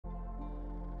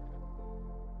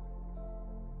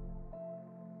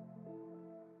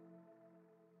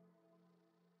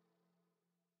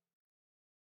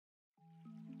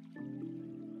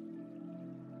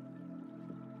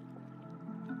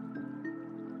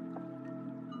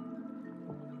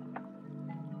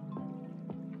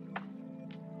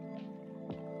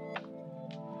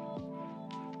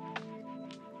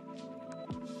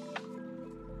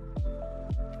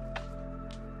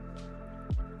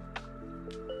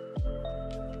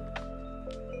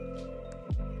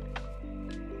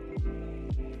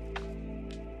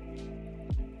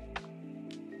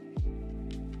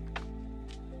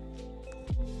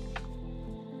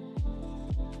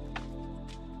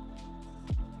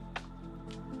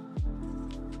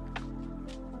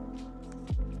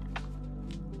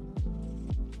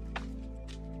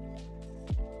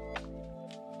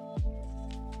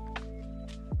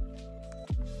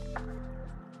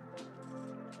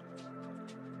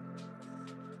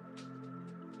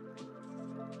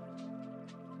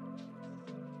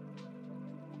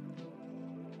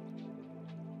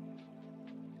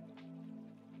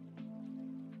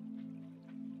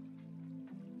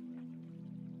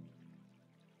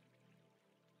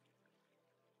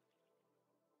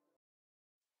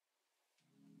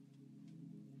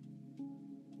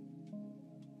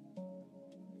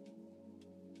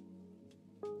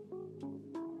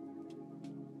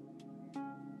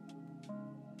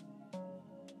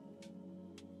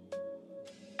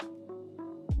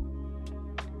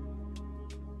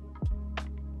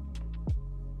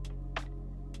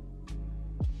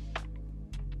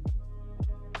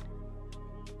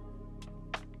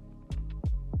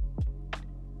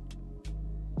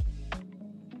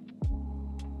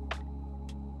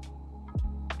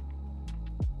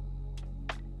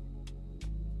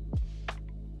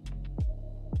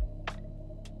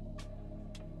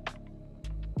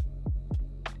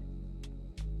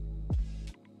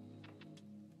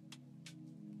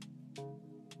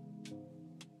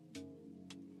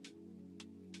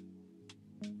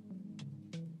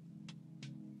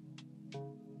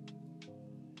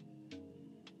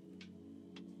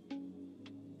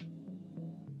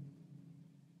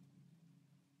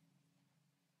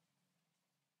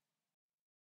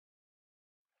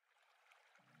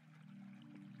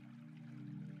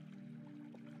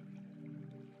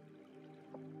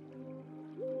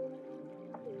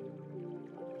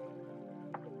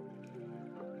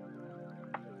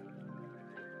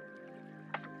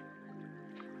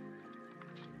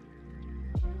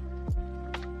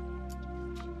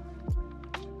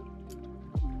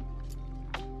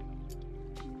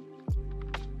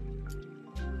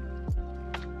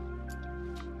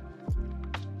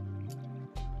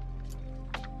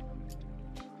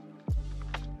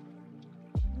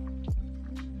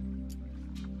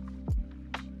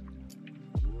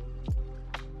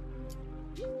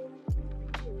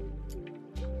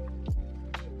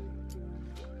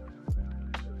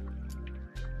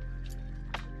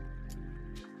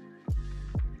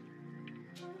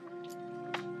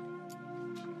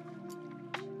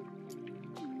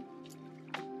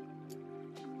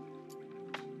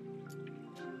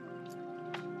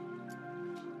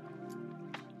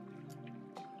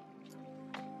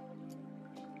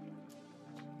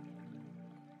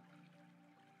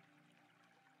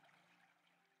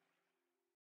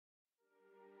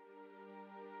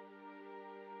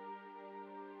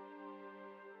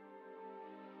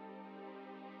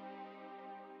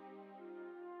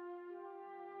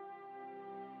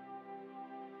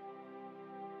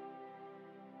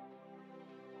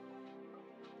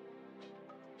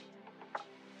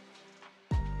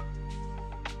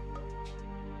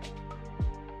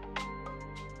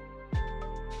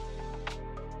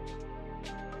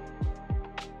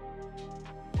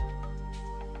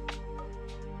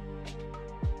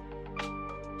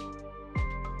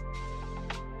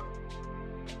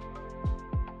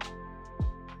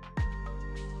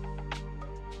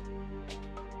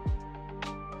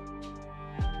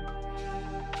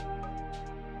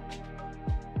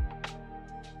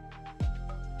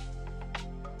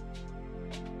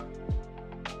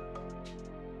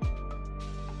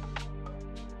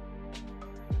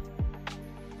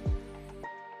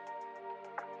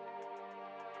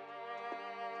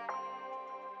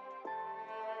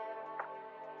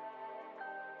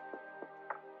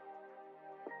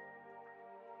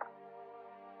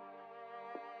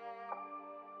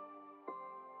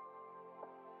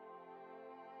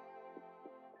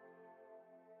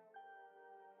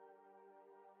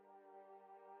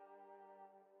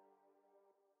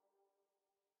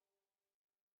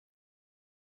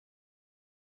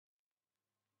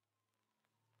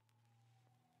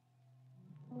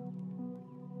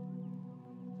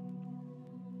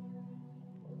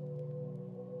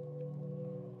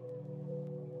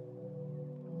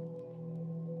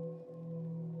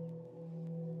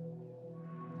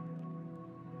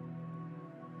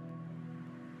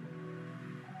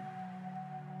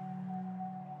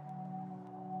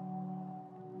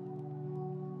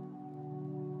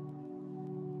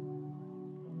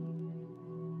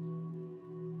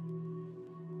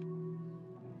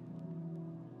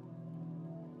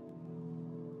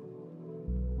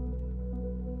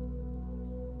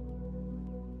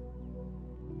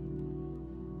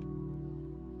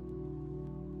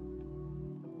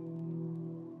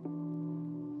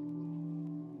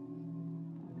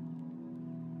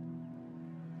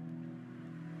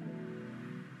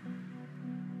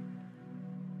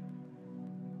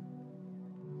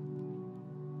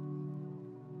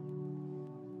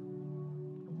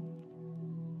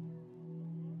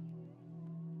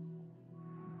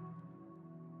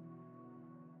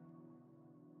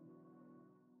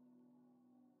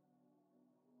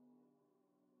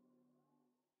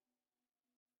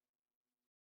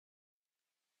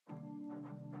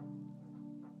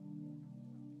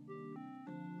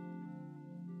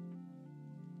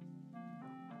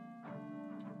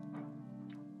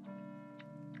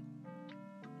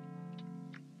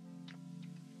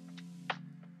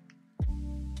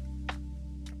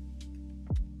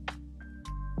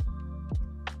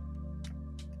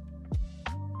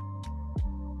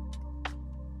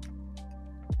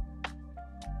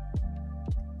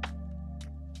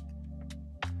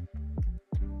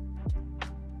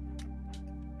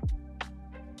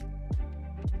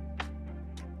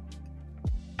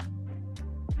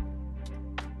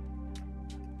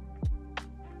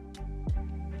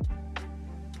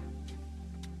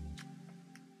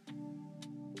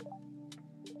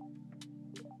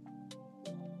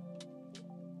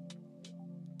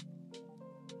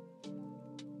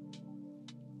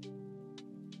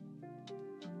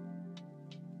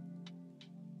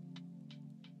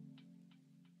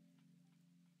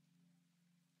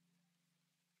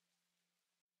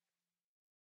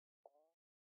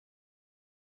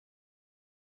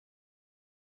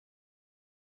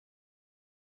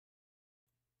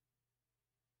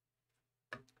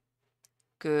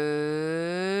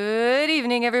Good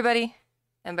evening, everybody.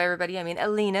 And by everybody, I mean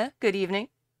Alina. Good evening.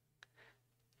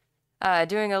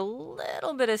 Doing a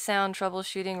little bit of sound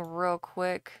troubleshooting real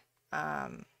quick.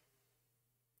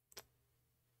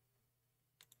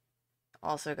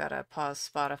 Also gotta pause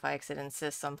Spotify because it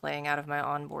insists on playing out of my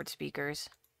onboard speakers.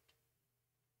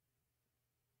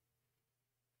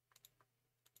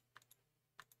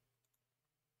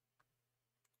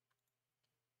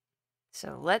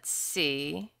 So let's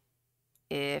see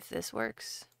if this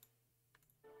works.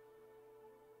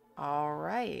 All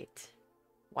right.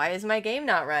 Why is my game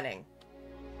not running?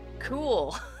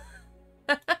 Cool.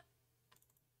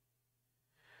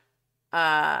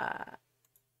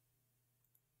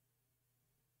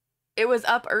 It was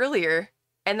up earlier,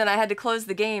 and then I had to close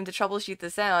the game to troubleshoot the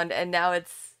sound, and now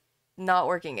it's not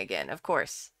working again. Of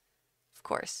course. Of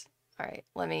course. All right,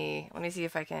 let me see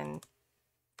if I can.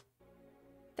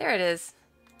 There it is.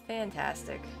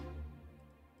 Fantastic.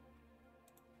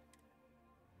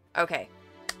 Okay.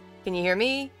 Can you hear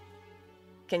me?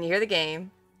 Can you hear the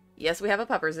game? Yes, we have a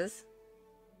pupperses.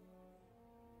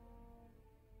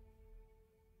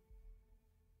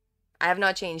 I have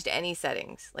not changed any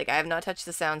settings. Like, I have not touched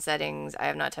the sound settings. I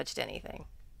have not touched anything.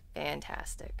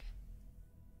 Fantastic.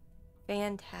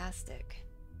 Fantastic.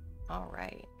 All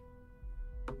right.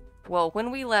 Well,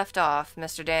 when we left off,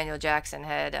 Mr. Daniel Jackson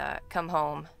had come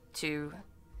home to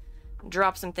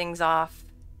drop some things off,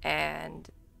 and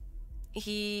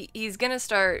he's gonna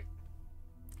start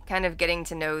kind of getting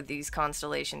to know these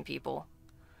constellation people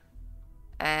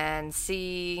and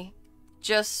see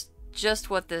just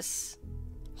what this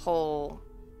whole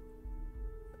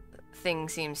thing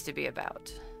seems to be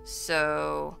about.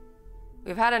 So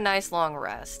we've had a nice long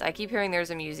rest. I keep hearing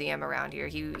there's a museum around here.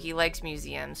 He likes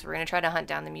museums, so we're gonna try to hunt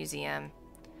down the museum.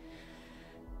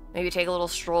 Maybe take a little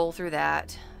stroll through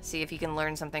that, see if he can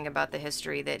learn something about the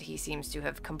history that he seems to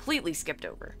have completely skipped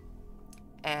over.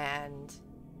 And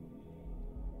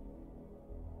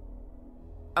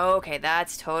okay,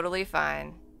 that's totally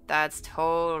fine. That's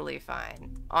totally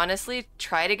fine. Honestly,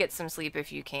 try to get some sleep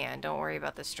if you can. Don't worry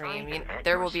about the stream.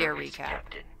 There will be a recap.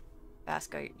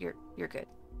 Vasco, you're good.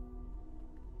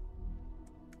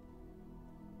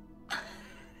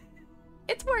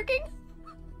 It's working.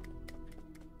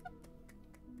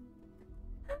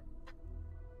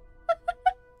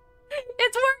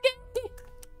 It's working.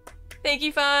 Thank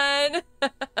you, Fun.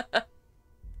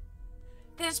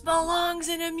 This belongs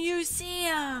in a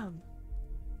museum.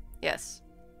 Yes.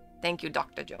 Thank you,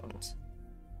 Dr. Jones.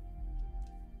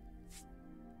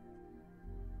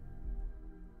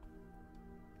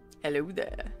 Hello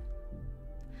there.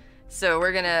 So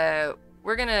we're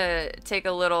gonna take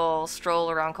a little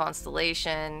stroll around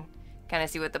Constellation, kind of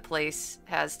see what the place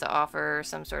has to offer.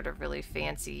 Some sort of really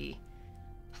fancy,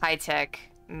 high-tech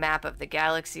map of the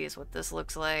galaxy is what this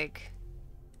looks like.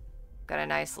 Got a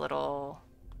nice little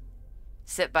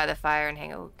sit by the fire and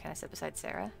hang. Oh, can I sit beside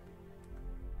Sarah?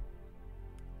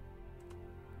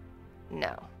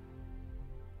 No.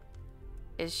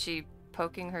 Is she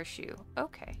poking her shoe?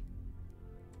 Okay.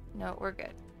 No, we're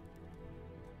good.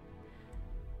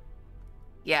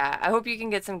 Yeah, I hope you can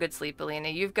get some good sleep, Alina.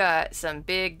 You've got some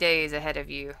big days ahead of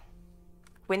you.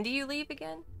 When do you leave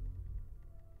again?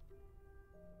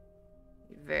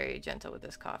 You're very gentle with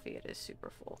this coffee. It is super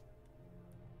full.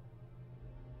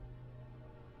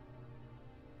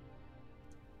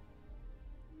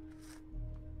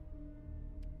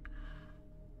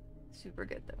 Super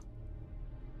good, though.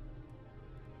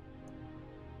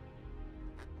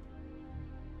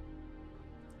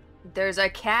 There's a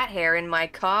cat hair in my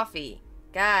coffee.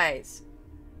 Guys.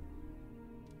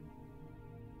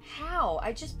 How?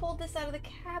 I just pulled this out of the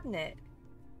cabinet.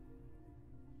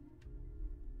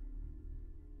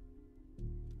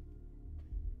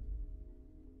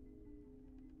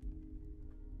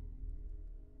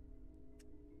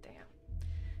 Damn.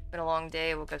 Been a long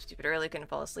day. Woke up stupid early. Couldn't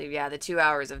fall asleep. Yeah, the 2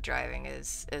 hours of driving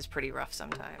is pretty rough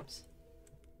sometimes.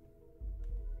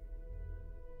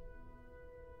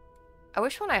 I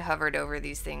wish when I hovered over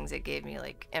these things it gave me,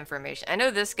 like, information. I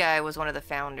know this guy was one of the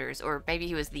founders, or maybe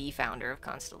he was the founder of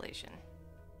Constellation.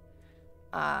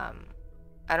 I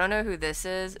don't know who this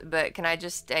is, but can I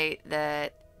just state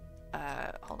that,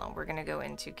 hold on, we're gonna go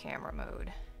into camera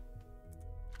mode.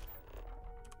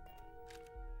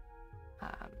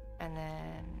 And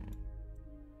then,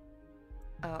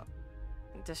 oh,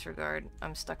 disregard,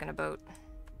 I'm stuck in a boat.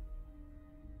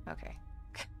 Okay.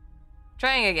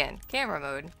 Trying again, camera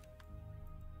mode.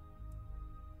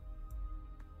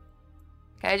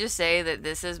 Can I just say that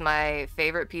this is my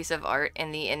favorite piece of art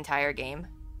in the entire game?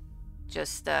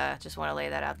 Just want to lay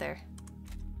that out there.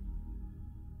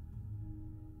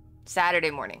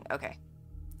 Saturday morning. Okay.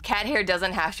 cat hair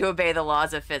doesn't have to obey the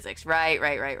laws of physics. Right.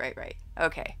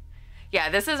 Okay. Yeah,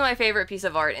 this is my favorite piece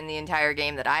of art in the entire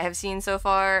game that I have seen so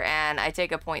far, and I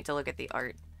take a point to look at the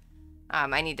art.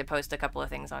 I need to post a couple of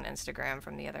things on Instagram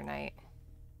from the other night.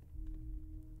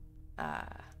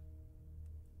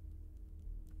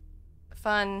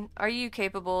 Fun. Are you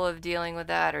capable of dealing with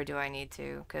that, or do I need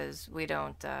to? Because we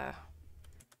don't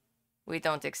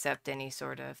accept any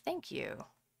sort of thank you.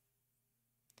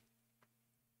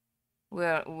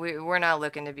 We're not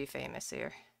looking to be famous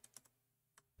here.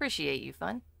 Appreciate you,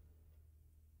 Fun.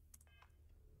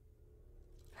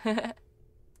 I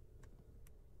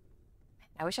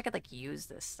wish I could like use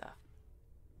this stuff.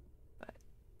 But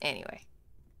anyway.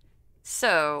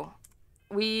 So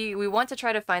we want to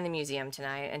try to find the museum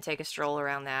tonight and take a stroll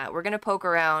around that. We're gonna poke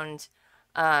around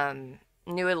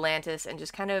New Atlantis and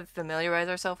just kind of familiarize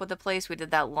ourselves with the place. We did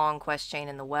that long quest chain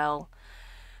in the well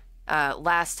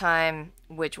last time,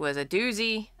 which was a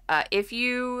doozy. If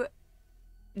you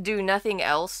do nothing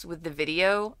else with the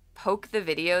video, poke the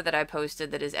video that I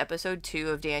posted that is episode 2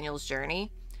 of Daniel's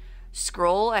journey.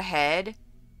 Scroll ahead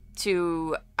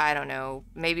to, I don't know,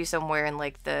 maybe somewhere in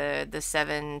like the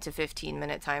 7 to 15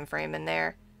 minute time frame in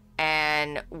there,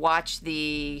 and watch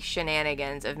the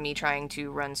shenanigans of me trying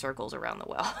to run circles around the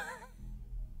well.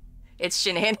 It's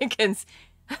shenanigans.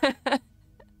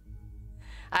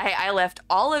 I left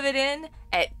all of it in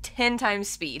at 10 times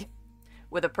speed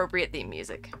with appropriate theme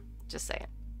music. Just saying.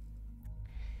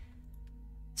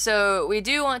 So we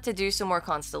do want to do some more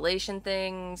constellation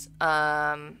things.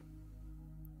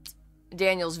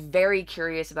 Daniel's very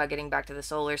curious about getting back to the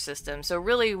solar system. So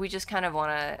really, we just kind of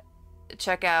want to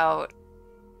check out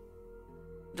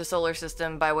the solar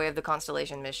system by way of the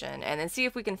constellation mission, and then see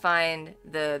if we can find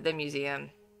the museum.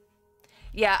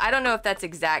 Yeah, I don't know if that's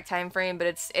exact time frame, but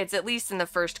it's at least in the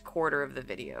first quarter of the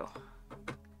video.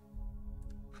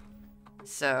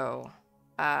 So,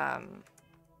 yeah.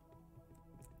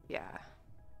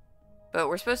 But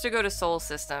we're supposed to go to Sol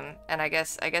System, and I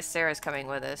guess Sarah's coming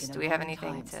with us. Do we have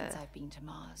anything to... Since I've been to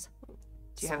Mars. Do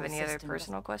you have any other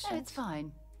personal questions? No, it's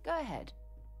fine. Go ahead.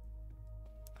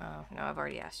 Oh, no, I've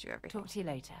already asked you everything. Talk to you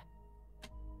later.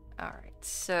 Alright,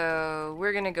 so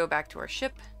we're gonna go back to our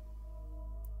ship.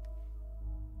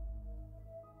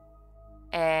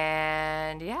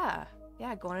 And yeah,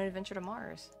 go on an adventure to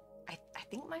Mars. I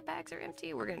think my bags are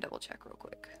empty. We're gonna double check real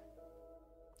quick.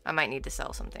 I might need to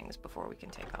sell some things before we can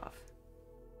take off.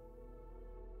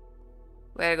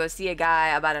 We gotta go see a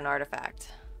guy about an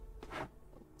artifact.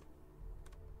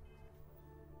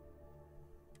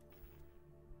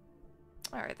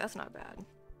 Alright, that's not bad.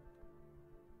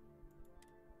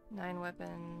 9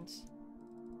 weapons.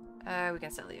 We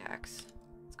can sell the axe.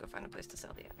 Let's go find a place to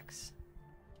sell the axe.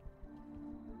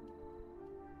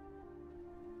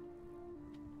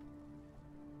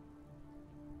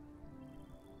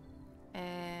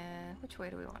 And which way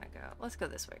do we want to go? Let's go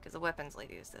this way, because the weapons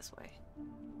lady is this way.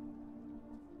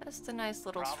 Just a nice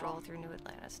little stroll through New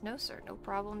Atlantis. No, sir, no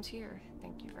problems here.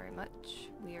 Thank you very much.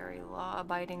 We are a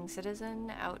law-abiding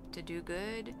citizen out to do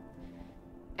good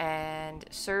and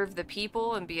serve the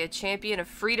people and be a champion of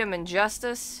freedom and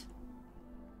justice.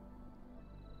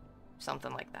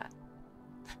 Something like that.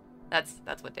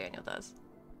 That's what Daniel does.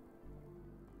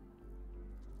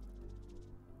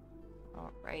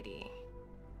 Alrighty.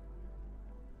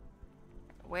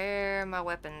 Where my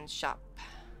weapons shop?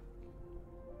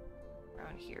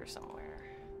 Around here somewhere.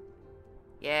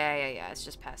 Yeah, it's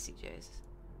just past CJ's.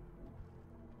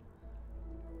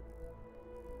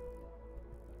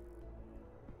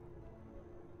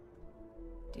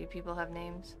 Do you people have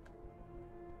names?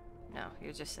 No,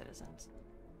 you're just citizens.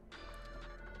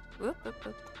 Whoop. A shootout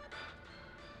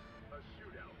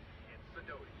in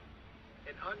Sidoti.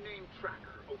 An unnamed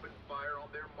tracker opened fire on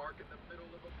their mark in the middle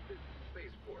of a busy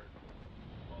spaceport.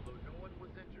 Although no one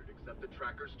was injured except the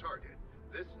tracker's target,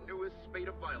 this newest spate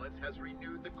of violence has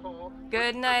renewed the call.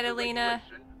 Good night, Alina.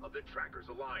 Of the Trackers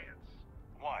Alliance.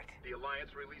 What? The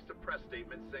Alliance released a press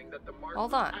statement saying that the mark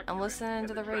Hold was on, accurate I'm listening and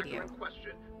to the tracker radio. in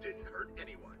question didn't hurt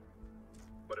anyone.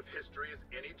 But if history is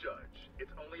any judge,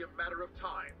 it's only a matter of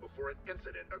time before an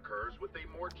incident occurs with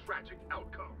a more tragic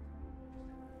outcome.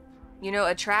 You know,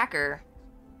 a tracker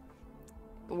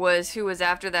was who was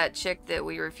after that chick that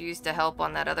we refused to help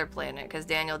on that other planet because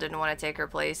Daniel didn't want to take her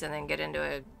place and then get into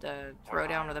a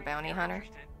throwdown with a bounty hunter.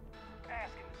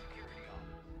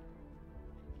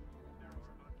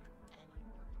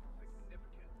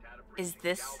 Is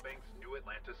this? Galbank's New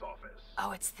Atlantis office.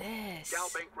 Oh, it's this.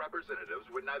 Galbank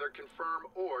representatives would neither confirm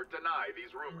or deny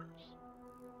these rumors.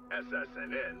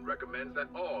 SSNN recommends that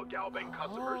all Galbank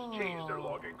customers change their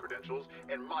login credentials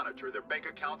and monitor their bank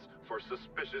accounts for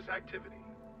suspicious activity.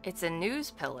 It's a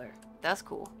news pillar. That's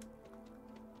cool.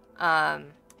 I'm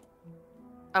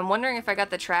wondering if I got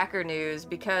the tracker news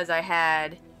because I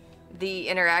had the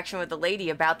interaction with the lady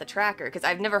about the tracker, because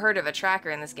I've never heard of a tracker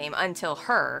in this game until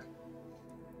her.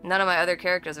 None of my other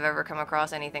characters have ever come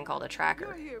across anything called a tracker.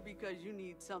 You're here because you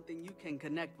need something you can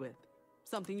connect with.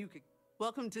 Something you could...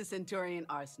 Welcome to Centurion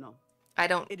Arsenal. I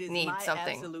don't It is need my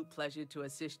something. absolute pleasure to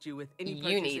assist you with any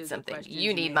You need purchases or something. questions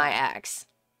You need may my have. axe.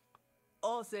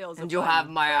 All sales And are you'll final, have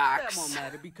my but axe. That won't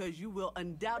matter because you will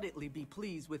undoubtedly be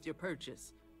pleased with your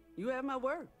purchase. You have my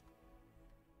word.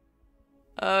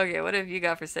 Okay, what have you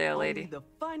got for sale, Only lady? the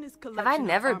finest Have collection I of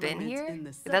never been armaments here? in the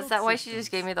That's settled that why she just systems.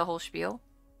 gave me the whole spiel?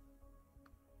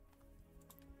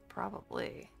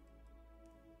 Probably.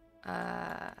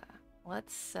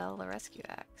 Let's sell the rescue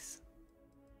axe.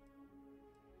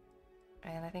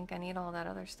 And I think I need all that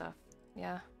other stuff.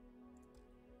 Yeah.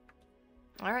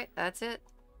 Alright, that's it.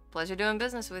 Pleasure doing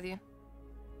business with you.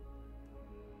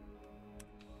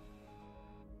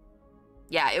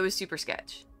 Yeah, it was super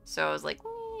sketch. So I was like,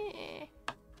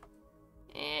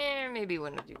 maybe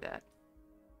wouldn't do that.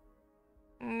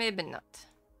 Maybe not.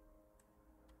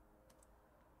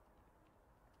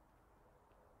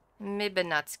 Maybe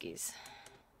not skis.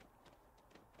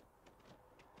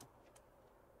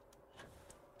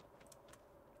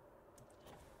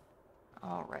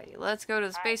 Alrighty, let's go to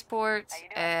the spaceport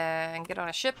and get on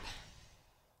a ship.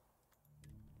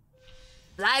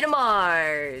 Fly to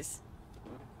Mars!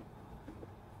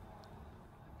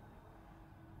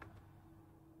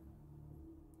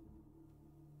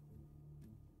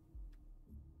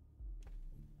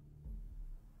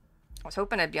 I was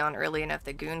hoping I'd be on early enough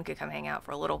that Goon could come hang out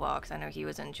for a little while, because I know he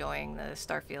was enjoying the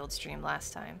Starfield stream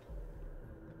last time.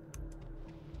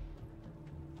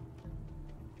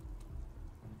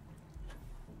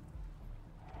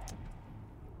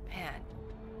 Man,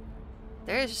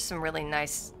 there's some really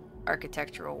nice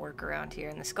architectural work around here,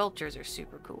 and the sculptures are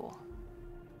super cool.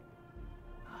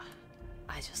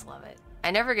 I just love it. I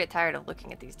never get tired of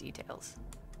looking at these details,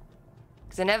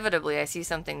 because inevitably I see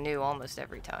something new almost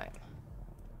every time.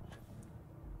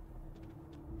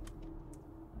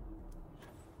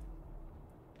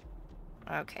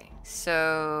 Okay,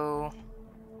 so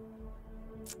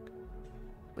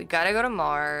we gotta go to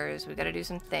Mars. We gotta do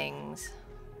some things.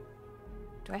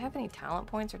 Do I have any talent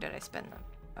points or did I spend them?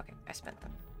 Okay, I spent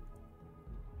them.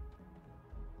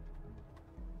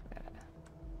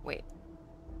 Wait.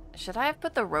 Should I have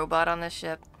put the robot on this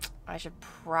ship? I should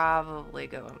probably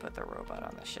go and put the robot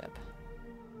on the ship.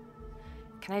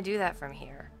 Can I do that from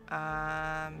here?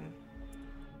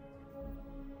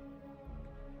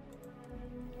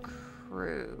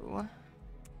 Crew.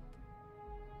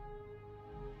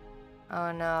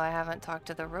 Oh no, I haven't talked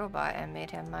to the robot and made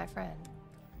him my friend.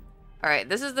 Alright,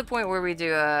 this is the point where we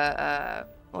do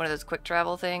one of those quick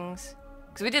travel things.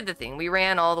 Because we did the thing. We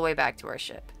ran all the way back to our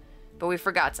ship. But we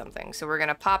forgot something. So we're going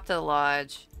to pop to the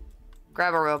lodge,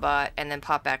 grab a robot, and then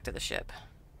pop back to the ship.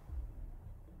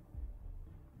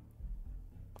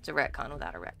 It's a retcon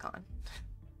without a retcon.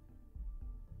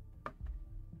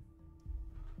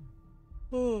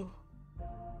 Oh.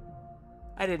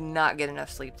 I did not get enough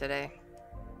sleep today.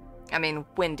 I mean,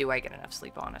 when do I get enough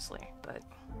sleep, honestly? But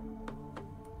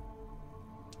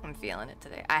I'm feeling it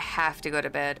today. I have to go to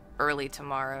bed early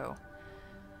tomorrow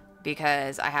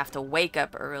because I have to wake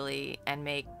up early and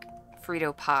make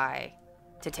Frito pie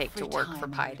to take to work for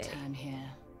Pie Day. Here,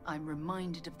 I'm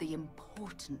reminded of the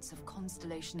importance of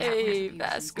Constellation. Hey,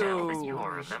 Vasco. Now that you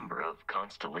are a member of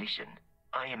Constellation,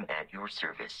 I am at your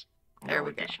service. There No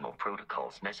we go. additional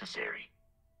protocols necessary.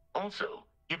 Also,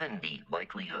 given the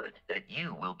likelihood that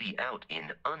you will be out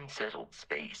in unsettled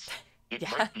space, it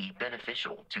Yeah. might be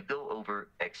beneficial to go over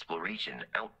exploration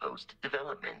outpost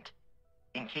development,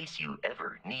 in case you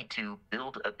ever need to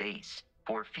build a base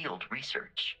for field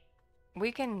research.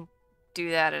 We can do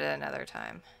that at another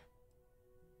time.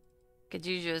 Could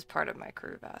use you as part of my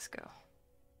crew, Vasco.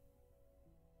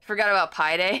 Forgot about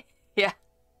Pie Day? Yeah.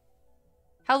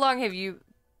 How long have you...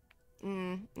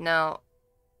 no.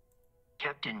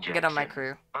 Captain Jackson, Get on my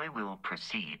crew. I will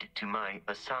proceed to my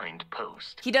assigned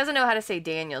post. He doesn't know how to say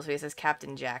Daniel, so he says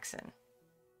Captain Jackson.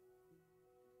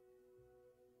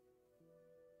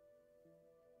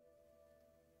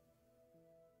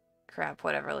 Crap,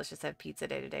 whatever. Let's just have pizza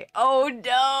day today. Oh,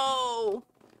 no!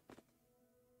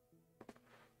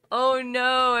 Oh,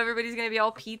 no! Everybody's gonna be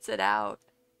all pizzaed out.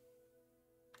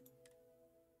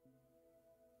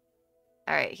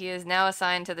 Alright, he is now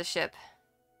assigned to the ship.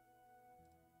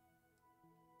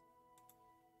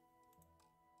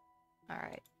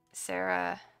 Alright,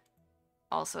 Sarah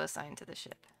also assigned to the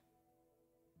ship.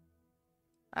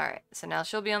 Alright, so now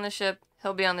she'll be on the ship.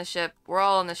 He'll be on the ship. We're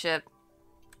all on the ship.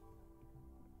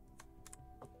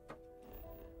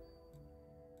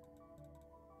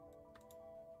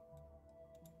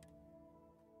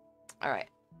 Alright.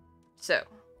 So,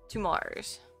 to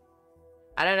Mars.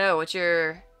 I don't know, what's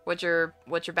your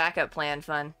backup plan,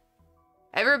 Fun?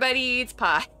 Everybody eats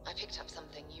pie. I picked up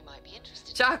something you might be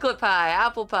interested in. Chocolate pie,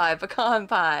 apple pie, pecan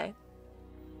pie.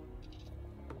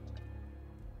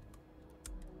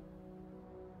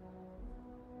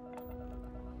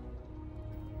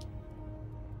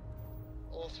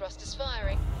 All thrusters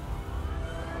firing.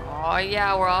 Oh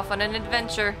yeah, we're off on an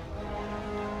adventure.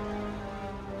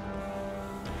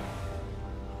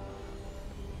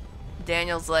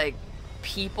 Daniel's like,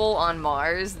 people on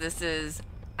Mars? This is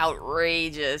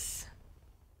outrageous.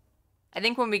 I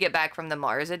think when we get back from the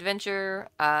Mars adventure,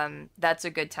 that's a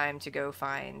good time to go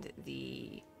find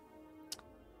the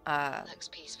Looks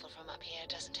peaceful from up here,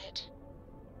 doesn't it?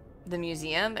 the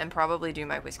museum and probably do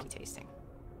my whiskey tasting.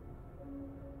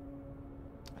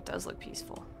 It does look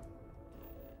peaceful.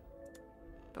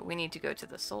 But we need to go to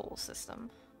the Sol system.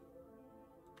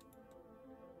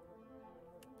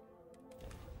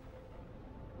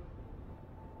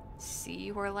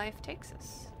 See where life takes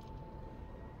us.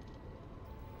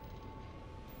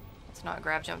 Let's not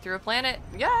grab jump through a planet.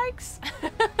 Yikes!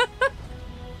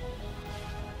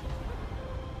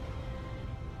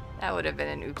 That would have been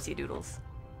an oopsie doodles.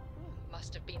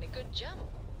 Must have been a good jump.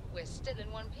 We're still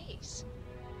in one piece.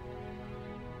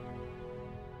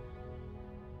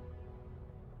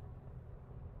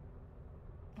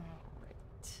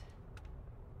 Alright.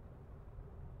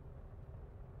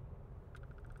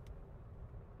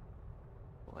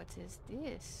 What is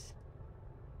this?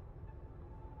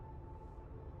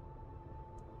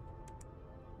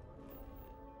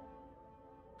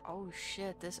 Oh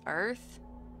shit, this Earth?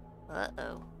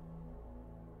 Uh-oh.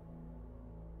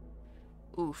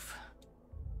 Oof.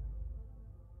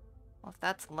 Well, if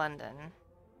that's London,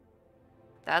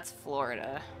 that's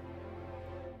Florida.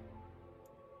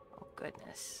 Oh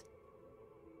goodness.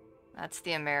 That's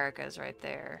the Americas right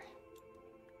there.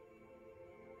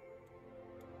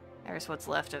 There's what's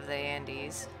left of the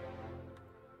Andes.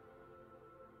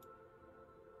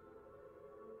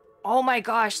 Oh my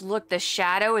gosh, look, the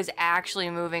shadow is actually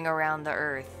moving around the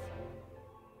Earth.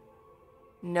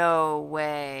 No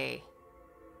way.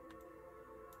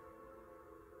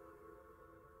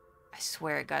 I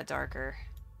swear it got darker.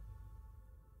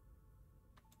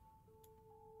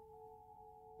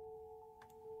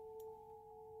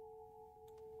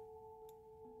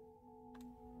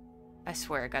 I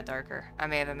swear it got darker. I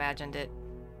may have imagined it.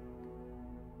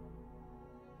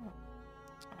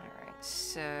 Alright,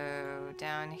 so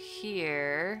down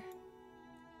here...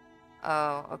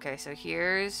 Oh, okay, so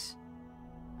here's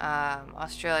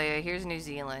Australia, here's New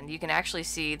Zealand. You can actually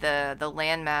see the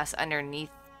landmass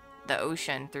underneath the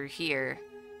ocean through here.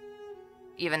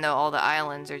 Even though all the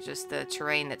islands are just the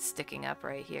terrain that's sticking up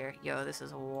right here. Yo, this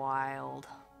is wild.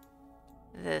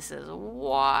 This is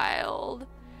wild.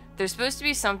 There's supposed to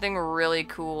be something really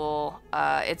cool.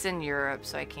 It's in Europe,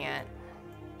 so I can't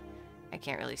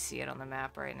really see it on the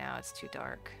map right now. It's too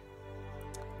dark.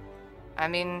 I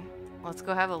mean, let's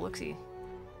go have a look-see.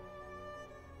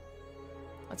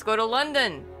 Let's go to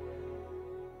London!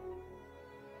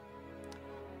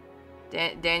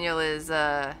 Daniel is,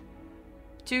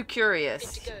 too curious.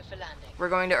 Good to go for landing. We're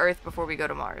going to Earth before we go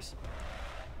to Mars.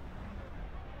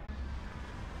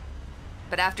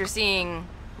 But after seeing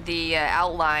the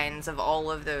outlines of all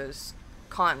of those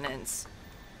continents,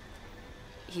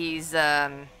 he's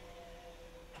a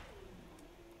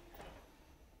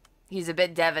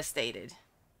bit devastated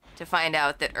to find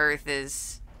out that Earth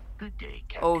is, Good day,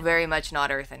 Captain. oh, very much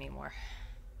not Earth anymore.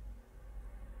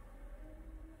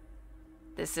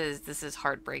 This is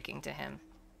heartbreaking to him.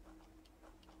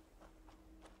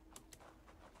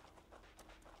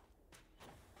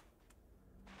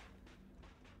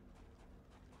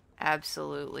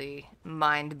 Absolutely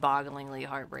mind-bogglingly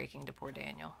heartbreaking to poor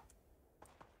Daniel.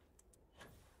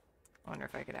 I wonder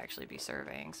if I could actually be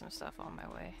surveying some stuff on my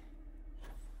way.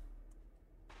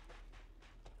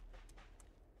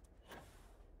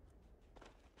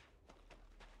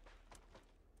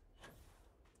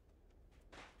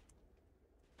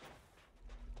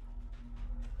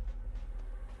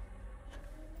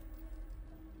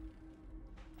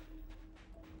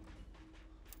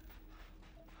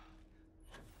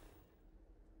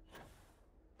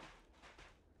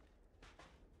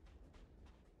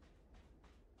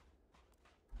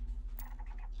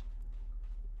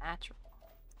 Natural.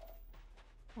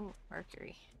 Ooh,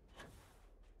 Mercury.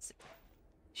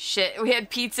 Shit, we had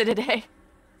pizza today.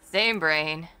 Same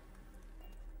brain.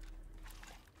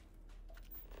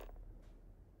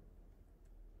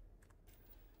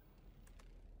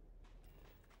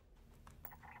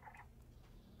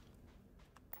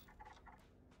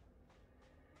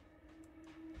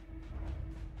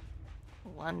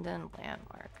 London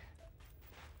landmark.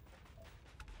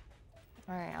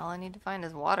 Alright, all I need to find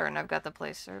is water, and I've got the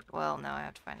place served. Well, now I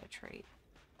have to find a trait.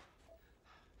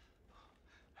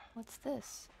 What's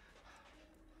this?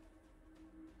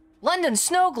 London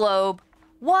snow globe!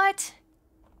 What?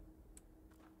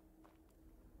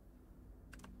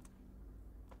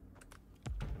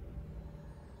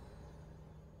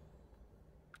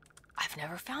 I've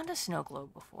never found a snow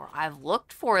globe before. I've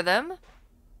looked for them,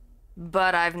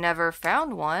 but I've never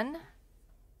found one.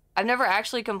 I've never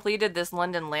actually completed this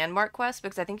London landmark quest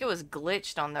because I think it was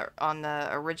glitched on the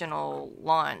original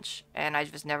launch, and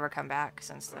I've just never come back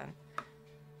since then.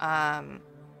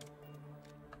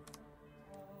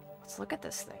 Let's look at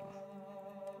this thing.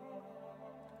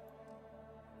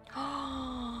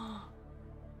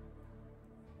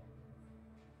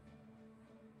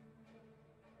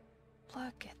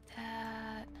 Look at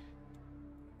that.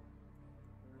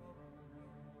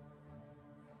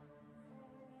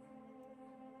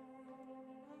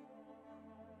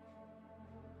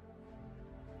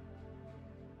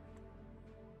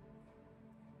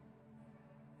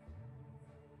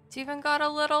 It's even got a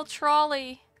little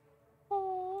trolley.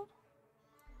 Oh.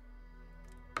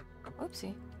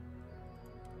 Oopsie.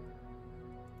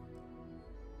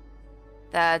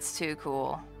 That's too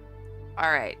cool.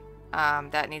 Alright.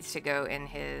 That needs to go in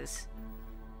his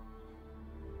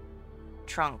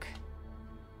trunk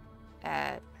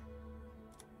at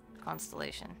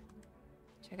Constellation.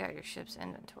 Check out your ship's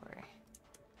inventory.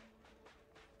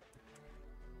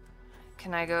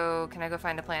 Can I go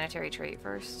find a planetary trait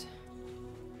first?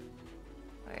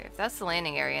 Wait, if that's the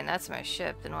landing area and that's my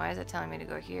ship, then why is it telling me to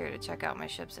go here to check out my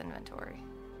ship's inventory?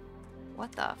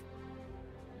 What the?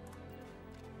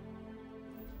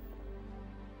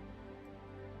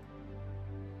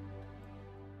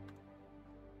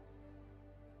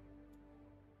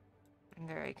 I'm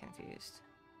very confused.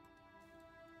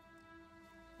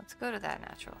 Let's go to that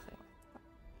natural thing.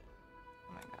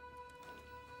 Oh my god.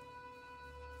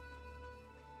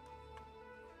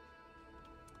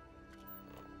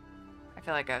 I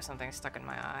feel like I have something stuck in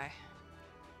my eye.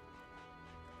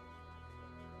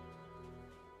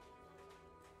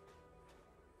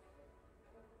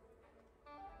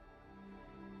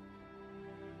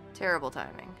 Terrible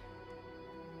timing.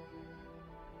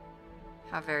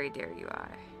 How very dare you, I.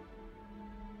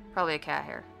 Probably a cat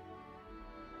hair.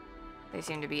 They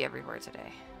seem to be everywhere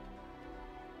today.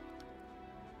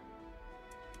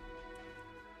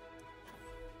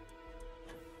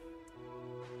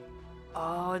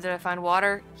 Oh, did I find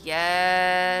water?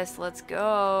 Yes, let's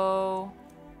go.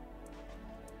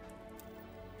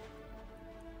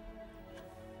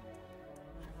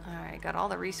 Alright, got all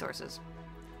the resources.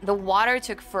 The water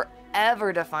took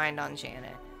forever to find on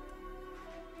Janet.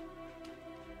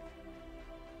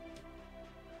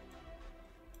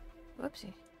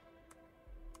 Whoopsie.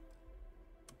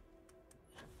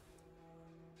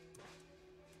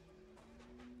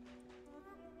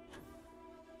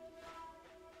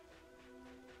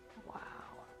 Wow.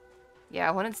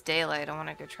 Yeah, when it's daylight, I want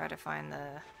to go try to find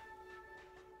the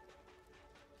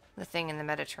thing in the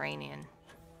Mediterranean.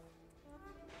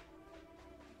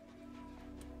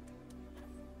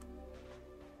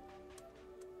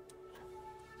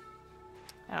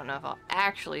 I don't know if I'll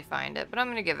actually find it, but I'm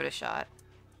going to give it a shot.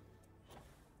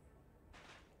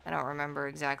 I don't remember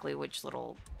exactly which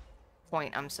little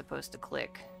point I'm supposed to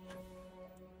click.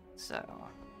 So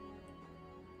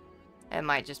it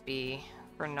might just be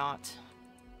for naught.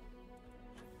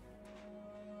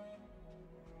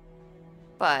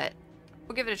 But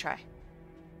we'll give it a try.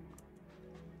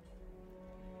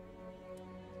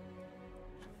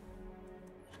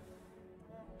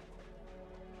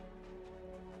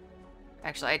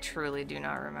 Actually, I truly do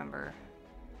not remember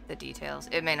the details.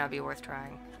 It may not be worth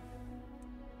trying.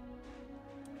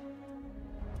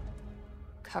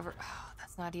 Cover. Oh,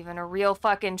 that's not even a real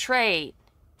fucking trait.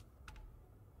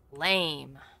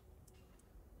 Lame.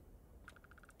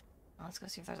 Well, let's go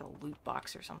see if there's a loot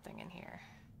box or something in here.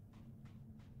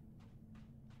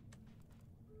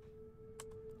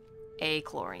 A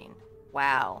chlorine.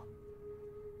 Wow.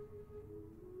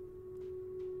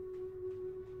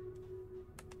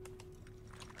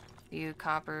 Few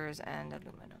coppers and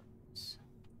aluminums.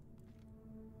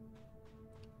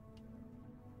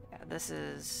 Yeah, this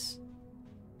is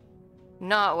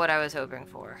not what I was hoping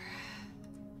for.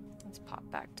 Let's pop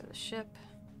back to the ship.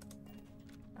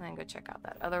 And then go check out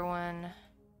that other one.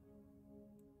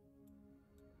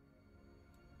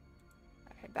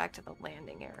 Okay, back to the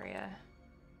landing area.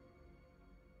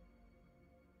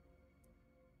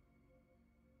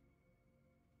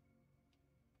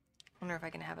 Wonder if I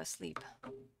can have a sleep.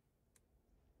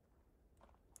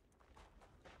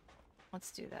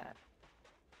 Let's do that.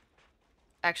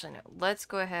 Actually, no. Let's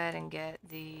go ahead and get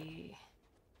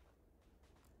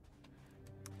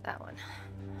that one.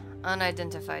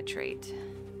 Unidentified trait.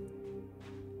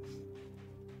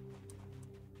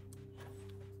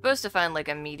 Supposed to find like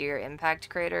a meteor impact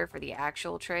crater for the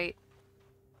actual trait.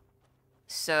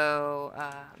 So,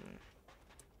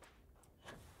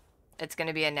 it's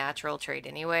gonna be a natural trait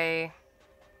anyway.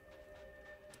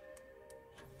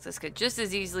 So this could just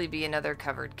as easily be another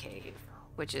covered cave,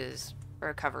 which is, or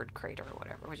a covered crater or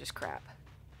whatever, which is crap.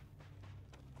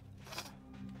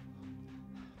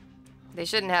 They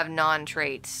shouldn't have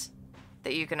non-traits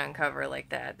that you can uncover like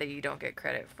that you don't get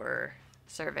credit for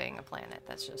surveying a planet.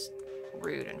 That's just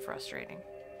rude and frustrating.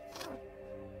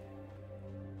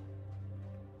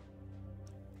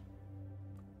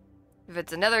 If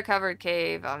it's another covered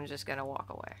cave, I'm just gonna walk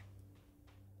away.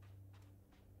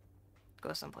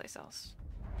 Go someplace else.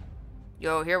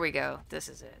 Yo, here we go. This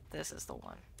is it. This is the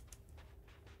one.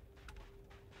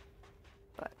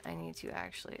 But I need to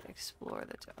actually explore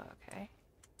the... Okay.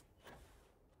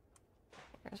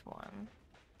 There's one.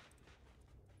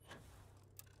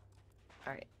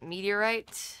 Alright,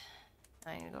 meteorite.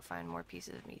 I need to go find more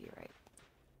pieces of meteorite.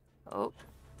 Oh.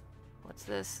 What's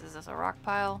this? Is this a rock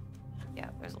pile? Yeah,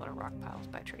 there's a lot of rock piles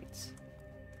by traits.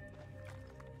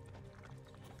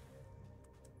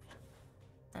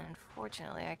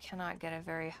 Unfortunately, I cannot get a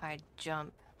very high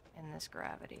jump in this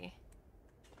gravity.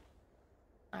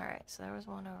 Alright, so there was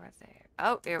one over there.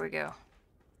 Oh, here we go.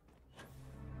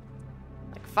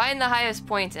 Like, find the highest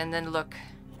point and then look.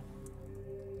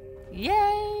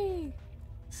 Yay!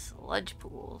 Sludge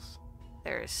pools.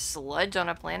 There's sludge on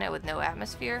a planet with no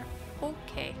atmosphere?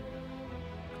 Okay.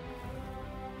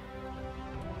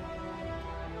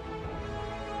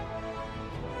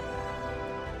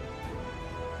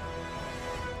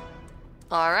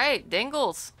 Alright,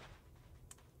 Dingles.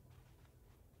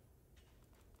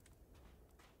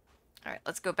 Alright,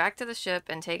 let's go back to the ship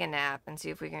and take a nap and see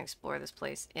if we can explore this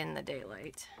place in the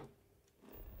daylight.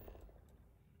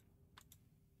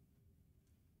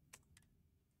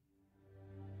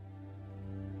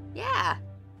 Yeah!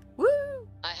 Woo!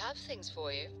 I have things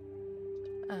for you.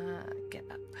 Get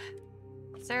up.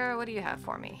 Sarah, what do you have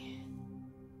for me?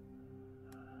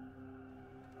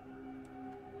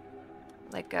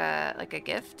 Like a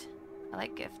gift? I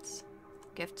like gifts.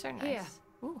 Gifts are nice. Here.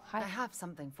 Ooh, I hi. have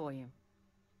something for you.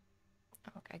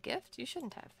 Okay, a gift? You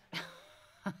shouldn't have.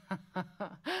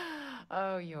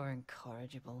 Oh, you're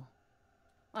incorrigible.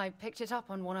 I picked it up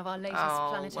on one of our latest Oh,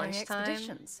 planetary lunchtime?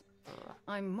 expeditions. Ugh.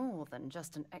 I'm more than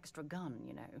just an extra gun,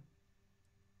 you know.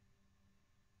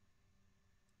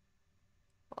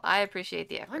 Well, I appreciate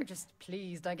the effort. I'm just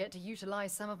pleased I get to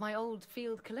utilize some of my old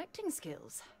field collecting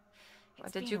skills. What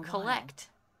It's did been you a while. collect?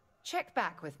 Check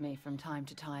back with me from time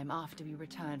to time after we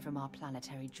return from our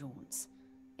planetary jaunts.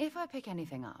 If I pick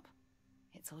anything up,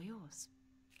 it's all yours.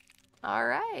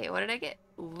 Alright, what did I get?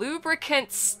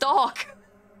 Lubricant stalk!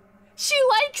 She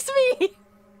likes me!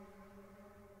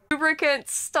 Lubricant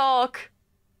stalk.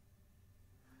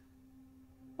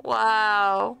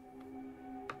 Wow.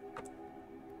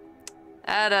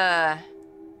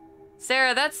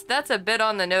 Sarah, that's a bit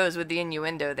on the nose with the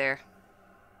innuendo there.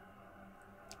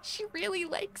 She really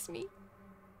likes me.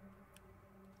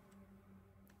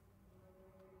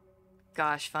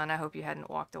 Gosh, Fun, I hope you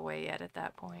hadn't walked away yet at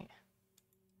that point.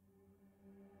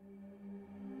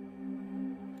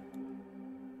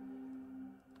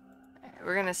 Alright,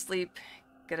 we're gonna sleep.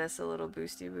 Get us a little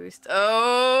boosty boost.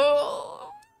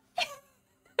 Oh!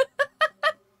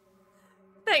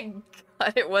 Thank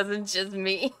God it wasn't just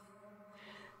me.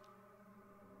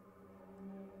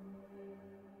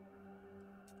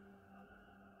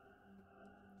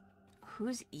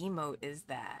 Whose emote is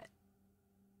that?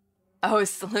 Oh,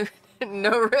 salute.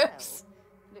 No rips.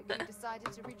 Look, you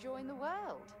decided to rejoin the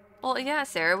world. Well, yeah,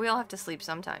 Sarah, we all have to sleep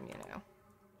sometime, you know.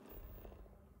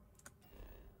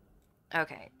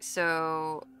 Okay,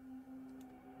 so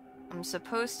I'm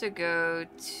supposed to go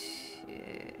to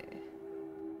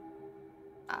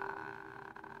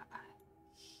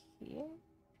here.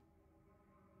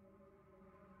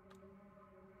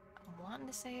 I'm wanting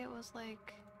to say it was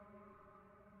like,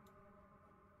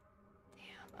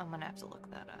 damn, I'm gonna have to look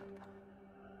that up.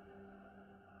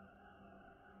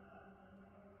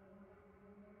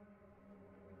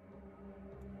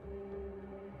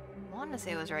 I wanted to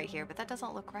say it was right here, but that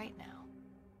doesn't look right now.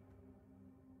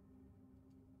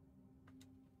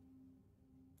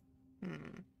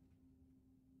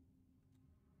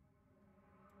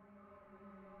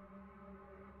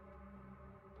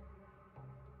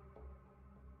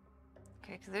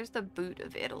 Okay, because there's the boot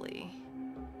of Italy.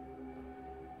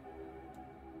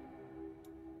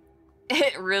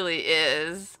 really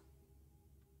is.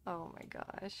 Oh my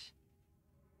gosh.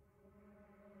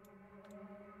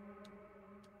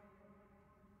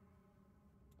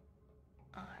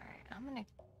 Alright, I'm gonna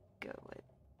go with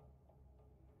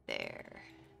there.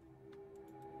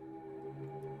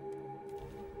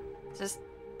 Just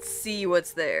see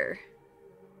what's there.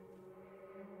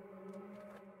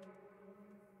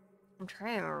 I'm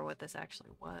trying to remember what this actually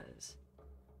was.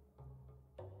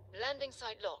 Landing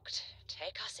site locked.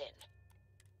 Take us in.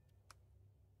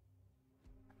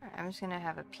 Alright, I'm just gonna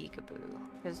have a peekaboo.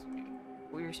 Because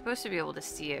you're supposed to be able to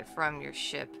see it from your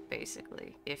ship,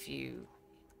 basically, if you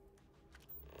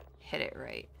hit it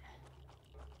right.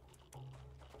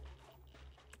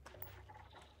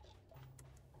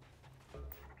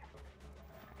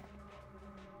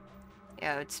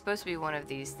 Yeah, it's supposed to be one of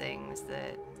these things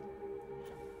that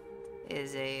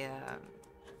is a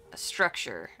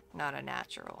structure, not a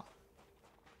natural.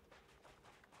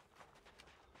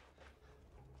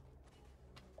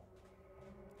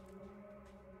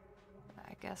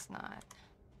 I guess not.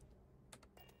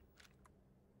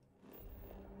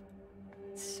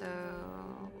 So,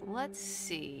 let's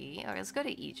see. Alright, let's go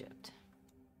to Egypt.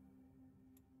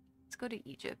 Let's go to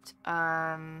Egypt.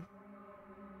 Man,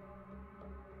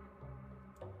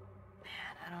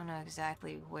 I don't know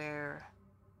exactly where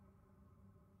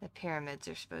the pyramids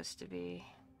are supposed to be.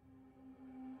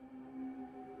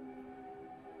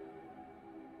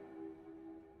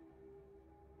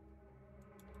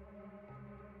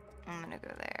 I'm gonna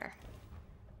go there.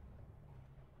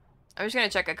 I'm just gonna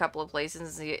check a couple of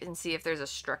places and see if there's a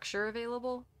structure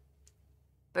available.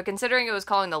 But considering it was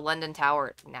calling the London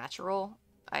Tower natural,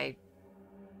 I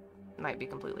might be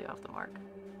completely off the mark.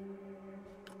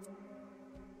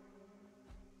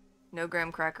 No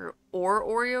graham cracker or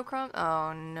Oreo crumb?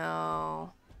 Oh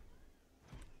no.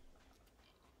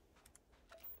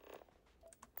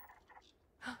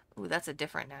 Ooh, that's a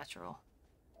different natural.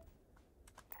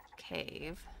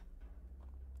 Cave.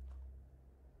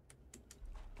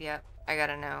 Yep, I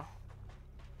gotta know.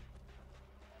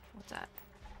 What's that?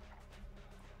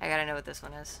 I gotta know what this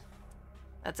one is.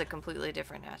 That's a completely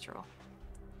different natural.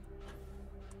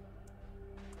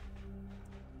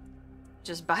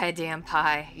 Just buy a damn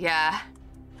pie. Yeah.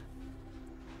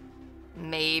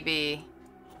 Maybe.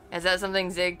 Is that something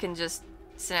Zig can just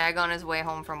snag on his way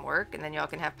home from work and then y'all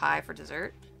can have pie for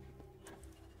dessert?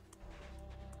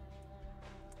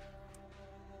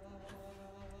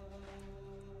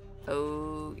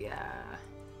 Oh, yeah.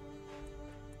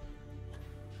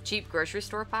 Cheap grocery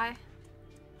store pie?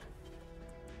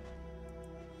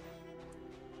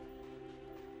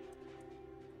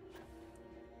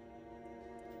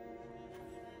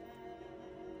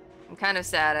 I'm kind of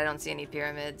sad I don't see any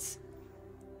pyramids.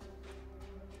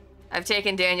 I've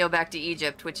taken Daniel back to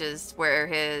Egypt, which is where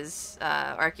his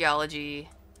archaeology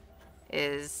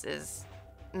is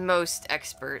most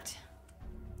expert.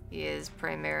 He is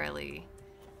primarily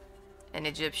an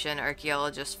Egyptian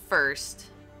archaeologist first.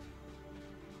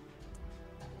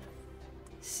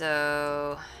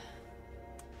 So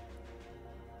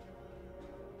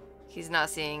he's not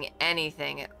seeing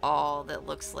anything at all that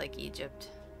looks like Egypt.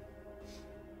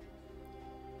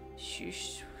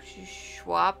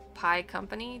 Schwab Pie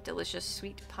Company. Delicious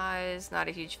sweet pies. Not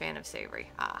a huge fan of savory.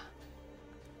 Ah.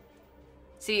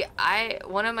 See,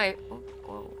 one of my...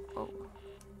 Oh.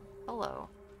 Hello.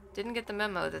 Didn't get the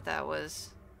memo that that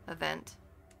was a vent.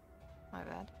 My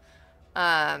bad.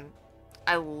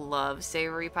 I love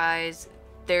savory pies.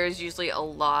 There's usually a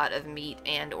lot of meat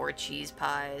and or cheese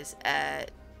pies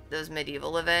at those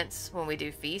medieval events when we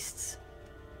do feasts.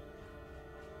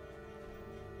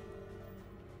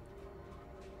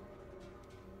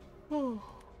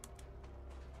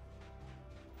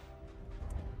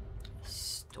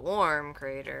 Storm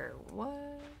crater.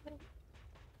 What?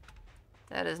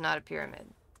 That is not a pyramid.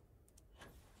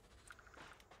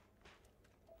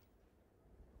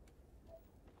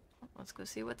 Let's go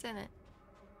see what's in it.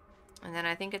 And then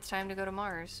I think it's time to go to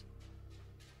Mars.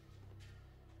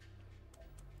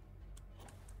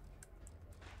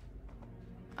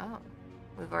 Oh,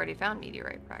 we've already found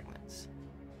meteorite fragments.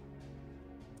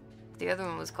 The other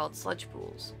one was called sludge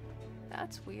pools.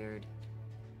 That's weird.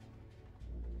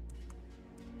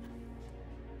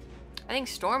 I think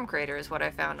Storm Crater is what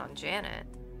I found on Janet.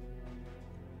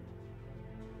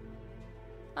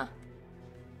 Huh.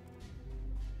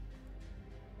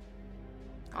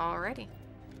 Alrighty.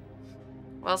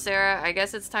 Well, Sarah, I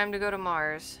guess it's time to go to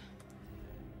Mars.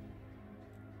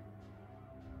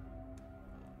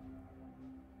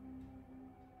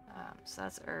 So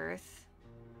that's Earth.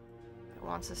 It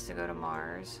wants us to go to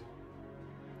Mars.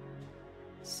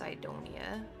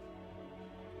 Cydonia.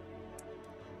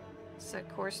 Set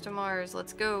course to Mars.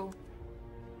 Let's go.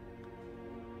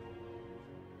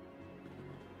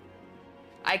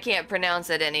 I can't pronounce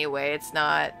it anyway. It's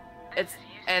not. It's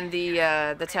and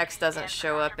the text doesn't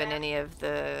show up in any of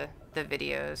the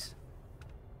videos.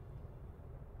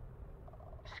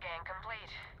 Scan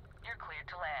complete. You're cleared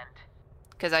to land.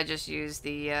 Because I just use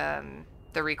the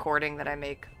recording that I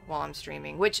make while I'm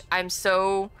streaming, which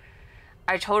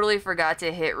I totally forgot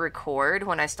to hit record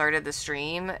when I started the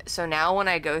stream. So now when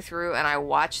I go through and I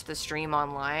watch the stream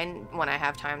online, when I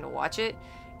have time to watch it,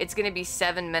 it's going to be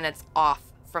 7 minutes off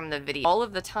from the video all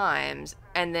of the times,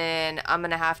 and then I'm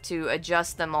going to have to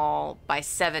adjust them all by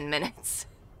 7 minutes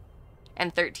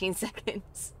and 13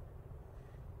 seconds.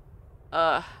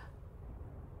 So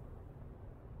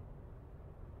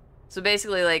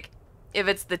basically, like, if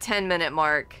it's the 10-minute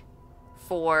mark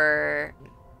for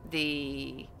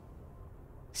the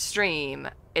stream,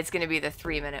 it's gonna be the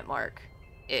 3-minute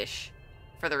mark-ish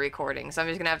for the recording. So I'm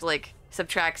just gonna have to, like,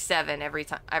 subtract 7 every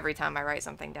time I write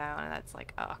something down, and that's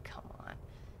like, oh, come on.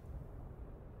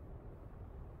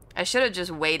 I should have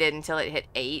just waited until it hit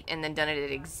 8 and then done it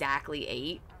at exactly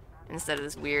 8 instead of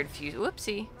this weird fuse.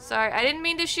 Whoopsie. Sorry, I didn't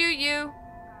mean to shoot you.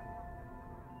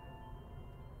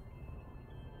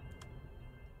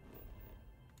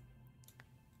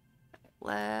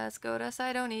 Let's go to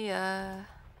Cydonia.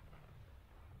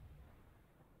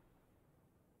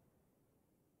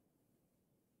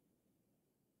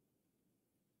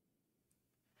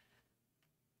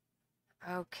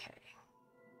 Okay.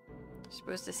 You're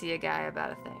supposed to see a guy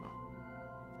about a thing.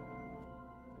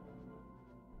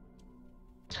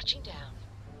 Touching down.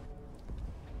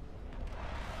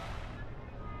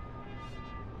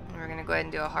 We're gonna go ahead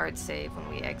and do a hard save when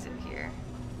we exit here.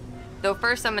 Though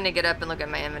first I'm gonna get up and look at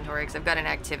my inventory because I've got an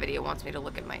activity. It wants me to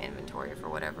look at my inventory for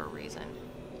whatever reason.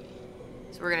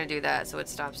 So we're gonna do that so it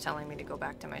stops telling me to go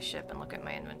back to my ship and look at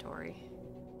my inventory.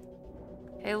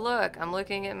 Hey look, I'm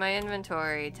looking at my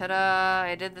inventory. Ta-da!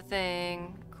 I did the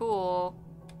thing. Cool.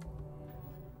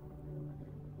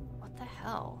 What the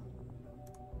hell?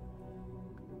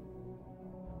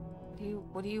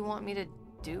 What do you want me to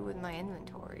do with my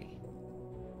inventory?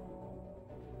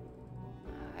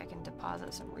 I can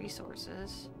deposit some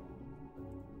resources.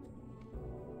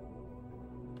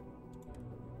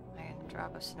 I can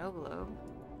drop a snow globe.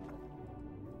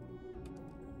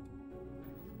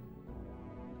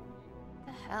 What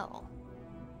the hell?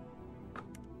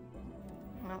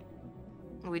 Well,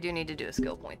 we do need to do a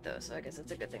skill point though, so I guess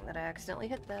it's a good thing that I accidentally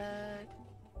hit that.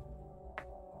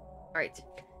 Alright.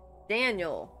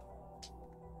 Daniel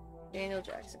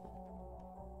Jackson.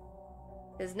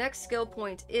 His next skill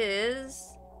point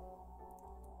is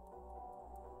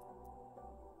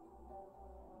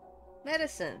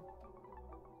medicine.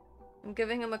 I'm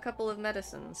giving him a couple of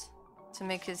medicines to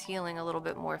make his healing a little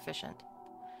bit more efficient.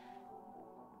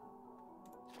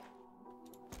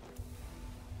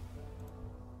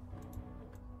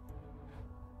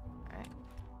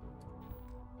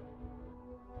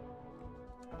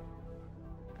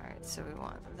 Alright, so we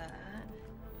want that.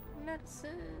 Medicine.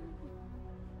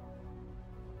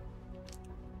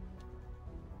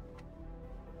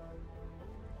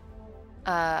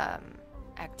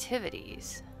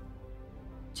 Activities.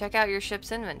 Check out your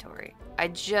ship's inventory. I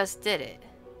just did it.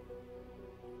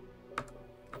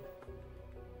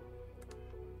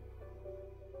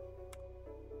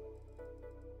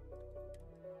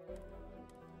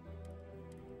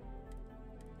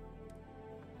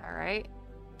 Alright.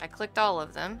 I clicked all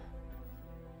of them.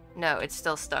 No, it's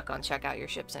still stuck on check out your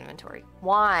ship's inventory.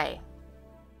 Why?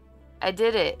 I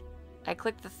did it. I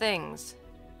clicked the things.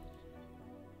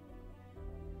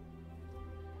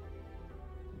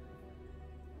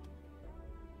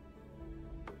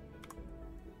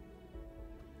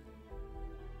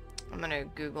 I'm gonna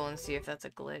Google and see if that's a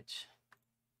glitch.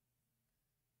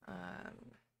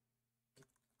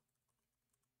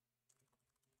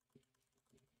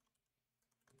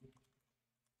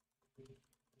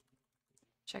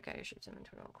 Check out your ship's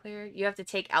inventory. All clear. You have to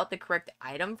take out the correct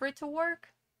item for it to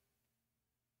work?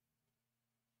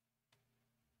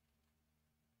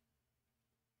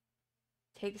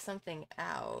 Take something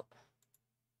out.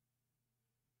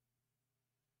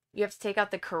 You have to take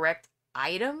out the correct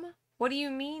item? What do you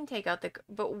mean take out the...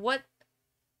 But what...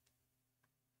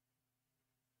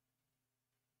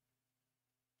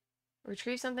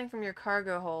 Retrieve something from your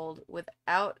cargo hold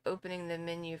without opening the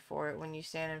menu for it when you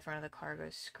stand in front of the cargo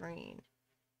screen.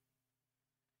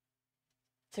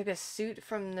 Took a suit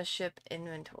from the ship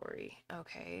inventory.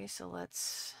 Okay, so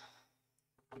let's...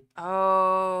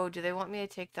 Oh, do they want me to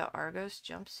take the Argos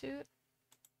jumpsuit?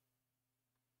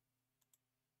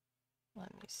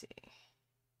 Let me see.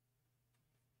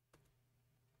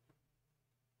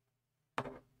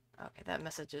 that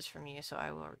message is from you, so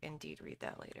I will indeed read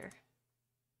that later.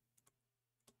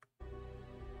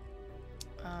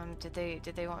 Did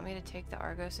they want me to take the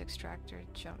Argos extractor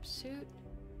jumpsuit?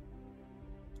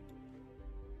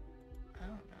 I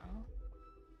don't know.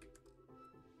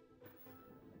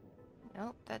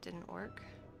 Nope, that didn't work.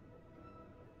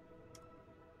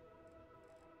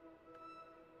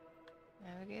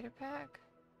 Navigator pack?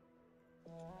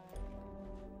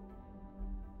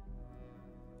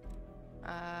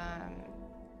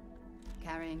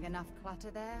 Carrying enough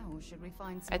clutter there, or should we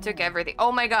find some I took more? everything.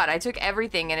 Oh my god, I took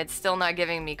everything and it's still not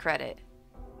giving me credit.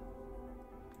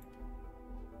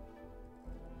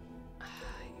 You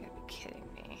gotta be kidding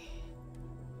me.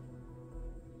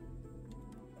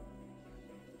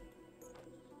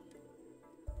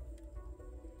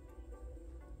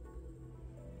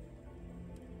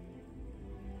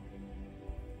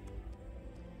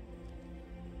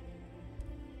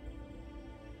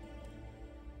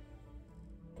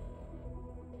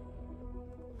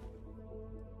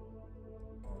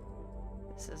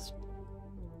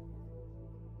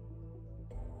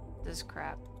 This is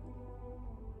crap.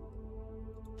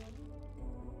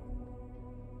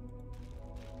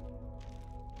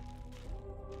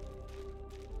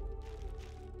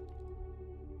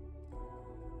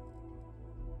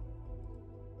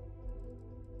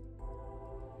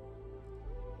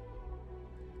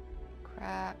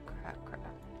 Crap.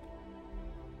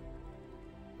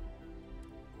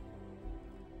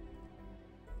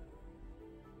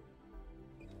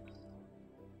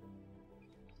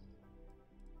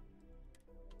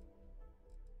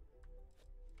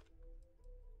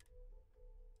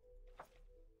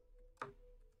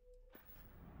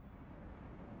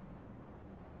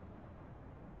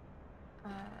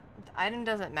 The item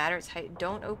doesn't matter its height.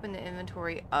 Don't open the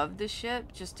inventory of the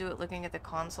ship. Just do it looking at the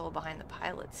console behind the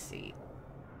pilot's seat.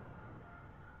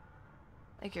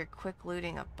 Like you're quick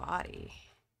looting a body.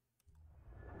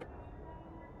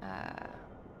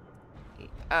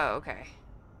 Oh, okay.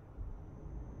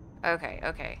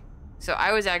 Okay. So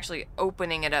I was actually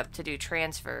opening it up to do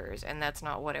transfers, and that's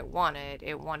not what it wanted.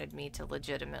 It wanted me to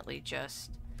legitimately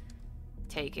just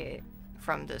take it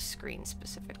from the screen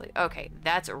specifically. Okay,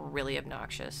 that's really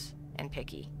obnoxious and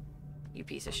picky. You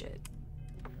piece of shit.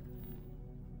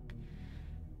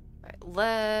 Alright,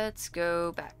 let's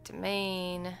go back to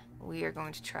main. We are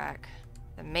going to track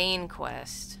the main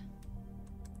quest.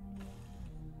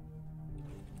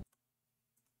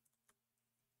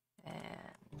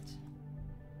 And...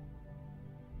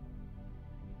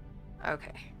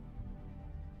 okay.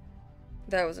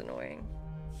 That was annoying.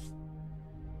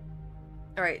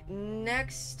 Alright,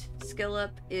 next skill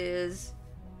up is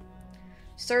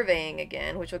surveying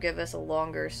again, which will give us a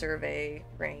longer survey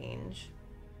range.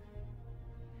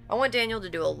 I want Daniel to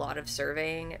do a lot of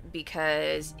surveying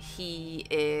because he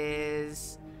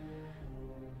is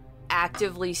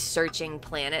actively searching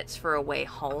planets for a way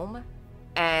home.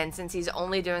 And since he's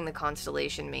only doing the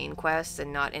Constellation main quests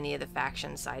and not any of the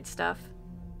faction side stuff,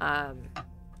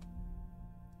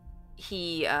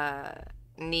 he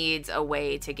needs a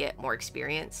way to get more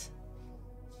experience.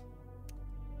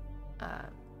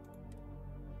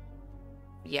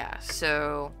 Yeah,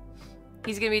 so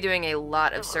he's gonna be doing a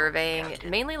lot of surveying,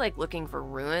 mainly like looking for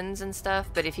ruins and stuff,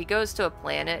 but if he goes to a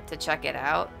planet to check it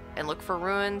out and look for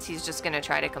ruins, he's just gonna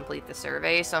try to complete the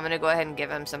survey. So I'm gonna go ahead and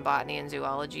give him some botany and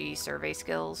zoology survey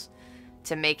skills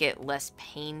to make it less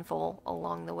painful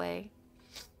along the way.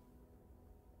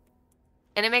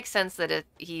 And it makes sense that if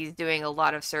he's doing a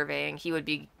lot of surveying, he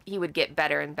would get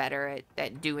better and better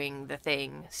at doing the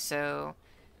thing. So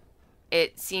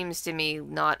it seems to me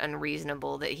not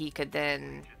unreasonable that he could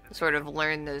then sort of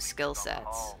learn those skill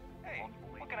sets. Hey,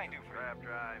 what can I do for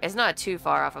you? It's not too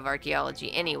far off of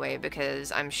archaeology anyway,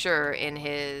 because I'm sure in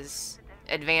his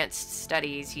advanced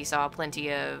studies he saw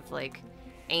plenty of like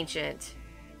ancient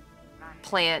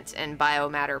plant and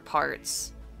biomatter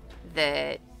parts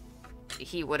that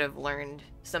he would have learned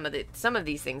some of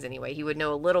these things anyway. He would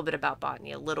know a little bit about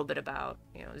botany, a little bit about,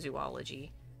 you know,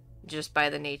 zoology, just by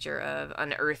the nature of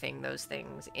unearthing those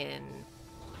things in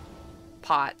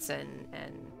pots and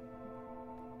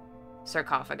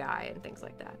sarcophagi and things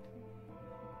like that.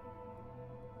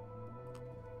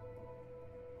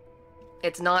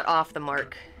 It's not off the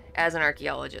mark as an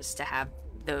archaeologist to have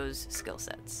those skill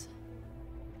sets.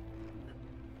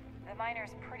 The miners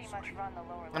pretty much run the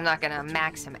lower. I'm not gonna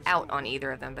max him out on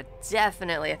either of them, but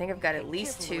definitely I think I've got at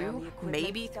least 2,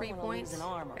 maybe 3 points.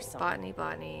 Right,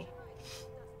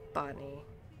 botany.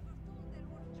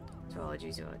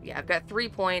 Zoology. Yeah, I've got 3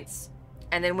 points.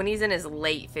 And then when he's in his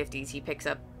late 50s, he picks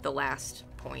up the last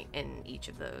point in each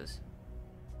of those.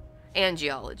 And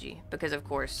geology, because of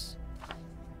course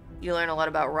You learn a lot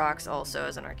about rocks also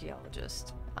as an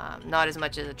archaeologist. Not as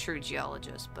much as a true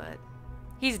geologist, but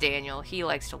he's Daniel. He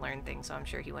likes to learn things, so I'm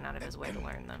sure he went out of his way to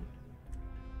learn them.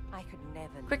 I could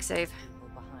never Quick leave save. these people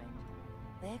behind.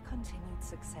 Their continued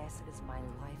success is my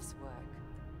life's work.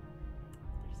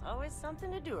 There's always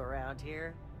something to do around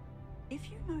here. If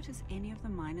you notice any of the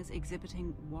miners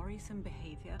exhibiting worrisome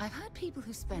behavior... I've heard people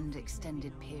who spend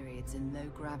extended periods in low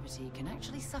gravity can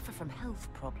actually suffer from health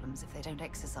problems if they don't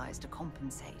exercise to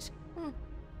compensate.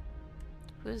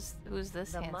 Who's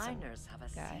this The handsome miners have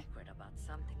a guy? secret about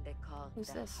something they call Who's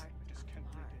the this? heart of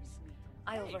Mars.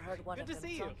 I overheard one of them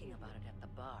talking about it at the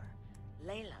bar.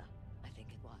 Layla, I think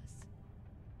it was.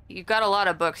 You've got a lot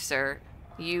of books, sir.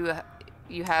 You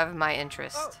have my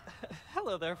interest. Oh,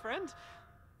 hello there, friend.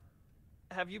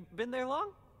 Have you been there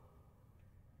long?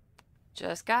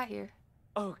 Just got here.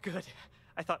 Oh, good.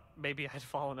 I thought maybe I'd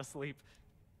fallen asleep.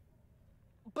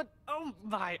 But, oh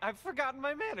my, I've forgotten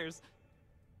my manners.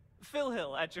 Phil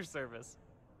Hill, at your service.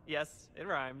 Yes, it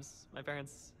rhymes. My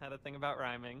parents had a thing about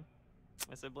rhyming.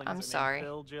 My siblings are sorry. named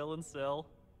Phil, Jill, and Sil.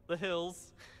 The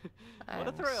Hills. What a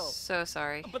I'm thrill. so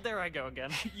sorry. But there I go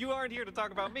again. You aren't here to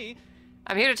talk about me.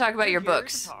 I'm here to talk about You're your here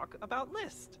books. to talk about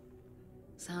List.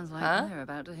 Sounds like Huh? we're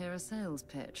about to hear a sales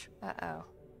pitch. Uh-oh.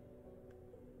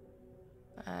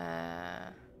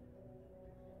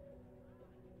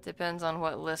 Depends on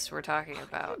what list we're talking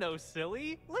about. No,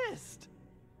 silly. List.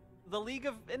 The League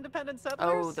of Independent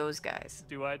Settlers? Oh, those guys.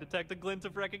 Do I detect a glint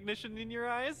of recognition in your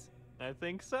eyes? I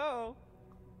think so.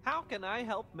 How can I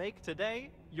help make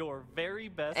today your very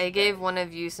best I gave day? one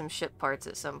of you some ship parts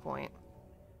at some point.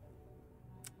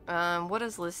 What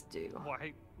does list do?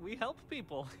 Why, we help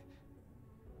people.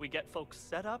 We get folks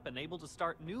set up and able to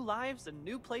start new lives in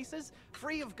new places,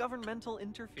 free of governmental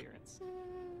interference.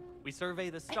 We survey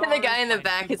the stars, The guy in the find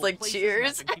back is suitable like, places cheers.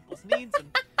 matching people's needs,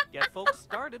 and get folks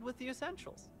started with the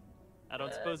essentials. I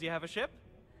don't suppose you have a ship?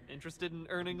 Interested in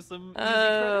earning some easy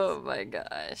Oh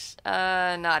credits? my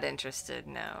gosh. Not interested.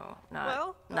 No,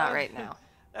 not right now.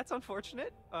 That's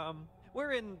unfortunate.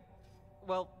 We're in,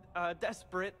 well,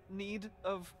 desperate need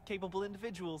of capable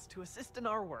individuals to assist in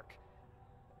our work.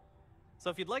 So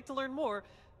if you'd like to learn more,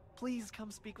 please come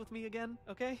speak with me again,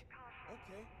 okay?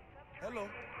 Okay. Hello.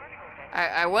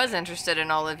 I was interested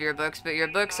in all of your books, but your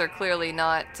books are clearly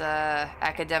not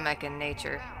academic in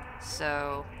nature.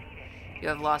 So you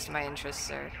have lost my interest,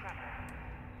 sir.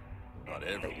 Not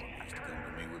everyone needs to come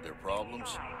to me with their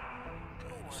problems. I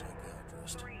ain't a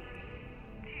psychiatrist.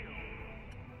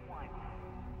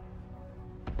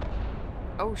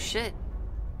 Oh shit.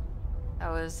 That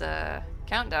was a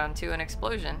countdown to an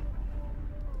explosion.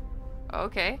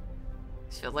 Okay.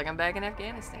 This feels like I'm back in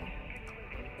Afghanistan.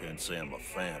 Can't say I'm a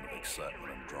fan of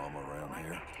excitement and drama around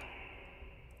here.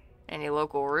 Any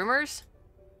local rumors?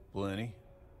 Plenty.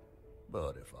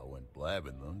 But if I went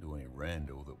blabbing them to any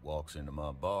rando that walks into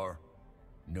my bar,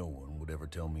 no one would ever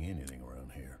tell me anything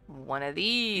around here. One of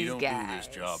these You don't guys.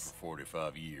 do this job for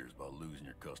 45 years by losing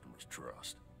your customers'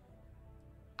 trust.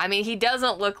 I mean, he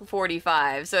doesn't look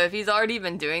 45, so if he's already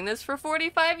been doing this for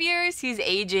 45 years, he's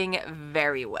aging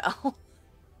very well.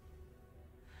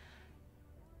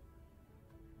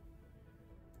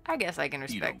 I guess I can You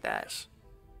respect don't that. guess.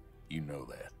 You know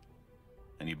that.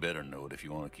 And you better know it if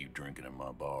you want to keep drinking in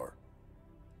my bar.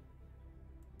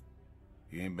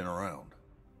 You ain't been around.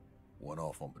 Went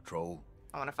off on patrol.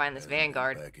 I want to find this Hasn't been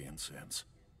Vanguard. back in since.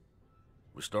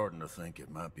 We're starting to think it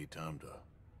might be time to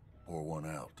pour one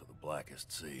out to the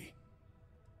blackest sea.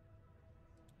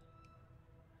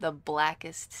 The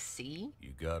Blackest Sea?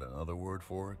 You got another word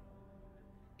for it?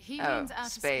 He Oh, means outer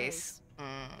space.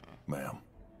 Ma'am.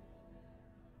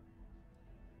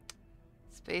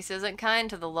 Space isn't kind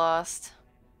to the lost.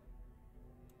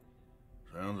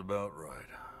 Sounds about right,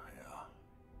 yeah.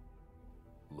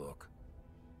 Look,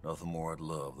 nothing more I'd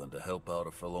love than to help out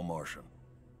a fellow Martian.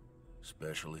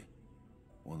 Especially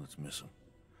one that's missing.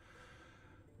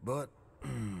 But,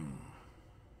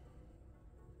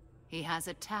 He has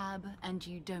a tab, and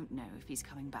you don't know if he's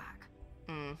coming back.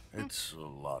 it's a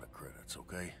lot of credits,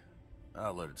 okay? I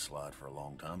let it slide for a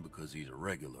long time because he's a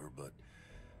regular, but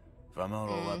if I'm out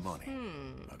all that money,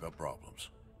 I got problems.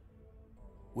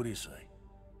 What do you say?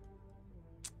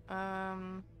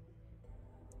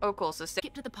 Oh, cool. So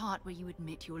Skip to the part where you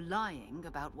admit you're lying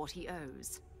about what he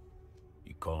owes.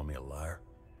 You calling me a liar?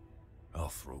 I'll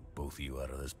throw both of you out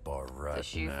of this bar right the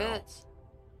shoe now. fits.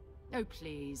 Oh,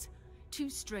 please. Two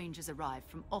strangers arrive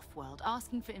from off-world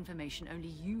asking for information only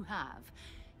you have.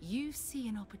 You see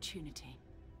an opportunity.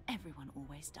 Everyone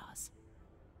always does.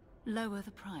 Lower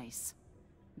the price.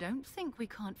 Don't think we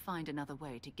can't find another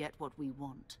way to get what we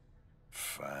want.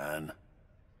 Fine.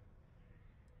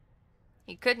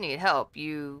 He could need help.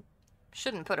 You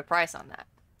shouldn't put a price on that.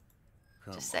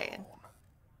 Come Just saying. on.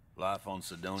 Life on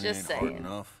Sidonia Just ain't hard saying.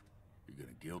 enough. You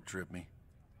gonna guilt trip me?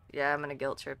 Yeah, I'm gonna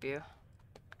guilt trip you.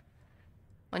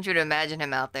 I want you to imagine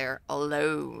him out there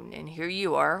alone, and here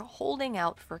you are holding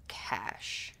out for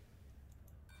cash.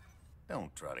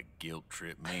 Don't try to guilt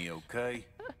trip me, okay?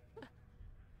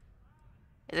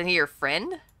 Isn't he your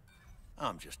friend?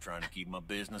 I'm just trying to keep my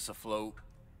business afloat.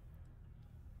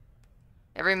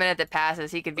 Every minute that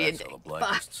passes, he could be That's a how the dick.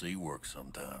 Blackest Sea works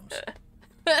sometimes.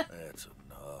 That's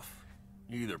enough.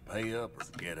 You either pay up or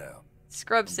get out.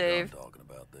 Scrub I'm save. done talking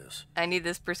about this. I need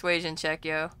this persuasion check,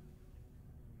 yo.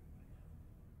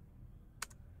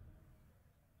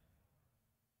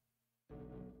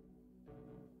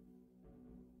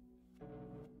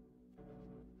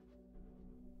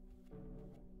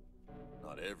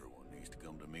 Not everyone needs to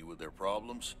come to me with their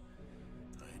problems.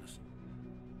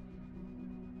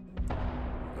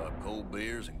 We got cold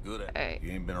beers and good. Hey.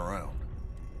 You ain't been around.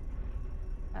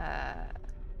 Not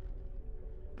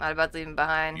about to leave him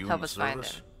behind. You Help in us the find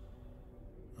service?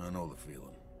 him. I know the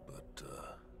feeling, but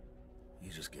you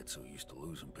just get so used to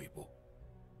losing people.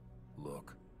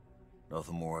 Look,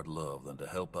 nothing more I'd love than to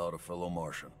help out a fellow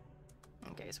Martian.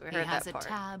 Okay, so we He heard has that a part.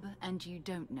 tab, and you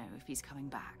don't know if he's coming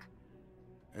back.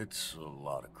 It's a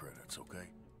lot of credits, okay?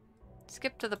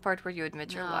 Skip to the part where you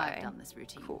admit your No, lie. I've done this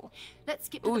routine. Cool. Let's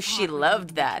skip to Ooh, the she part where you loved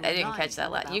admit that. I you're didn't catch lying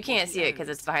that line. about You can't what he see it because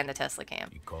owes. it's behind the Tesla cam.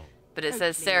 Call. But it Oh,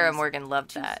 says Sarah please. Morgan loved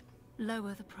Just that.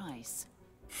 Lower the price.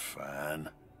 Fine.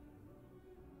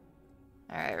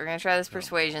 Alright, we're gonna try this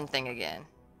persuasion thing again.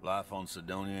 Life on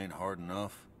Sidonia ain't hard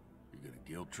enough. You gonna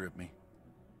guilt trip me?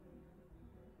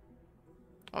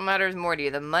 What matters more to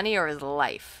you, the money or his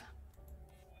life?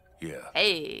 Yeah.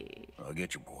 Hey. I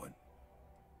get your point.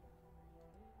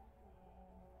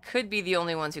 Could be the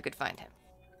only ones who could find him.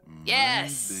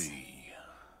 Yes! Maybe.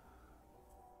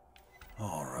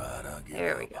 Alright, I'll get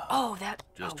There we go. Oh, that...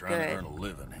 Just oh, trying good. to earn a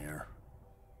living here.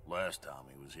 Last time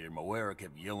he was here, Moira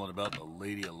kept yelling about the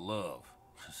Lady of Love.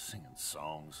 Singing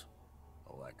songs.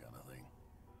 All that kind of thing.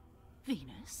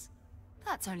 Venus?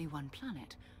 That's only one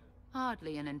planet.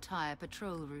 Hardly an entire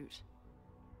patrol route.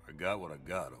 I got what I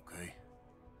got, okay?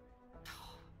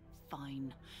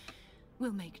 Fine.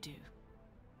 We'll make do.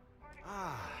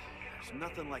 There's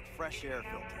nothing like fresh air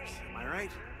filters, am I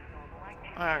right?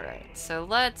 Alright, so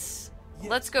let's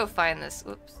go find this.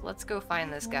 Oops, let's go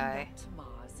find this guy.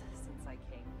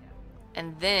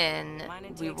 And then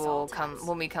we will come,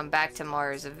 when we come back to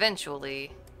Mars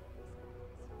eventually,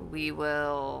 we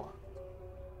will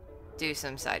do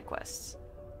some side quests.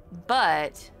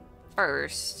 But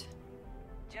first,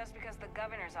 Just because the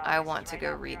governor's I office want is to right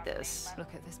go out read there on the this. main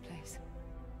Look at this place.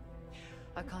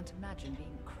 I can't imagine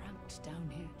being cramped down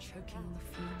here, choking on the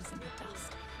fumes and the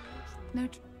dust. No.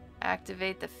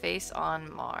 Activate the face on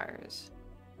Mars.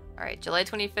 Alright, July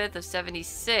 25th of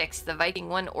 76, the Viking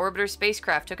 1 orbiter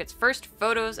spacecraft took its first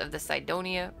photos of the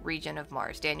Cydonia region of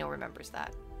Mars. Daniel remembers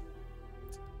that.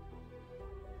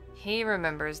 He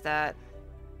remembers that.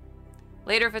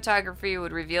 Later photography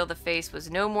would reveal the face was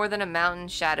no more than a mountain,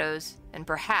 shadows, and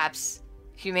perhaps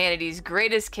humanity's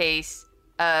greatest case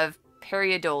of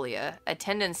pareidolia, a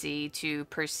tendency to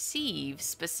perceive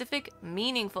specific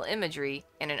meaningful imagery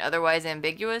in an otherwise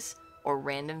ambiguous or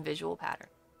random visual pattern.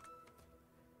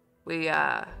 We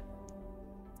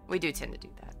do tend to do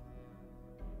that.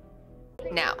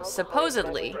 Now,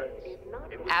 supposedly,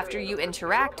 after you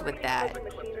interact with that,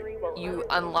 you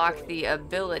unlock the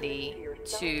ability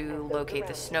to locate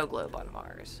the snow globe on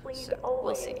Mars. So,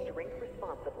 we'll see.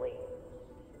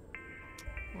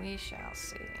 We shall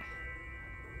see.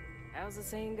 How's the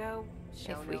saying go?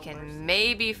 If we can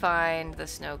maybe find the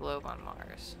snow globe on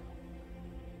Mars.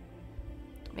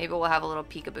 Maybe we'll have a little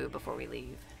peekaboo before we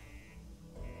leave.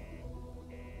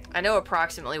 I know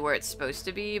approximately where it's supposed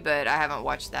to be, but I haven't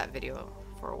watched that video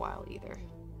for a while either.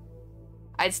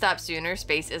 I'd stop sooner.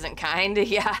 Space isn't kind.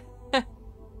 Yeah.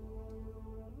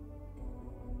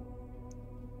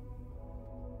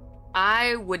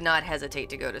 I would not hesitate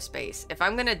to go to space. If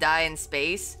I'm gonna die in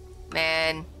space,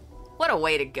 man, what a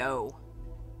way to go.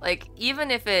 Like, even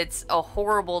if it's a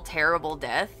horrible, terrible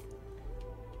death,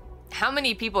 how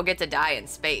many people get to die in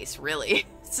space, really?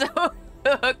 So,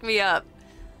 hook me up.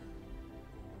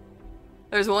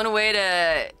 There's one way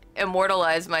to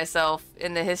immortalize myself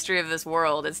in the history of this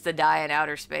world. It's to die in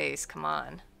outer space. Come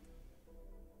on.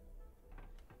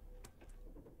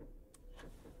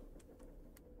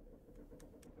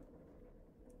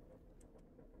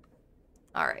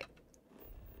 Alright.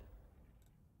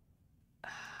 For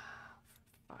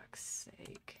fuck's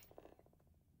sake.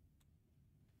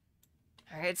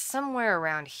 Alright, it's somewhere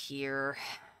around here.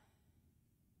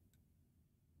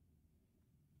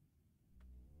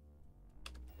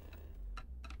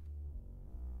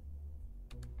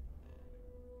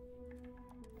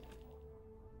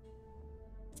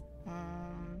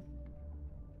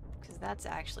 that's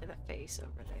actually the face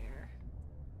over there.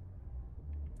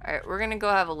 Alright, we're gonna go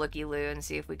have a looky-loo and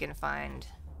see if we can find...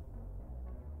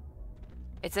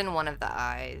 It's in one of the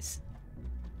eyes.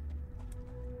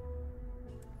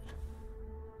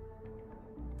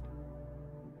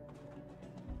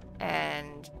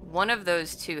 And one of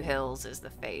those two hills is the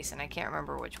face, and I can't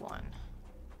remember which one.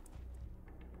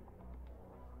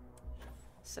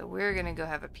 So we're gonna go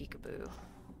have a peekaboo.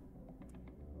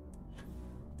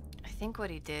 I think what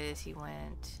he did is he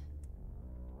went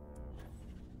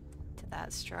to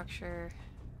that structure.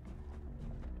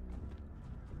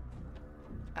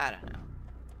 I don't know.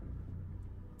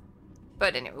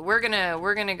 But anyway, we're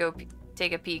gonna go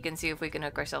take a peek and see if we can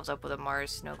hook ourselves up with a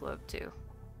Mars snow globe too.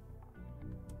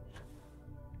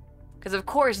 Because of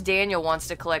course Daniel wants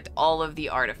to collect all of the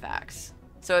artifacts.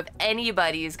 So if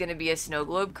anybody is going to be a snow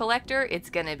globe collector, it's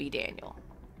going to be Daniel.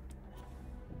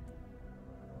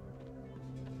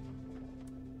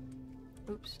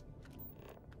 Oops.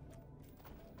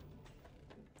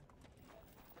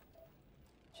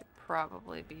 Should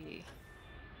probably be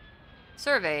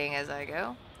surveying as I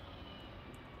go.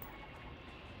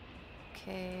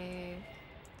 Okay.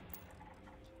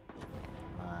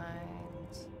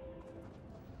 Mines.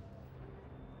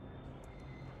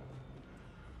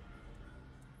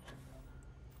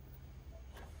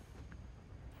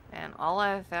 And all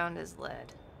I've found is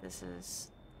lead. This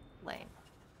is lame.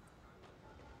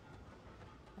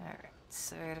 Alright,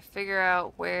 so I gotta figure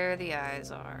out where the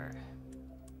eyes are.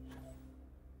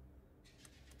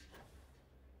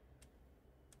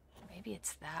 Maybe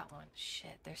it's that one.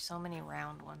 Shit, there's so many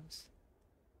round ones.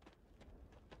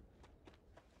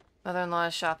 Mother-in-law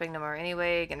is shopping tomorrow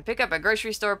anyway. Gonna pick up a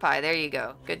grocery store pie. There you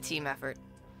go. Good team effort.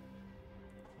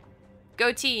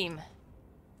 Go team!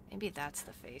 Maybe that's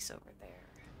the face over there.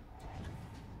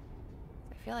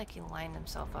 I feel like he lined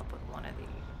himself up with one of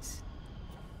these.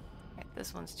 Okay,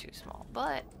 this one's too small,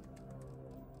 but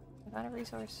I found a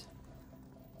resource.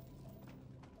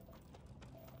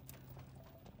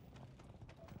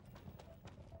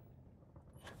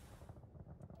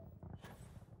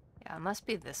 Yeah, it must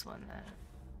be this one then.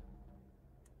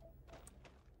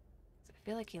 I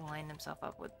feel like he lined himself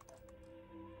up with...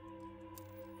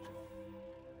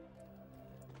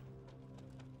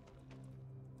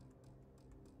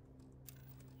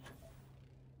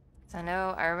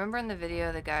 I remember in the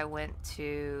video the guy went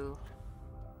to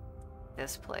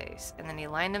this place and then he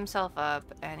lined himself up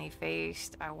and he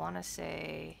faced, I want to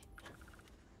say,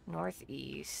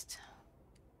 northeast,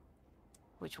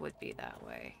 which would be that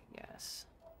way, yes.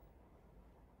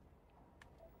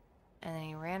 And then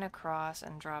he ran across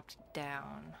and dropped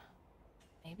down.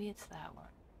 Maybe it's that one.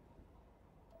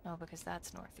 No, because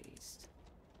that's northeast.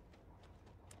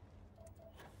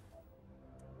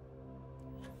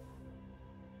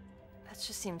 That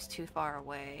just seems too far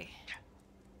away.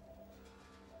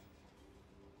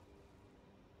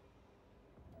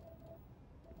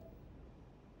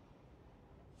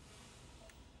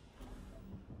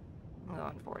 I'm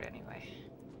going for it anyway.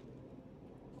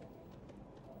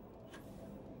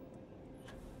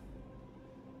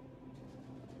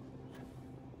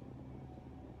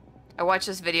 I watched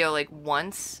this video like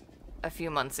once a few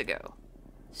months ago.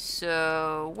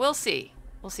 So we'll see.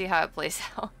 We'll see how it plays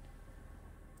out.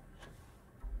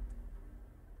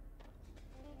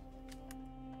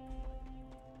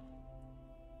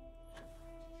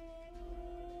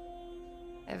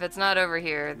 If it's not over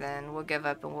here, then we'll give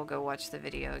up and we'll go watch the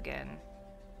video again.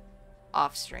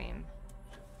 Off stream.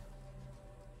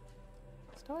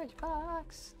 Storage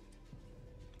box.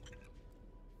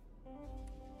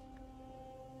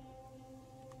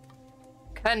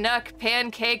 Canuck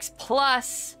pancakes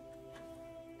plus.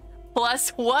 Plus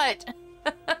what?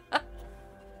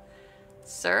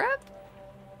 Syrup?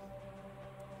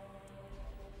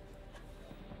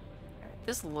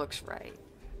 This looks right.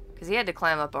 Because he had to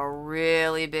climb up a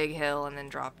really big hill and then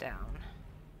drop down.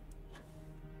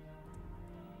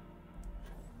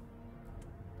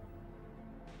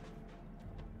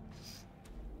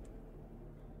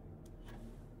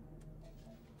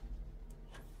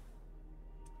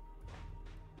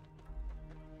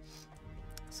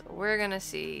 So we're gonna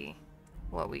see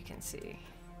what we can see.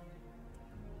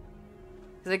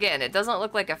 Because again, it doesn't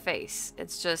look like a face.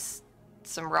 It's just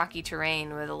some rocky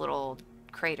terrain with a little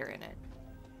crater in it.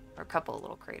 Or a couple of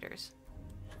little craters.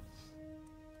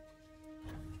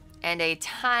 And a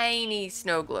tiny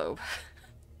snow globe.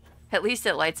 At least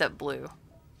it lights up blue.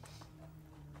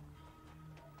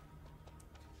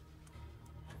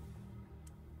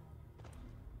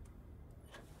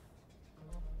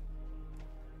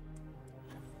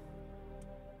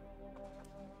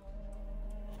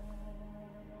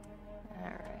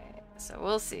 Alright, so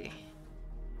we'll see.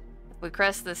 We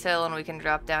crest this hill and we can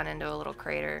drop down into a little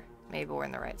crater. Maybe we're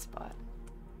in the right spot.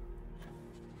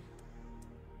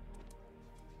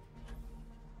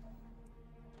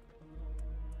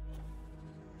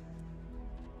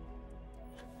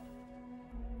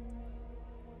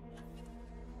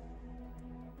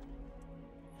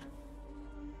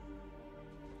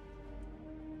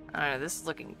 I don't know, this is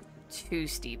looking too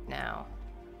steep now.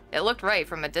 It looked right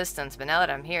from a distance, but now that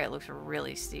I'm here, it looks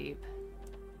really steep.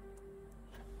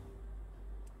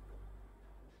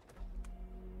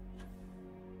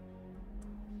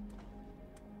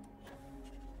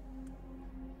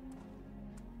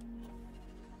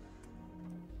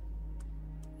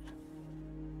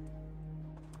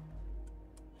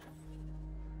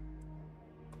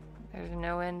 There's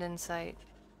no end in sight.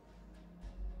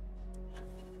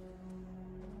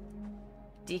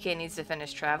 DK needs to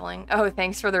finish traveling. Oh,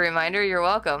 thanks for the reminder. You're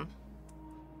welcome.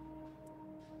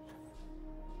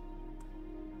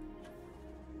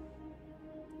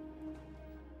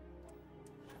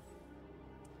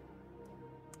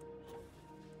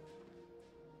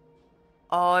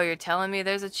 Oh, you're telling me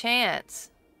there's a chance.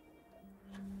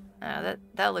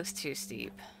 That looks too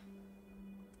steep.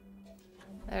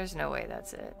 There's no way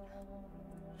that's it.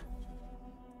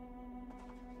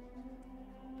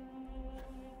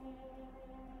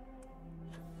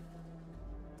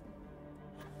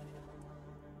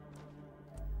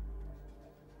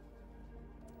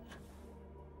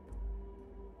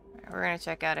 We're gonna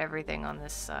check out everything on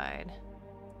this side.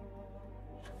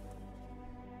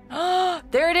 Oh,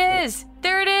 there it is!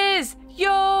 There it is!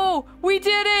 Yo! We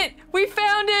did it! We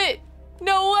found it!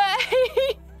 No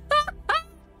way!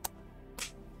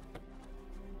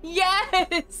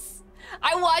 Yes!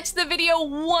 I watched the video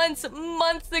once,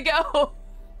 months ago.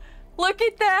 Look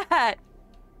at that!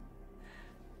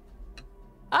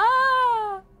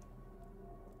 Ah!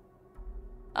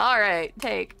 Alright,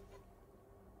 take.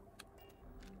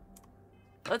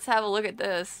 Let's have a look at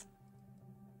this.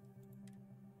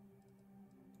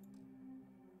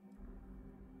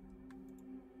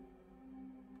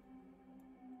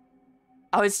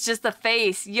 Oh, it's just the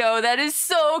face. Yo, that is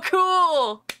so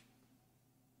cool.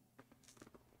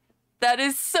 That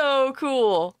is so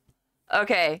cool.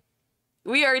 Okay.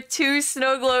 We are 2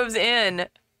 snow globes in.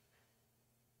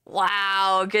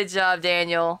 Wow, good job,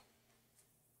 Daniel.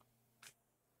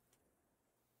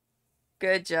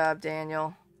 Good job,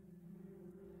 Daniel.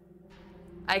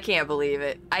 I can't believe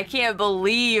it. I can't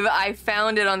believe I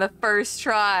found it on the first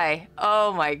try.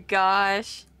 Oh my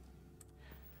gosh.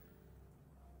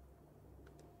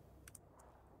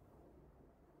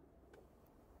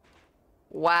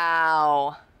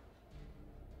 Wow.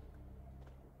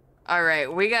 All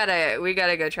right, we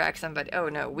gotta go track somebody. Oh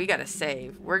no, we gotta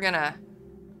save. We're gonna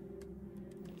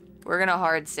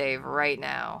hard save right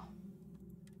now.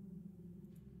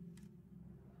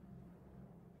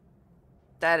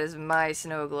 That is my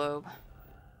snow globe.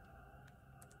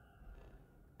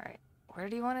 Alright, where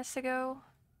do you want us to go?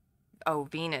 Oh,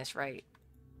 Venus, right.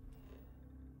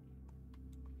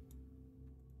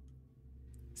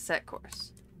 Set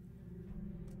course.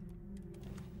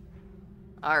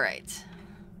 Alright.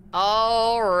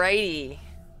 Alrighty.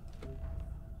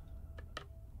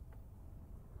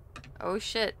 Oh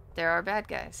shit, there are bad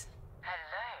guys.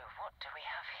 Hello, what do we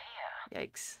have here?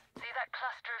 Yikes. See that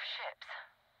cluster of ships?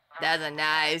 That's a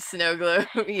nice snow globe.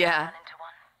 Yeah.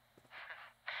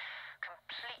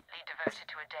 Completely devoted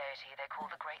to a deity they call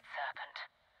the Great Serpent.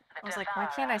 I was like, why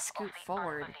can't I scoot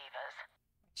forward? My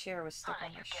chair was stuck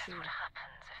on my shoe. What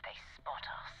happens if they spot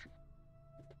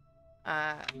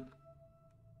us?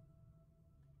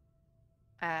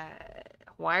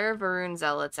 Why are Varun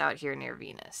zealots out here near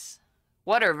Venus?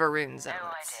 What are Varun zealots?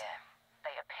 No idea.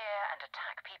 They appear and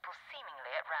attack people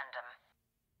seemingly at random.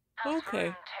 Okay.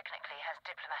 Varun technically has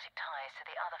diplomatic ties to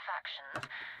the other factions,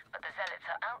 but the zealots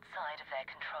are outside of their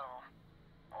control.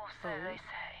 Or so they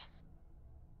say.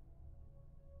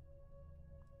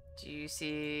 Do you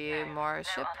see more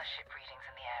ship? No other ship readings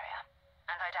in the area.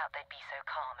 And I doubt they'd be so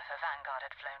calm if a vanguard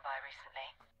had flown by recently.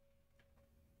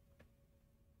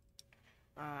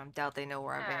 Doubt they know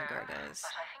where our vanguard is.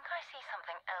 But I think I see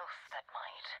something else that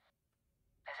might.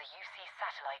 There's a UC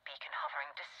satellite beacon hovering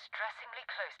distressingly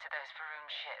close to those Varun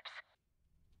ships.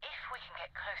 If we can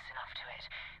get close enough to it,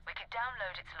 we could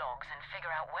download its logs and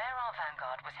figure out where our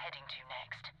vanguard was heading to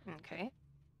next. Okay.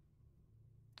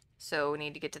 So we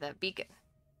need to get to that beacon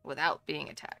without being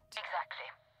attacked. Exactly.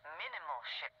 Minimal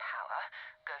ship power.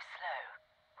 Go slow.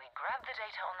 We grab the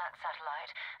data on that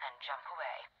satellite and jump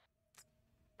away.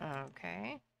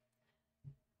 Okay.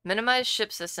 Minimize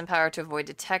ship system power to avoid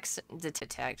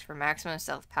detect for maximum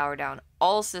stealth. Power down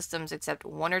all systems except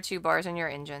 1 or 2 bars in your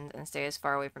engines and stay as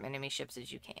far away from enemy ships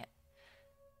as you can.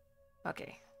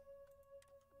 Okay.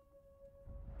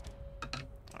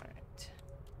 Alright.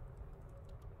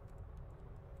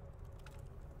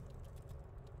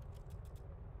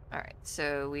 Alright,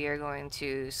 so we are going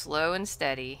to slow and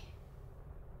steady.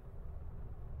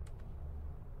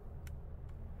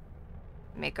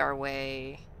 Make our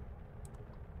way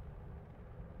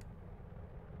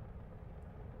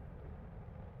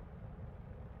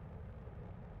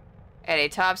at a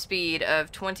top speed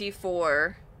of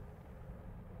 24.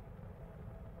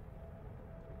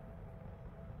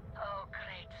 Oh,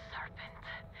 great serpent.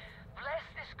 Bless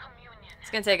this communion. It's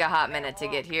gonna take a hot minute to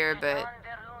get here, but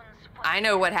I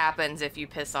know what happens if you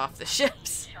piss off the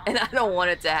ships, and I don't want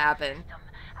it to happen.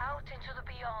 Out into the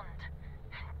beyond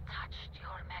and touched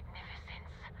your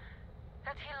magnificence.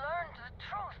 That he learned the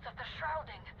truth of the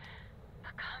shrouding,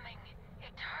 the coming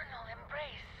eternal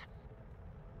embrace.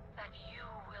 That you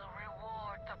will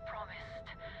reward the promised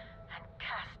and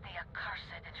cast the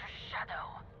accursed into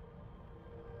shadow.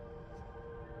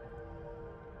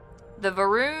 The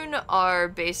Varun are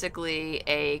basically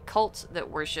a cult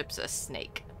that worships a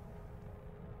snake,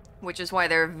 which is why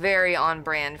they're very on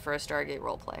brand for a Stargate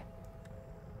roleplay.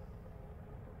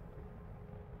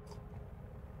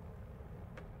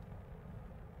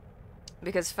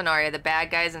 Because Fenaria, the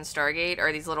bad guys in Stargate,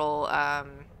 are these little, I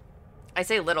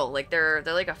say little, like they're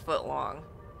like a foot long,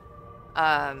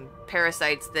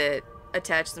 parasites that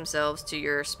attach themselves to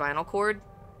your spinal cord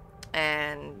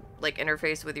and like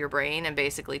interface with your brain and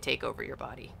basically take over your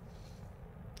body.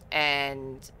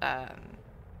 And,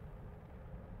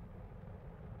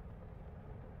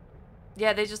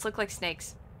 yeah, they just look like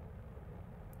snakes.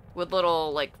 With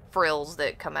little, like, frills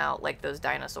that come out, like those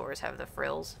dinosaurs have the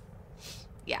frills.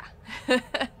 Yeah.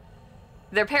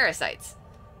 They're parasites.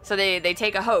 So they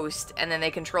take a host, and then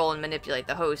they control and manipulate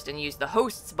the host, and use the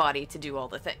host's body to do all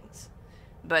the things.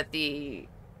 But they're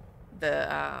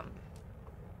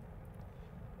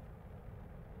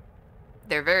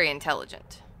very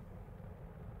intelligent.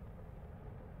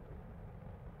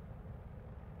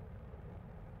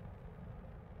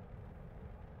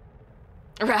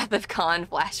 Wrath of Khan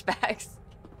flashbacks.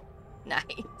 Nice.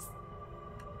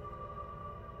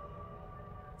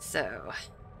 So,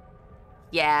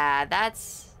 yeah,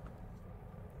 that's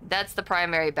the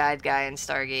primary bad guy in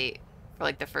Stargate for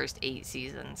like the first 8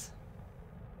 seasons.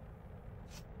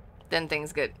 Then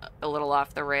things get a little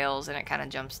off the rails and it kind of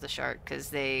jumps the shark because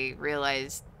they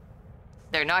realize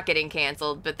they're not getting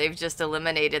canceled, but they've just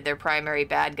eliminated their primary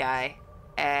bad guy,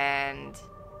 and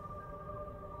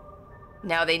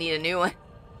now they need a new one.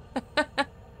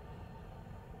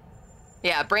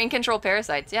 Yeah, brain control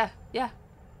parasites. Yeah, yeah.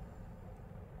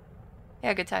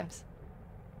 Yeah, good times.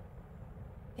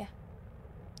 Yeah.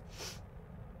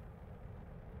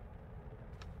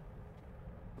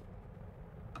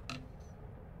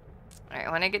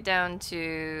 Alright, when I get down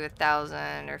to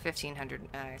 1,000 or 1,500,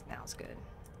 now it's good.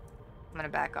 I'm gonna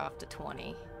back off to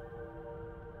 20.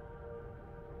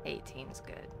 18 is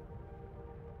good.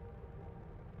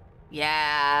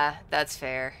 Yeah, that's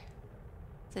fair.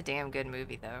 It's a damn good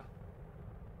movie, though.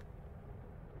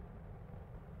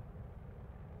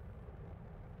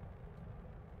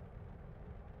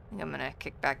 I think I'm gonna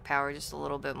kick back power just a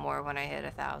little bit more when I hit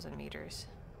 1,000 meters.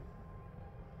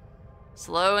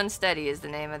 Slow and steady is the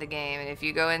name of the game, and if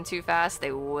you go in too fast,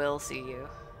 they will see you.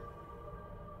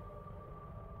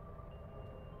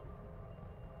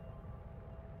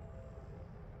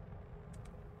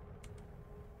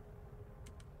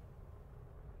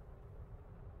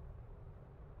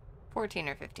 $14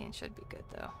 or $15 should be good,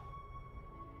 though.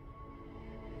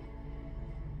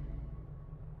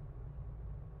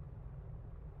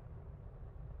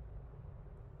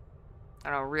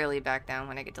 And I'll really back down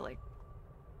when I get to like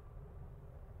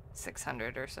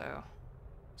 600 or so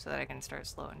that I can start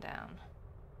slowing down.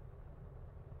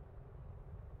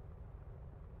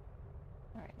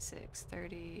 Alright, 6,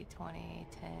 30, 20,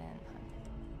 10, 100.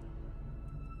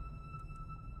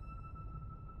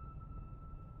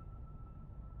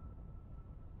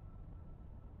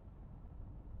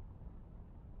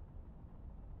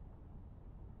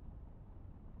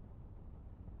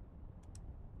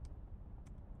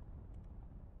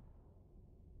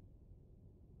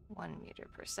 One meter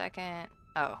per second.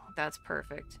 Oh, that's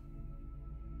perfect.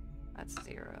 That's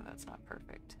 0. That's not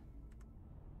perfect.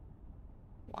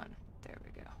 1. There we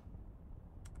go.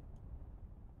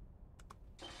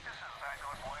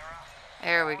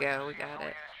 There we go. We got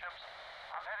it.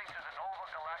 I'm heading to the Nova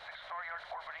Galactic Staryard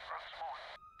orbiting Earth's moon.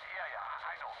 Yeah,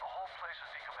 I know. The whole place is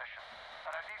decommissioned.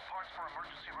 But I need parts for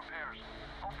emergency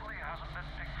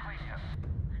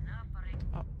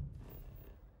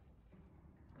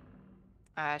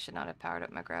I should not have powered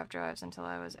up my grav drives until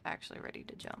I was actually ready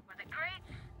to jump. Was it great?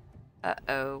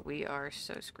 Uh-oh, we are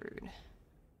so screwed.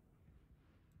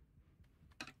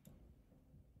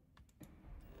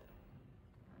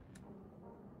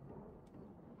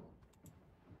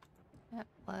 Yep,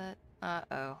 what?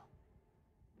 Uh-oh.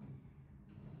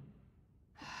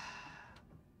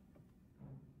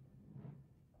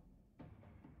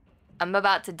 I'm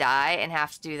about to die and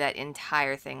have to do that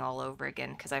entire thing all over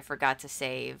again because I forgot to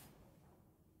save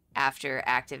after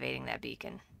activating that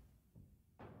beacon.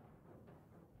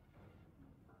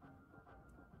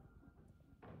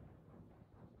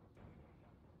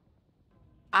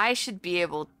 I should be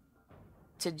able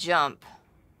to jump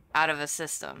out of a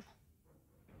system.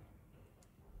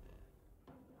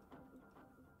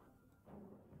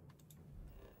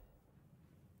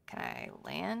 Can I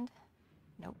land?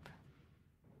 Nope.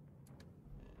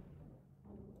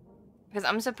 Because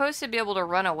I'm supposed to be able to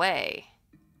run away.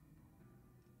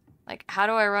 Like, how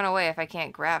do I run away if I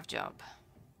can't grav jump?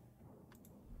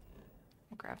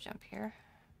 Grav jump here.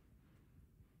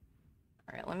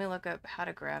 Alright, let me look up how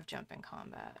to grav jump in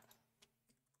combat.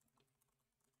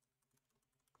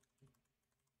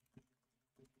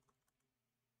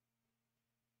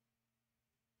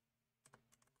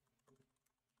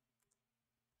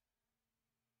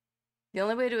 The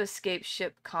only way to escape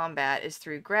ship combat is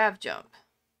through grav jump.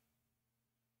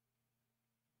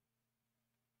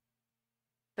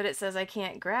 But it says I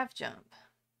can't grav jump.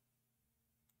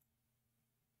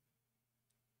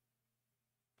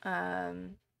 I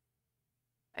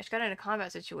just got in a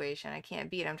combat situation. I can't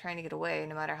beat. I'm trying to get away.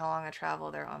 No matter how long I travel,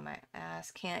 they're on my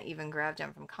ass. Can't even grav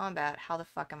jump from combat. How the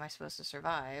fuck am I supposed to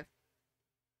survive?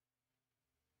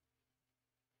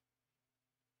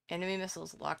 Enemy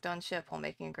missiles locked on ship while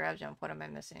making a grav jump. What am I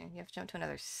missing? You have to jump to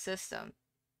another system.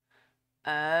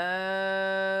 Oh.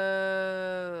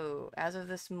 As of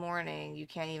this morning, you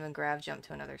can't even grav jump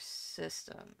to another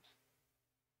system.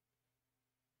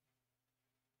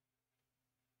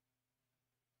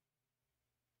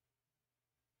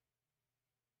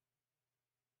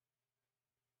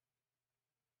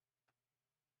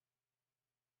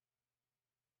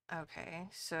 Okay,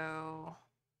 so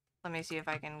let me see if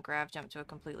I can grav jump to a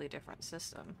completely different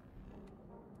system.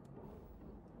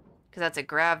 Because that's a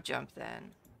grav jump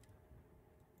then.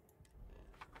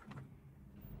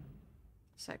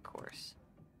 Set course.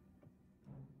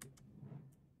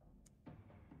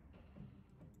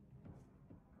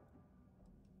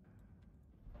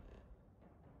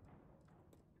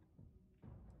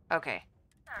 Okay.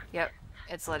 Yep,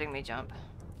 it's letting me jump.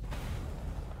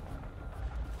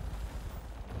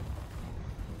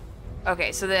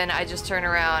 Okay, so then I just turn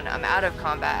around, I'm out of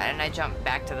combat, and I jump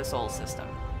back to the soul system.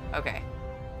 Okay.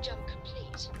 Jump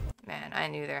complete. Man, I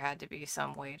knew there had to be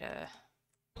some way to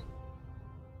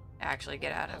actually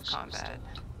get out of combat.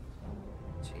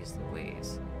 Jeez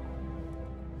Louise.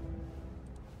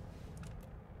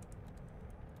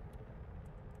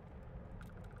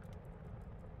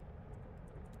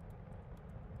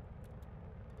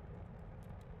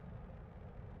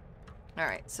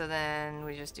 Alright, so then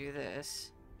we just do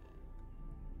this.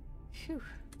 Phew.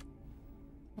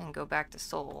 And go back to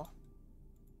Soul.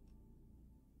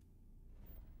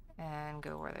 And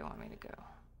go where they want me to go.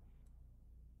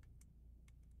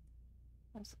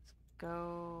 Let's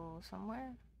go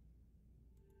somewhere.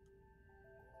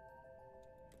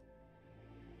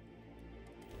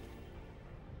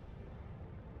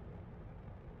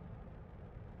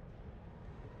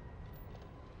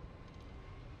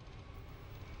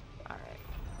 Alright.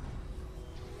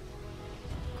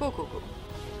 Cool, cool, cool.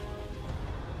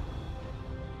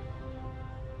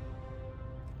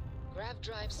 Grav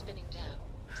drive spinning down.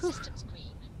 Systems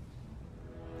green.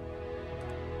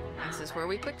 This is where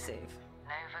we quick save.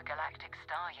 Nova Galactic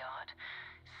Star Yard,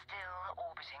 still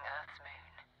orbiting Earth's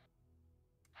moon.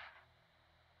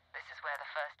 This is where the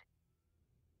first...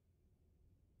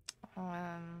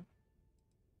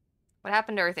 What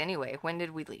happened to Earth anyway? When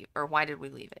did we leave? Or why did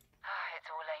we leave it? It's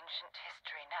all ancient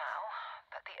history now,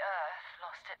 but the Earth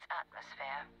lost its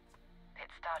atmosphere.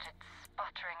 It started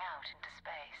sputtering out into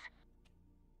space.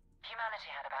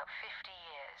 Humanity had about 50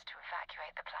 years to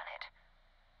evacuate the planet.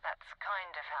 That's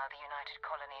kind of how the United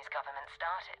Colonies government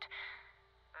started,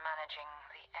 managing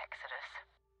the exodus.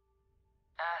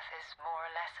 Earth is more or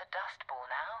less a dust ball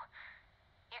now.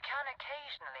 You can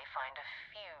occasionally find a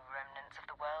few remnants of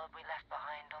the world we left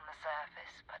behind on the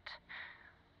surface, but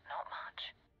not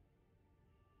much.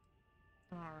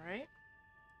 Alright.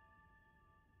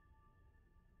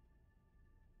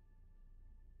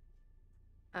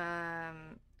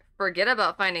 Forget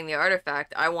about finding the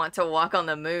artifact. I want to walk on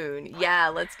the moon. Yeah,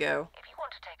 let's go. If you want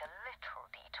to take a little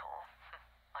detour,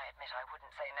 I admit I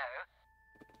wouldn't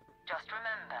Just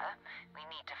remember, we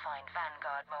need to find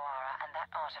Vanguard Moara and that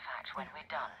artifact when we're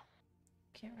done.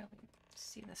 Can't really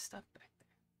see the stuff back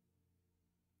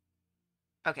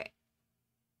there. Okay.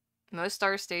 Most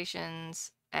star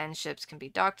stations and ships can be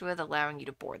docked with, allowing you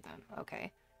to board them.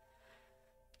 Okay.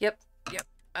 Yep.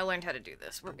 I learned how to do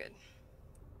this. We're good.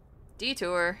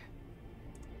 Detour.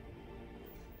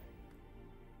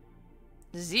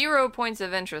 0 points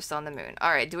of interest on the moon.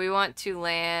 Alright, do we want to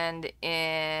land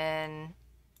in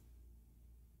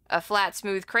a flat,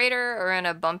 smooth crater or in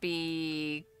a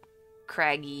bumpy,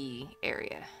 craggy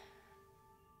area?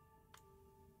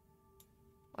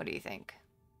 What do you think?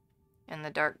 In the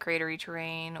dark, cratery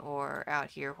terrain or out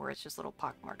here where it's just little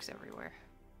pockmarks everywhere?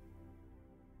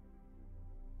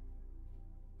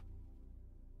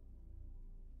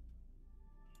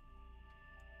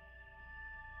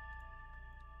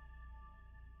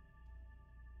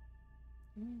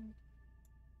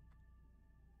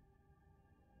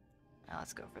 Now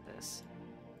let's go for this.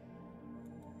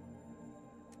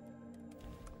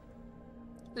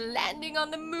 Landing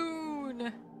on the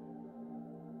moon!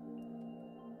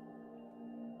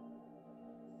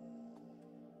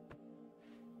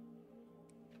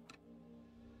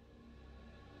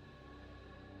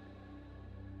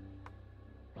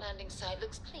 Landing site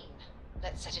looks clean.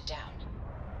 Let's set it down.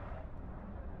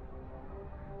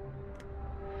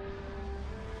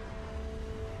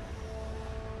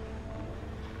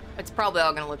 It's probably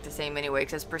all gonna look the same anyway,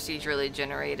 because it's procedurally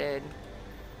generated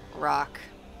rock.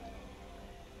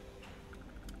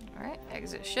 Alright,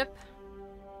 exit ship.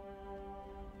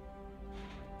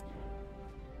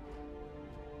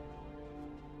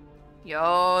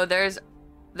 Yo, there's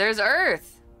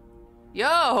Earth!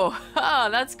 Yo! Oh,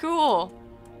 that's cool!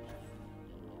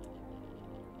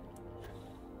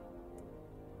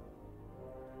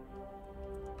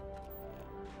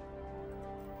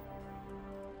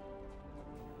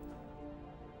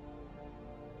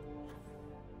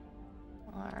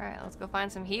 Alright, let's go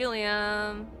find some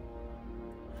helium.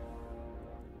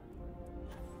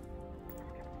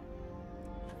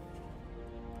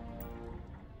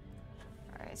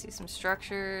 Alright, I see some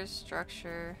structures.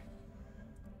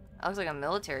 That looks like a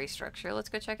military structure. Let's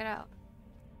go check it out.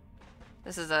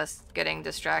 This is us getting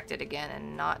distracted again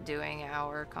and not doing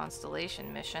our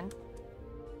constellation mission.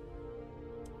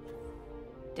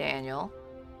 Daniel.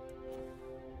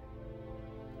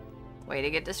 Way to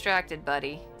get distracted,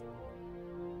 buddy.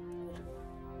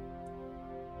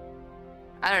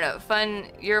 I don't know, Fun,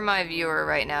 you're my viewer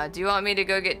right now. Do you want me to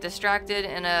go get distracted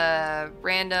in a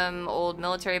random old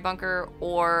military bunker,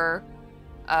 or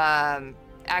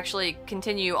actually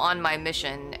continue on my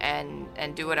mission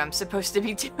and do what I'm supposed to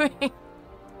be doing?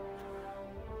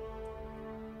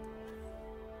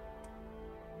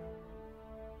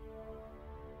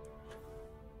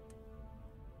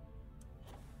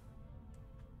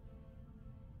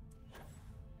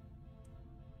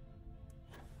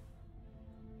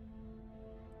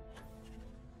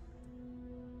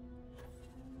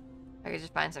 If I could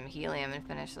just find some helium and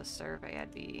finish the survey,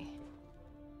 I'd be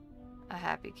a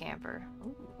happy camper.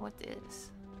 Ooh, what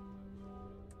is?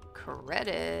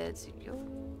 Credits. Yo.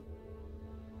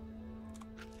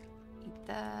 Eat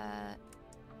that.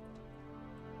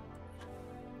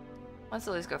 Let's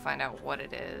at least go find out what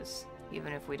it is,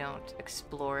 even if we don't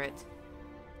explore it.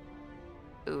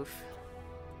 Oof.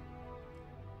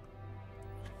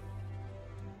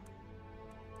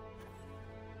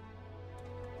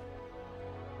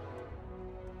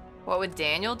 What would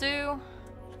Daniel do?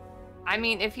 I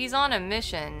mean, if he's on a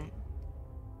mission,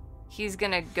 he's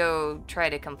gonna go try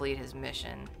to complete his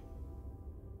mission.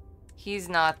 He's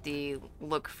not the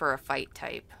look for a fight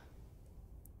type.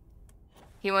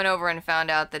 He went over and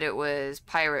found out that it was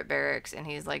pirate barracks, and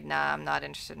he's like, nah, I'm not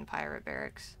interested in pirate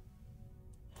barracks.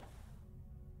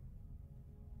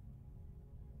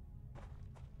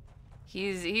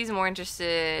 He's more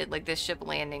interested, like, this ship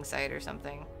landing site or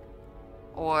something.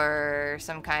 Or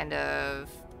some kind of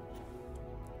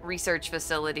research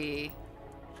facility.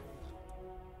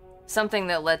 Something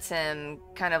that lets him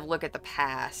kind of look at the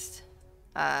past.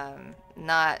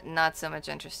 Not so much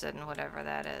interested in whatever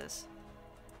that is.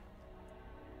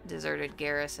 Deserted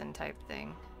garrison type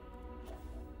thing.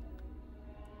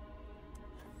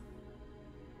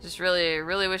 Just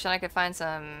really wishing I could find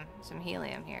some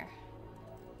helium here.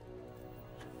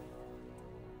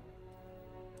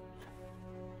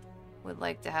 Would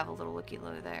like to have a little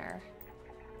looky-loo there.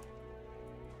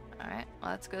 Alright,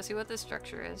 let's go see what this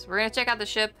structure is. We're gonna check out the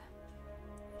ship.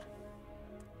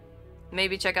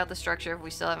 Maybe check out the structure if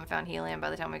we still haven't found helium by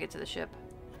the time we get to the ship.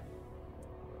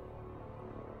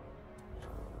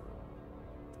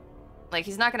 Like,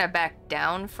 he's not gonna back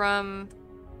down from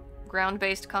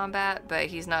ground-based combat, but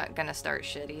he's not gonna start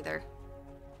shit either.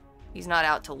 He's not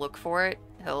out to look for it.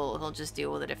 He'll just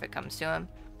deal with it if it comes to him.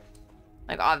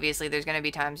 Like, obviously, there's gonna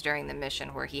be times during the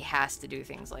mission where he has to do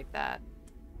things like that.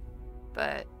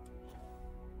 But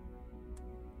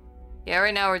yeah,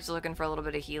 right now we're just looking for a little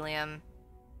bit of helium.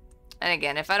 And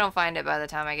again, if I don't find it by the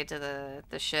time I get to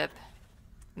the ship,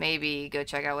 maybe go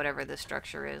check out whatever this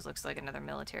structure is. Looks like another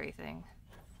military thing.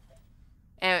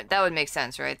 And that would make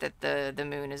sense, right? That the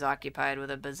moon is occupied with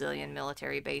a bazillion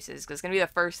military bases. Because it's going to be the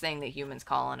first thing that humans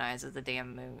colonize is the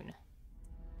damn moon.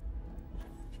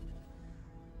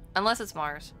 Unless it's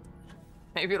Mars.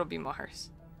 Maybe it'll be Mars.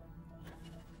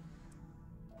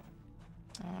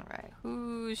 Alright,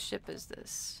 whose ship is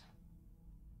this?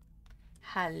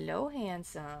 Hello,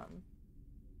 handsome.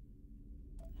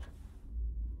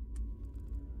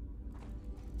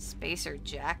 Spacer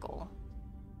Jackal.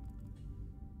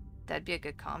 That'd be a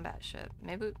good combat ship.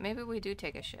 Maybe we do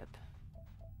take a ship.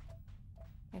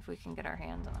 If we can get our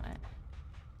hands on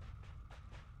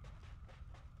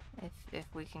it. If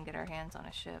we can get our hands on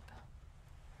a ship.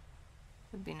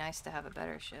 It'd be nice to have a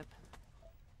better ship.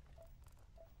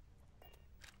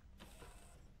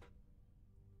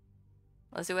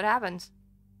 Let's see what happens.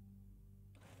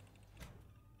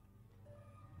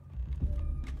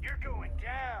 You're going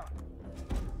down.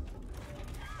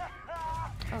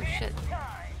 Oh shit.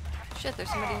 Shit, there's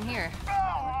somebody in here.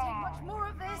 Can't take much more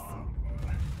of this.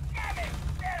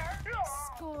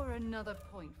 Score another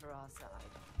point for our side.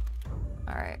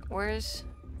 Alright, where's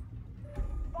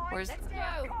Let's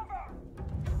go.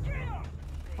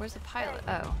 the pilot?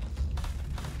 Oh.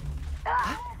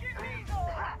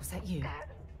 Was that you?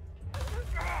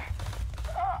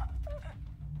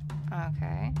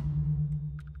 Okay.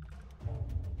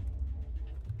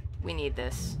 We need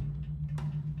this.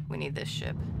 We need this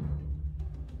ship.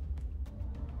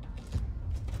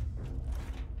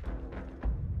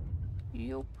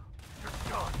 Yup.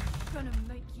 Gonna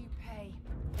make you pay.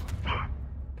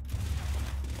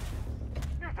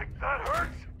 You think that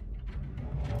hurts?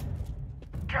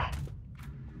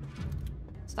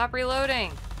 Stop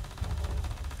reloading.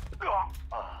 Got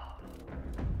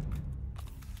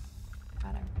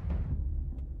him.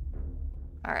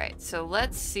 Alright, so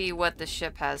let's see what the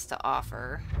ship has to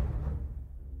offer.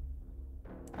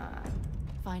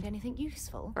 Find anything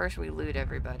useful? First we loot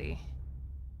everybody.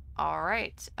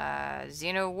 Alright,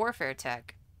 Xeno Warfare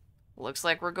Tech. Looks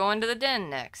like we're going to the den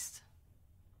next.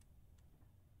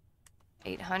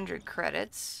 800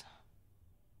 credits.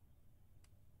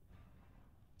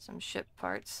 Some ship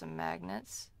parts, some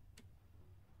magnets.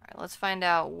 Alright, let's find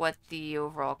out what the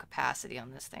overall capacity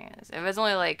on this thing is. If it's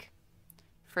only like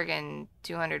friggin'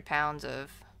 200 pounds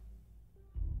of...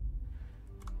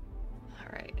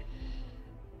 Alright.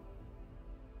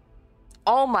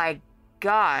 Oh my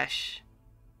gosh.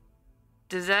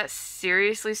 Does that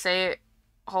seriously say it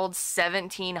holds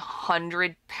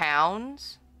 1,700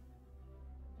 pounds?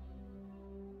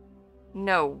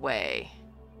 No way.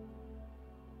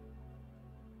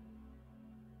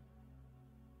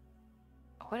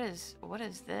 What is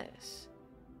this?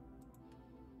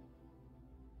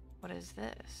 What is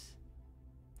this?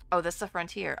 Oh, that's the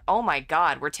Frontier. Oh my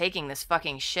god, we're taking this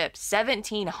fucking ship.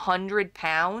 1,700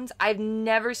 pounds? I've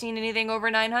never seen anything over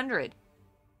 900.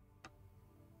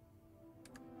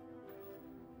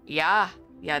 Yeah,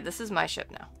 this is my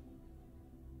ship now.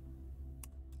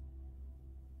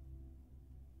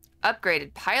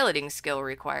 Upgraded piloting skill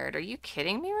required. Are you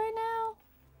kidding me right now?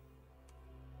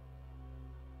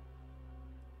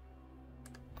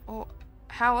 Oh,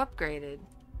 how upgraded?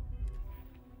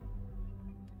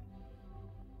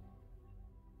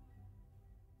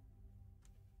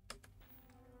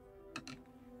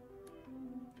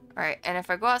 Alright, and if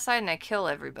I go outside and I kill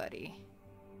everybody...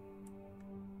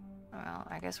 Well,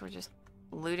 I guess we're just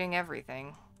looting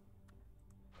everything.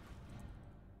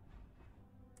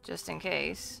 Just in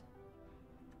case.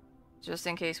 Just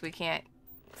in case we can't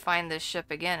find this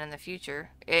ship again in the future.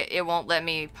 It won't let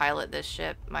me pilot this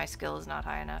ship. My skill is not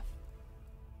high enough.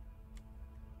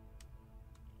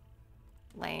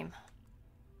 Lame.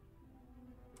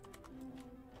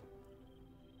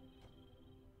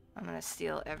 I'm gonna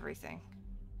steal everything.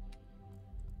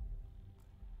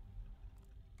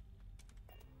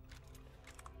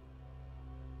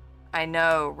 I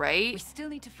know, right? We still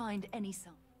need to find any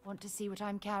song. Want to see what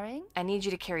I'm carrying? I need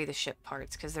you to carry the ship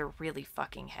parts, because they're really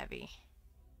fucking heavy.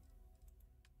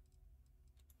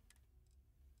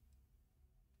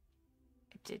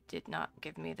 It did not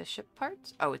give me the ship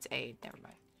parts? Oh, it's aid. Never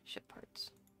mind. Ship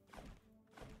parts.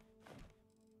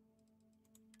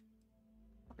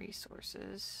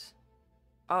 Resources.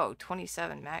 Oh,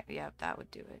 27 mag. Yeah, that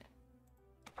would do it.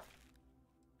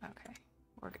 Okay.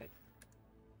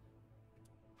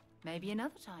 Maybe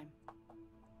another time.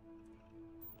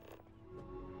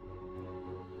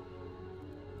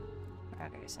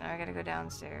 Okay, so now I gotta go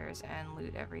downstairs and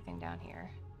loot everything down here.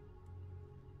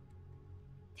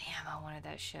 Damn, I wanted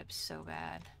that ship so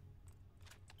bad.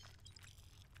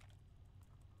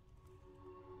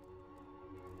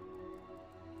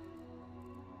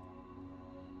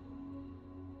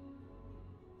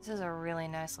 This is a really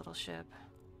nice little ship.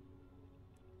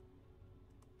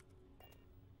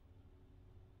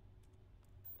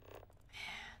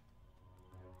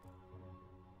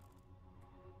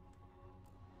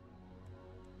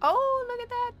 Oh, look at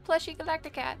that! Plushy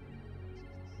Galacticat.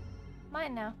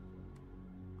 Mine now.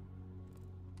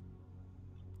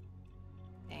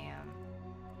 Damn.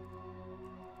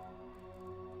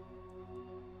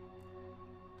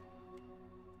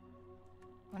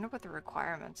 Wonder what the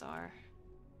requirements are.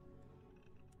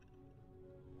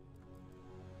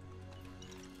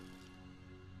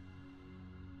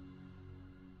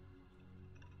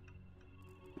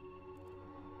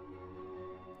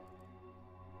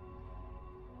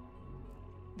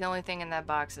 The only thing in that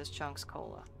box is Chunks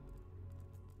Cola.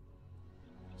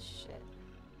 Shit.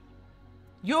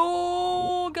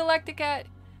 Yo, Galacticat!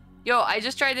 Yo, I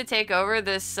just tried to take over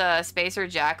this Spacer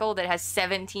Jackal that has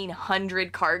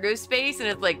 1,700 cargo space, and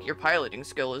it's like, your piloting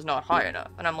skill is not high enough.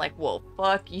 And I'm like, well,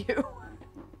 fuck you.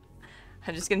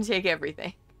 I'm just gonna take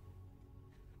everything.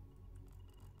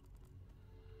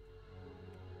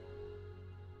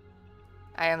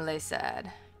 I am lay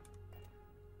sad.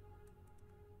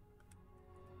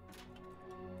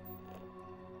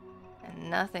 And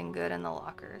nothing good in the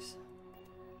lockers.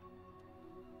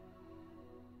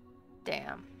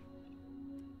 Damn.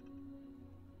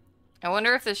 I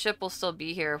wonder if the ship will still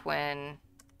be here when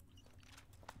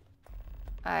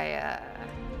I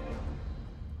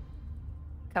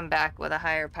come back with a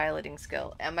higher piloting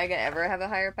skill. Am I gonna ever have a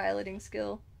higher piloting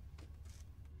skill?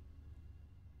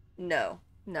 No.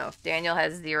 No. Daniel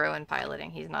has 0 in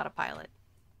piloting. He's not a pilot.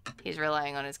 He's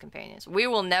relying on his companions. We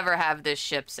will never have this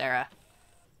ship, Sarah.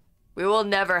 We will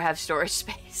never have storage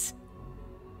space.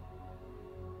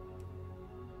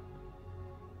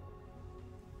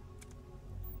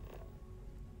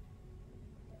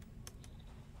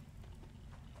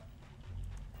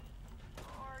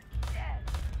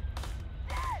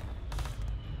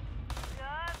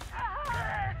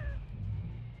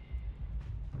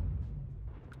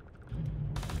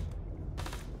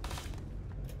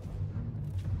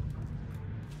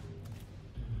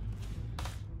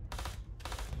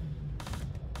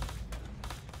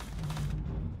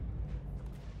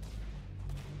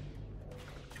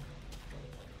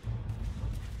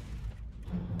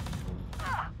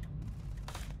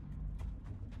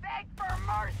 Beg for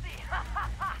mercy!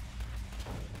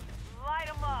 Light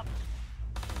 'em up!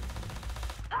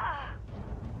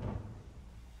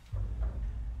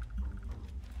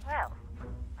 Well,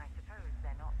 I suppose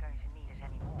they're not going to need it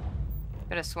anymore.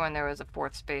 Could have sworn there was a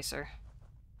 4th spacer.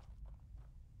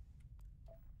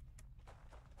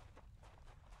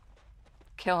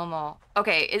 Kill them all.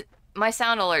 Okay, my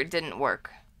sound alert didn't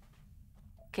work.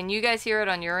 Can you guys hear it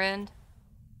on your end?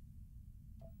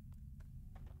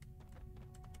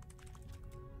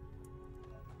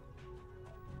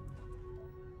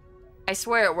 I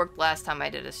swear it worked last time I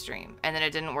did a stream, and then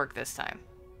it didn't work this time.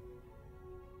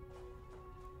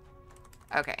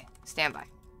 Okay, stand by.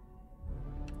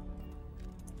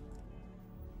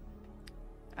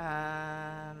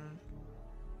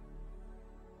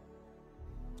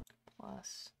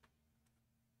 Plus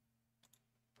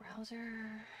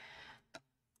browser,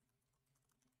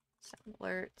 sound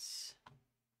alerts,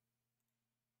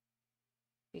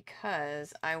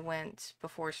 because I went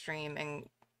before stream and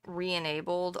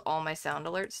re-enabled all my sound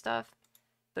alert stuff,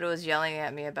 but it was yelling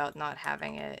at me about not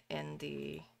having it in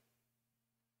the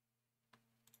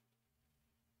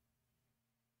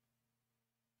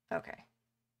okay.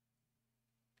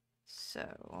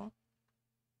 So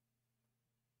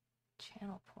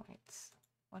channel points,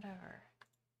 whatever.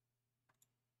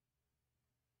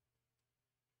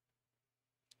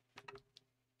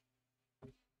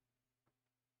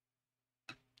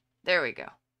 There we go.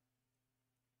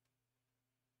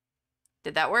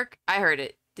 Did that work? I heard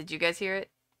it. Did you guys hear it?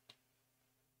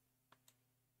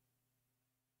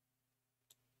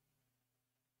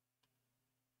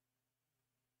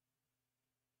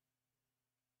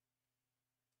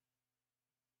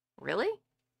 Really?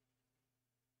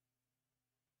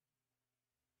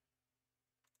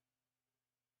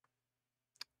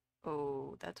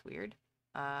 Oh, that's weird.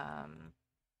 Because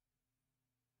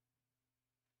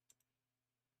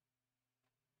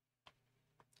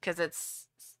it's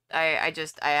I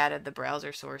added the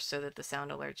browser source so that the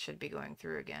sound alert should be going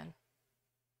through again.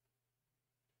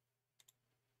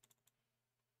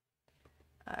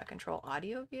 Control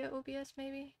audio via OBS,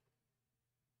 maybe?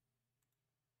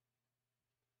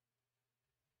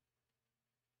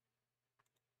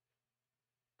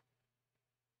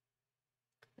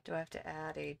 Do I have to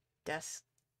add a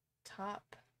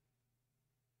desktop?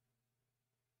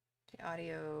 The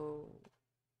audio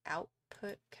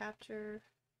output capture?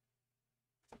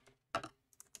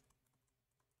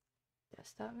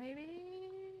 Desktop, maybe?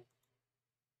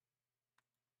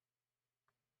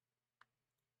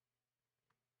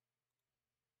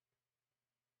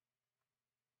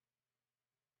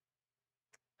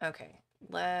 Okay,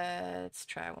 let's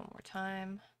try one more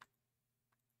time.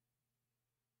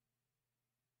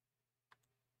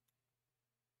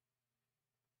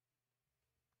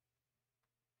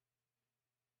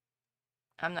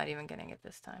 I'm not even getting it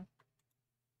this time.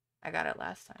 I got it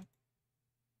last time.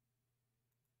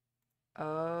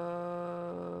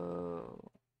 Oh.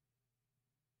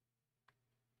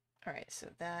 Alright, so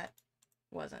that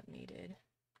wasn't needed.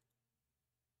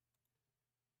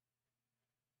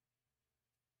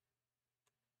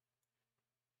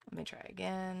 Let me try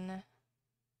again.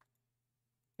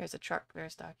 Here's a truck.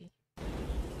 There's Stocky.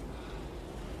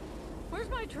 Where's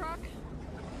my truck?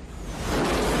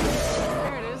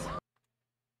 There it is.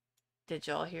 Did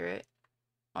y'all hear it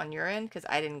on your end? Because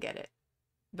I didn't get it.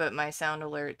 But my sound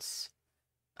alerts...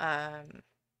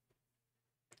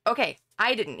 Okay,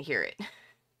 I didn't hear it.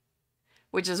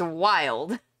 Which is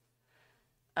wild.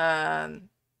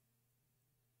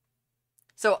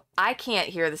 So I can't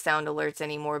hear the sound alerts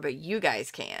anymore, but you guys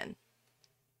can.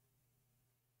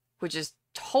 Which is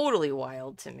totally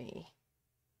wild to me.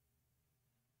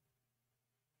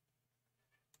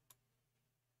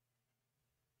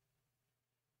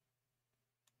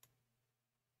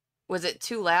 Was it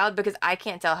too loud? Because I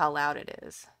can't tell how loud it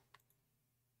is.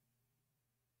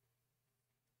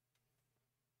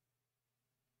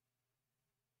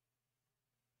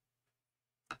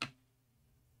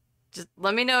 Just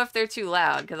let me know if they're too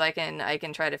loud, because I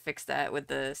can try to fix that with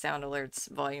the sound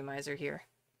alerts volumizer here.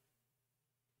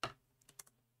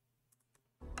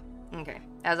 Okay,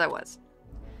 as I was.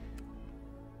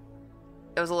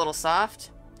 It was a little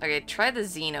soft. Okay, try the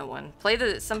Xena one.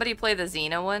 Somebody play the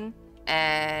Xena one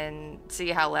and see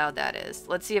how loud that is.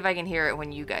 Let's see if I can hear it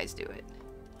when you guys do it.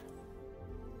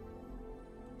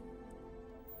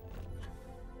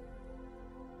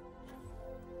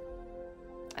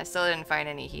 I still didn't find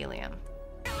any helium.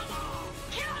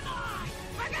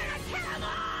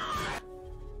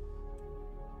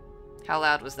 How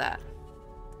loud was that?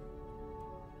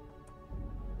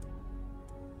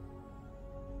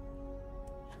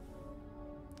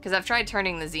 Because I've tried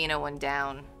turning the Xena one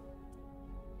down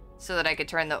so that I could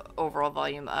turn the overall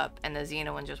volume up, and the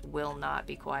Xena one just will not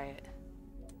be quiet.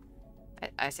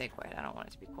 I say quiet, I don't want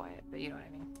it to be quiet, but you know what I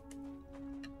mean.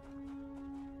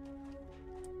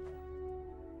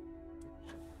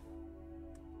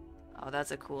 Oh,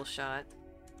 that's a cool shot.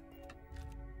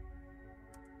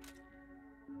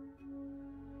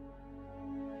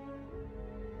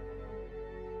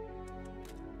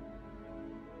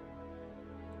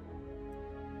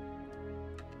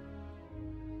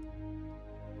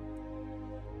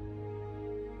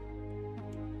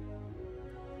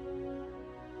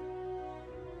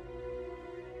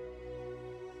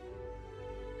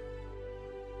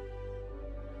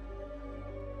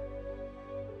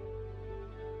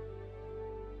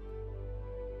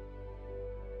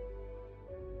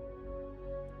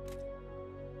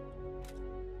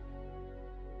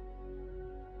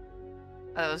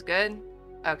 Oh, that was good?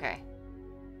 Okay.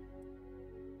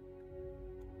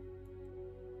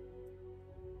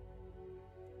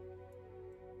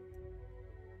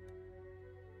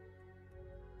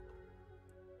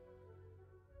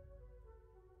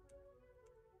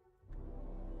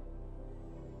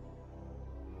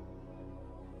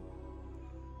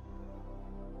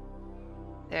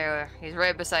 There, he's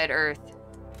right beside Earth.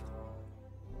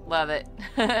 Love it.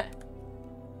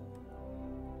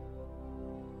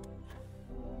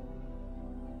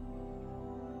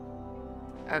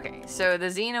 Okay, so the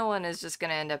Xena one is just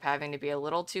gonna end up having to be a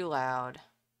little too loud.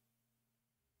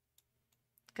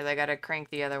 Because I gotta crank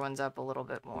the other ones up a little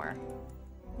bit more.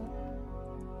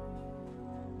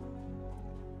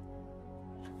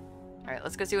 Alright,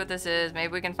 let's go see what this is.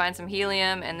 Maybe we can find some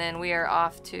helium, and then we are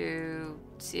off to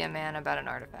see a man about an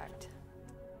artifact.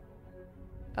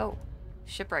 Oh,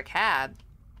 shipwreck hab.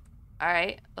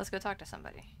 Alright, let's go talk to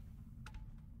somebody.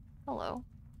 Hello.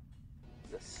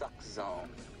 The suck zone.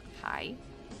 Hi.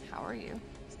 How are you?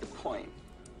 It's the point.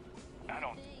 I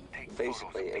don't take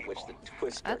basically at which the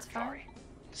twister That's fine.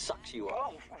 sucks you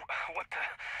up. Oh, what the?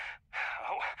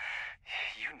 Oh,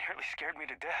 you nearly scared me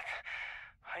to death.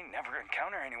 I never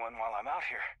encounter anyone while I'm out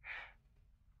here.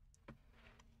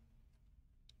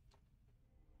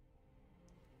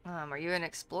 Are you an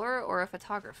explorer or a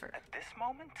photographer? At this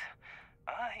moment,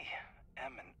 I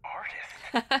am an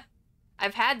artist.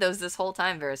 I've had those this whole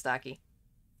time, Veristaki.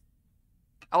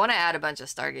 I want to add a bunch of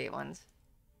Stargate ones.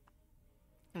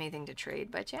 Anything to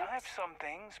trade by chance? I have some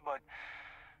things, but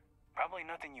probably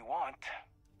nothing you want.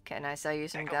 Can I sell you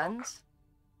some Take a guns?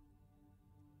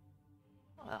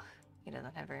 Ugh, he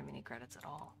doesn't have very many credits at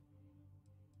all.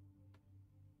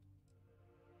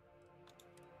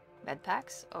 Med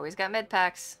packs? Always got med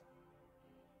packs.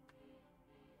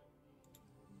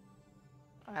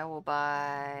 I will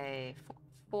buy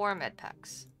 4 med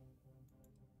packs.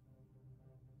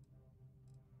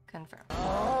 Confirm.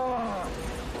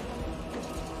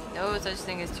 No such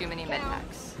thing as too many med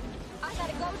packs. I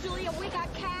gotta go, Julia. We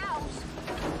got cows.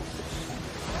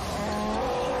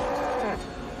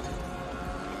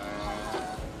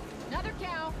 Another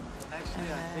cow.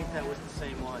 Actually, I think that was the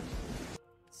same one.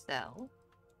 Sell.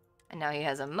 And now he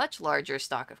has a much larger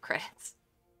stock of credits.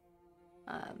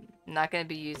 Not going to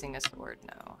be using a sword,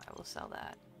 no. I will sell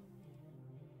that.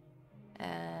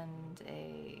 And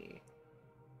a...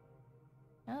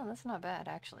 Oh, that's not bad,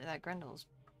 actually. That Grendel's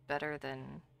better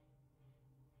than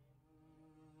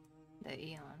the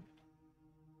Eon.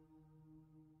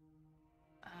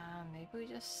 Maybe we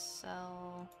just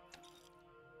sell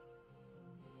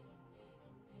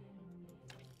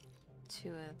 2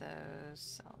 of those.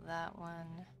 Sell that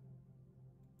one.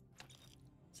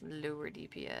 It's lower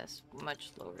DPS,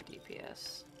 much lower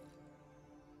DPS.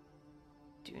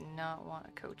 Do not want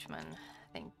a coachman.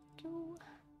 Thank you.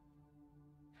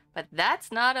 But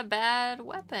that's not a bad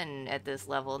weapon at this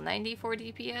level. 94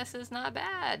 DPS is not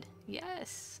bad.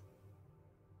 Yes.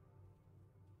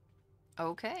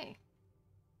 Okay.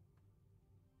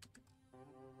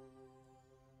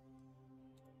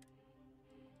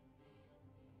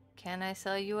 Can I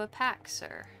sell you a pack,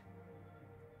 sir?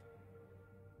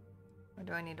 Or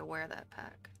do I need to wear that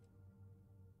pack?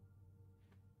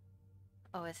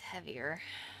 Oh, it's heavier.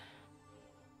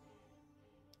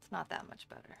 It's not that much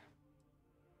better.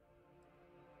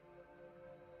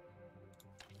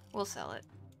 We'll sell it.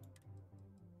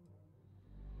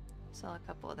 Sell a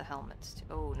couple of the helmets too.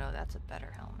 Oh no, that's a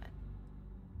better helmet.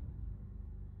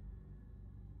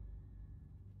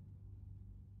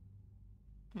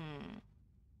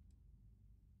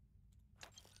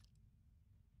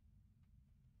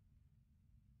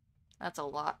 That's a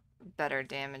lot better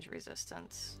damage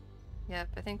resistance. Yep,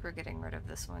 I think we're getting rid of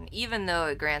this one. Even though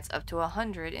it grants up to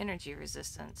 100 energy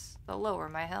resistance. They'll lower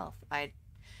my health.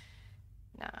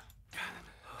 Nah.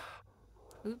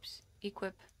 Oops.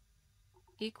 Equip.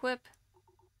 Equip.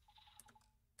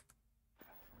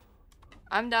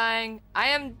 I'm dying. I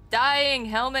am dying.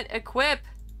 Helmet equip.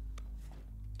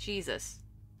 Jesus.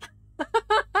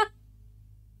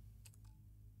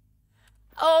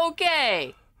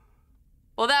 Okay.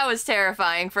 Well, that was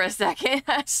terrifying for a second.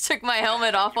 I just took my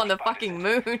helmet off on the fucking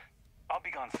moon. I'll be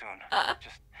gone soon.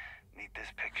 Just need this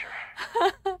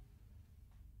picture.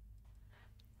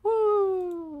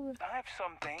 Woo. I have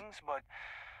some things, but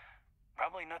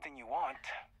probably nothing you want.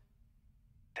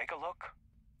 Take a look.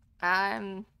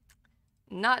 I'm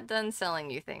not done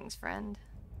selling you things, friend.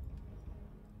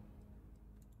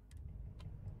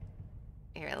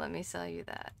 Here, let me sell you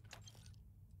that.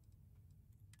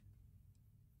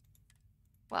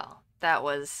 Well, that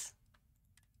was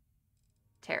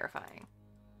terrifying.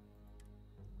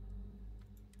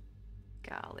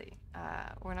 Golly.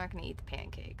 We're not gonna eat the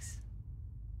pancakes.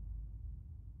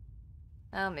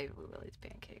 Oh, maybe we will eat the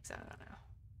pancakes. I don't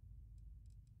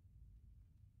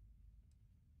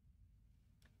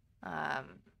know.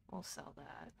 We'll sell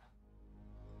that.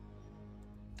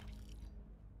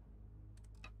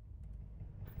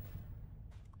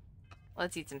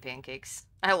 Let's eat some pancakes.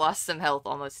 I lost some health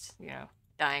almost, you know,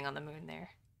 dying on the moon there.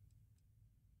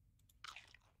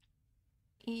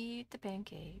 Eat the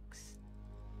pancakes.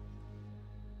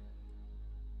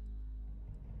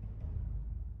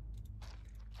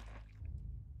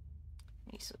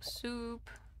 Miso soup.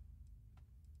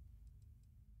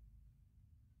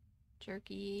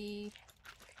 Jerky.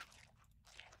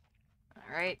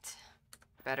 Alright.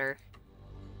 Better.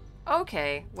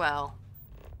 Okay, well.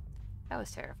 That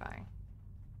was terrifying.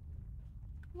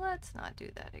 Let's not do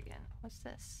that again. What's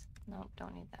this? Nope,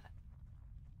 don't need that.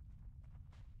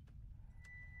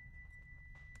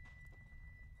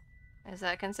 Is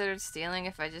that considered stealing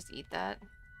if I just eat that?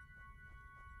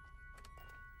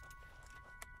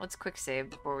 Let's quick save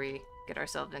before we get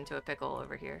ourselves into a pickle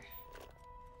over here.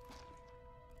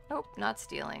 Nope, not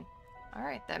stealing.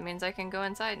 Alright, that means I can go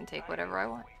inside and take whatever I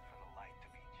want.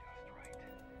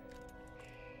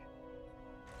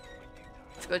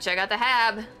 go check out the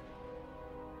hab.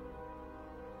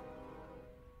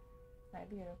 My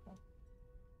beautiful.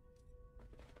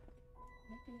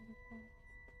 My beautiful.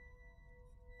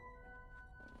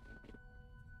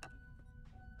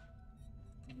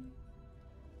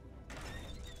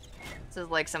 This is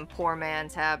like some poor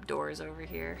man's hab doors over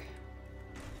here.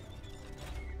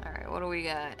 Alright, what do we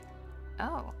got?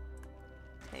 Oh.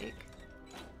 Take.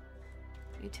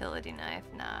 Utility knife,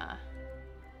 nah.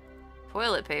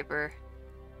 Toilet paper.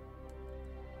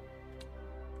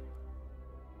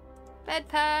 Bed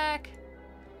pack.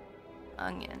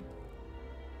 Onion.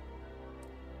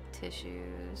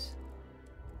 Tissues.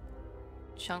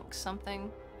 Chunk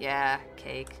something? Yeah,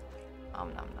 cake.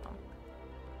 Nom nom nom.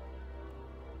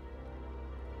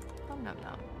 Nom nom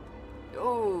nom.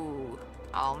 Oh.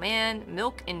 Oh man,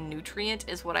 milk and nutrient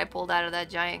is what I pulled out of that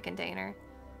giant container.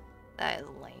 That is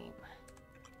lame.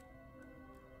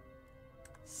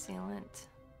 Sealant.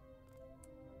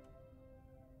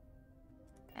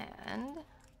 And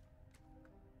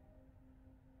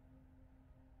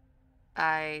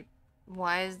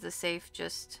why is the safe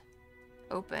just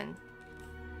open?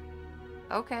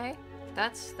 Okay,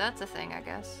 that's a thing, I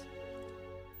guess.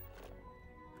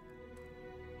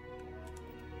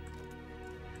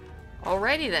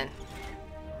 Alrighty then.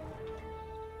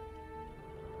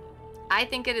 I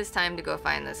think it is time to go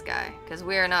find this guy, because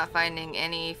we are not finding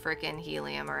any frickin'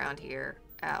 helium around here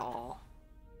at all.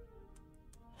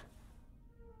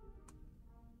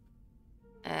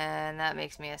 And that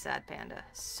makes me a sad panda.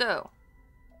 So,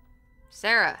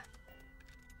 Sarah,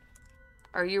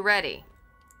 are you ready?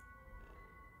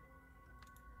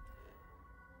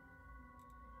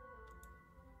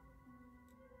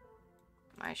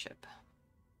 My ship.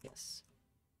 Yes.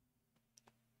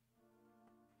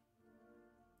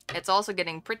 It's also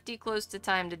getting pretty close to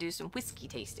time to do some whiskey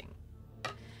tasting.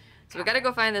 So we gotta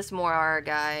go find this Morar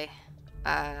guy.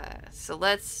 So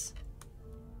let's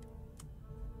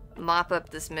mop up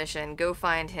this mission, go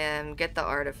find him, get the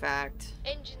artifact.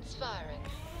 Engines firing.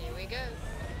 Here we go.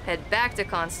 Head back to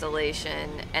Constellation,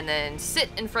 and then sit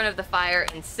in front of the fire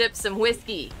and sip some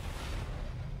whiskey.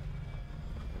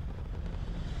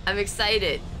 I'm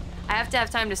excited. I have to have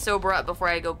time to sober up before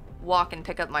I go walk and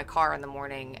pick up my car in the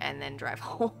morning and then drive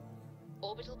home.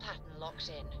 Orbital pattern locked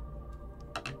in.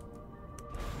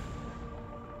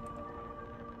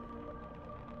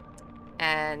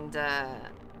 And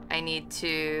I need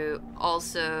to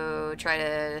also try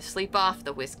to sleep off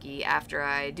the whiskey after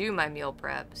I do my meal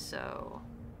prep, so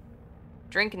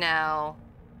drink now,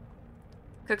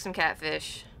 cook some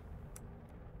catfish,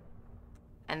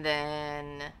 and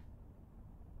then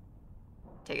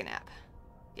take a nap.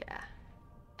 Yeah.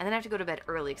 And then I have to go to bed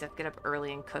early because I have to get up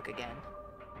early and cook again.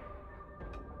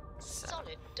 So.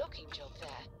 Solid docking job there.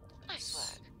 Nice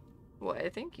work. Why,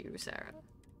 thank you, Sarah.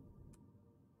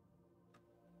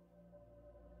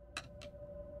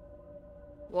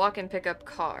 Walk and pick up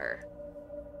car.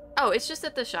 Oh, it's just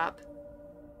at the shop.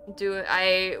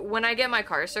 When I get my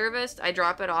car serviced, I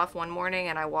drop it off one morning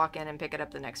and I walk in and pick it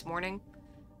up the next morning.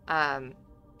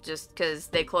 Just because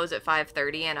they close at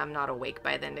 5:30 and I'm not awake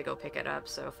by then to go pick it up,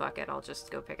 so fuck it, I'll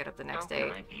just go pick it up the next day.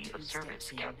 How can I be of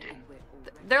service, Captain?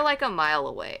 They're like a mile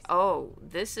away. Oh,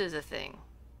 this is a thing.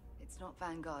 It's not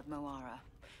Vanguard Moara.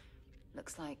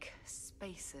 Looks like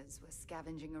spacers were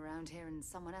scavenging around here and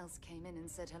someone else came in and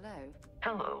said hello.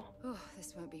 Hello. Oh,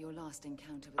 this won't be your last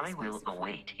encounter with I will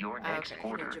await your next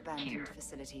order abandoned here.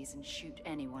 Facilities and shoot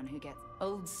anyone who gets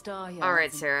old Star. All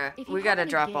right, Sarah, we gotta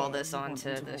drop all this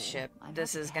onto the ship.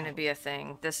 This is gonna be a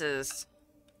thing.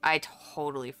 I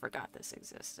totally forgot this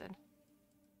existed.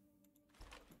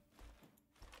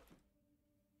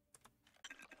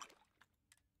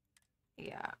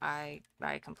 Yeah, I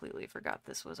completely forgot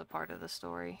this was a part of the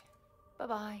story.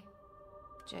 Bye-bye.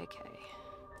 JK.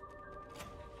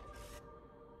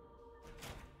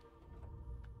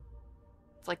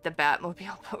 It's like the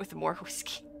Batmobile, but with more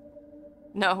whiskey.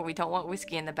 No, we don't want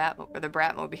whiskey in the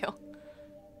Bratmobile.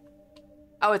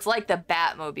 Oh, it's like the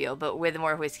Batmobile, but with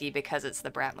more whiskey because it's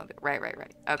the Bratmobile.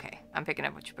 Right. Okay, I'm picking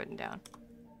up what you're putting down.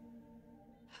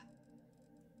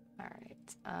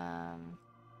 Alright,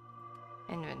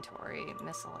 inventory,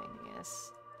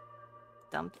 miscellaneous.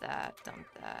 Dump that.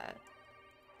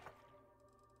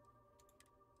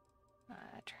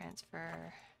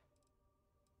 Transfer.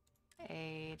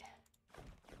 Aid.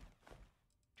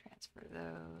 Transfer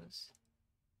those.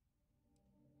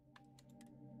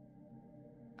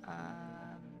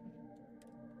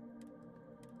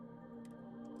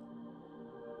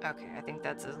 Okay, I think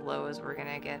that's as low as we're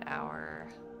gonna get our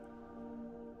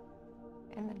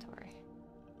inventory.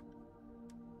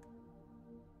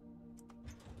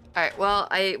 Alright, well,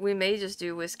 we may just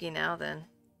do whiskey now then.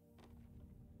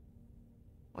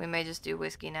 We may just do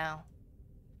whiskey now.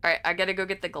 Alright, I gotta go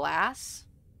get the glass.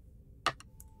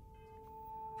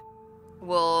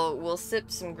 We'll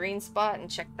sip some green spot and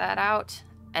check that out.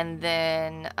 And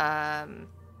then, I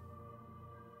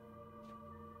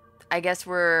guess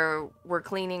we're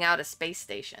cleaning out a space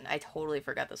station. I totally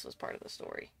forgot this was part of the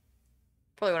story.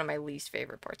 Probably one of my least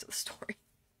favorite parts of the story.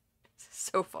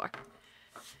 So far.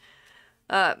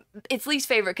 It's least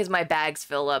favorite because my bags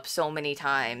fill up so many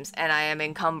times and I am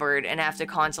encumbered and have to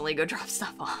constantly go drop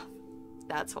stuff off.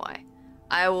 That's why.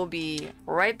 I will be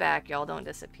right back. Y'all don't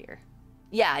disappear.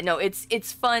 Yeah, no,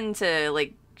 it's fun to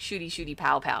like shooty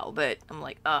pow, but I'm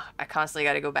like, ugh, I constantly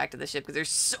gotta go back to the ship because there's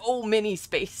so many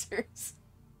spacers.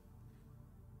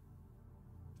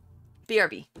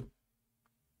 BRB.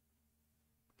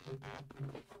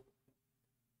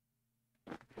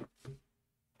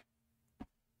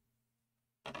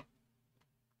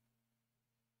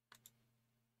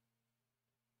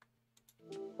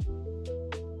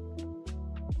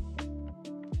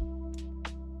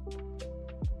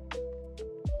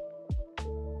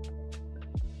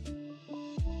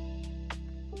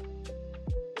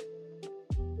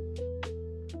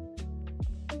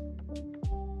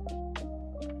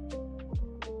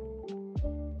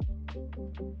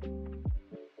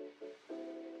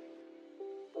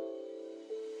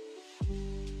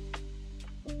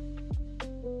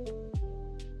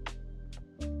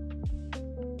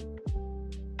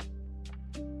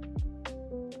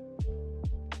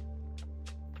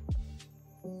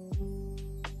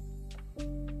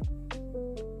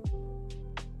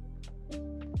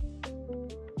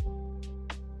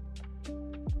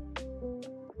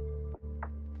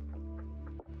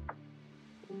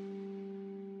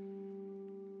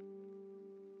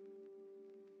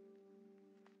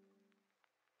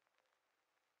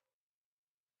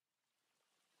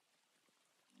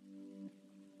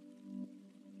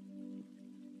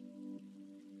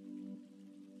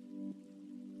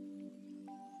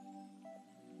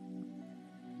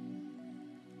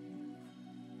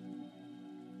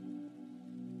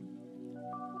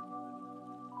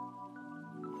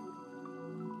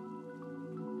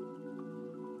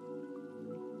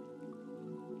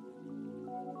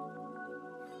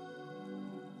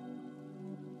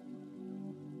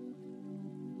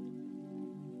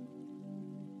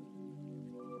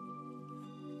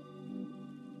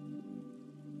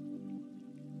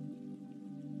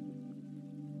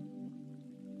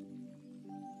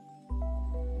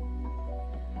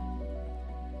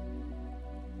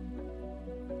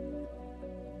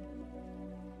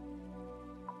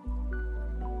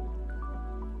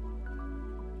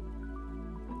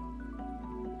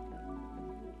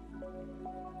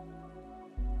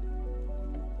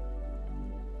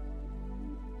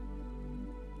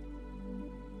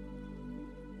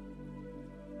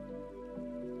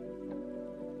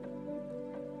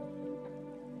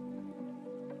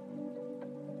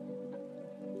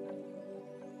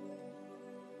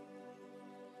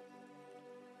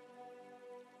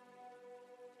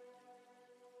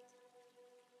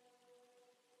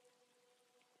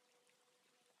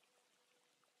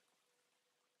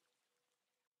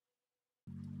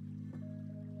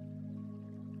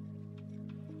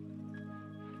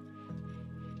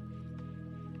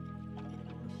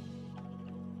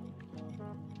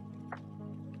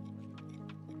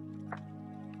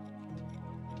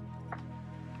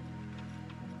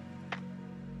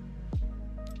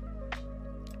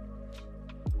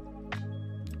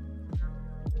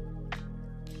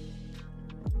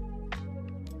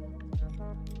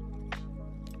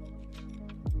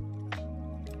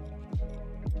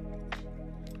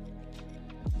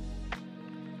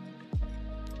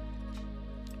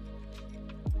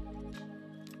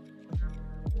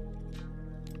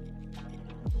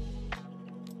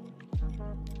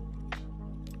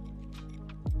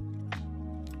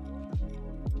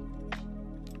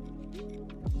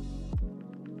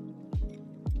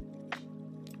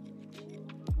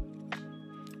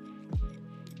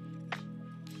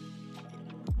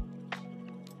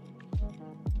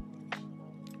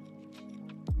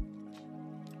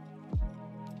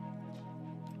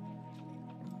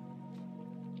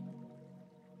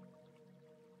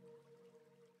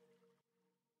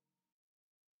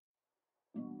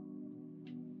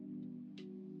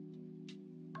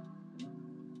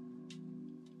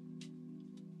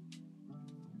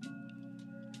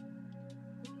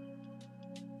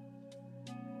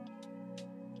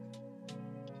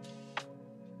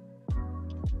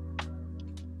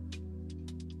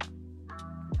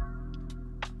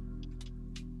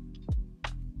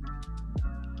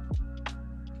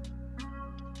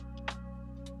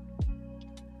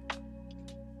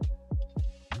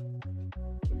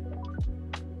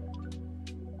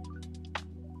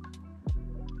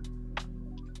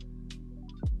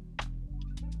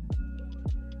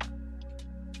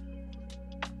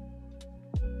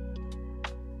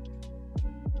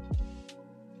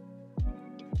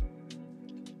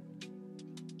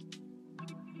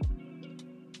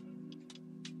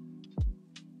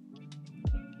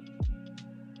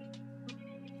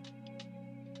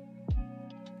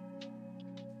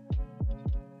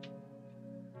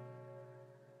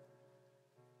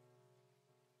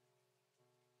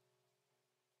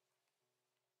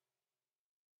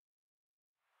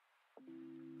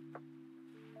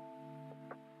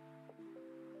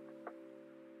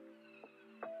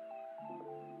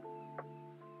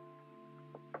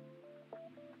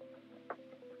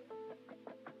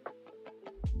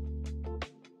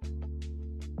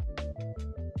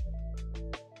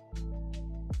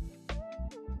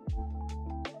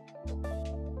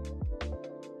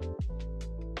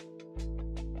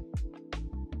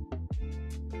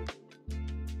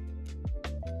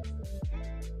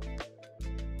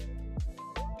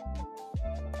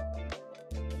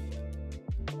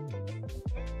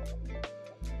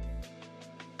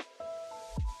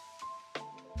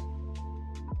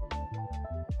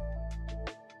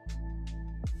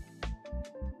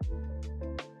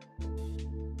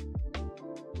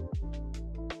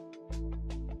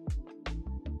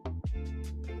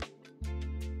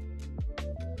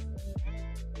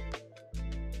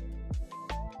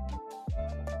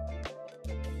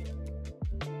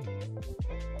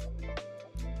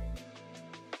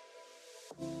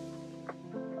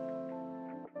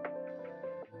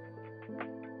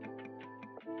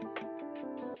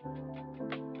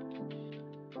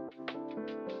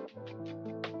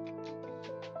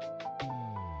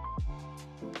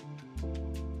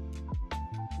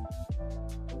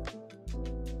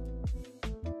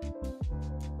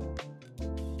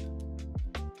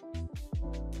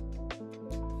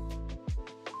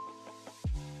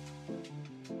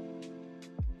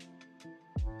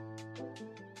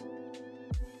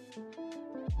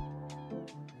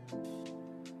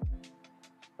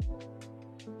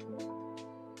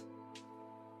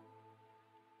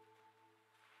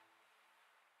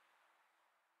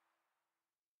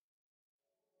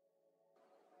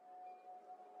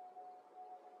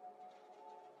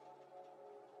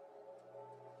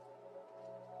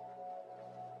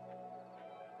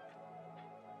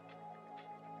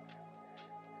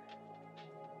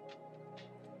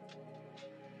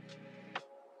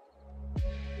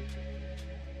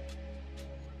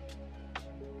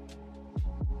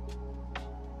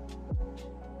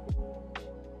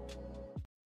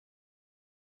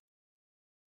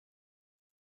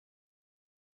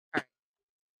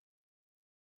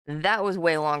 That was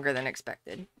way longer than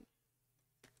expected.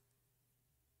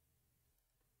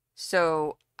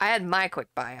 So I had my quick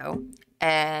bio,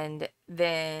 and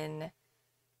then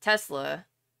Tesla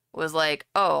was like,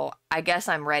 oh, I guess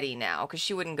I'm ready now, because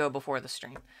she wouldn't go before the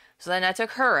stream. So then I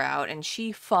took her out, and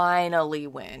she finally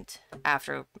went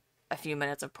after a few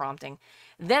minutes of prompting.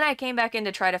 Then I came back in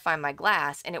to try to find my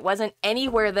glass, and it wasn't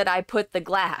anywhere that I put the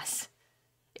glass.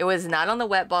 It was not on the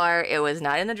wet bar. It was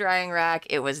not in the drying rack.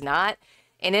 It was not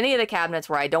in any of the cabinets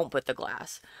where I don't put the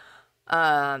glass.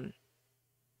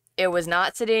 It was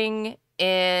not sitting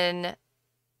in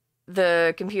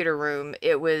the computer room.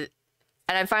 It was,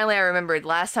 and then finally I remembered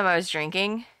last time I was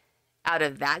drinking out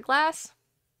of that glass,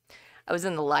 I was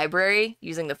in the library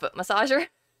using the foot massager.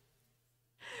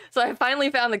 So I finally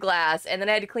found the glass, and then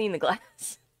I had to clean the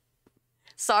glass.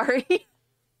 Sorry.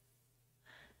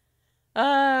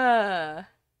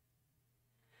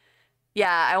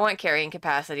 Yeah, I want carrying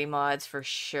capacity mods for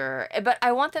sure. But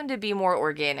I want them to be more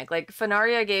organic. Like,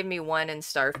 Fenaria gave me one in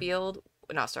Starfield.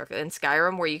 Not Starfield, in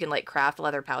Skyrim, where you can, like, craft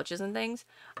leather pouches and things.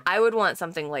 I would want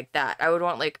something like that. I would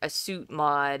want, like, a suit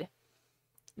mod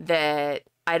that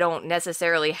I don't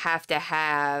necessarily have to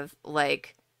have,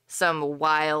 like, some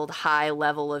wild high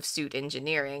level of suit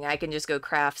engineering. I can just go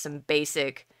craft some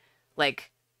basic,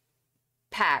 like,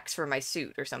 packs for my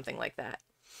suit or something like that,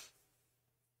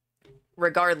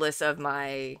 regardless of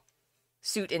my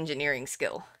suit engineering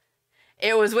skill.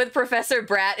 It was with Professor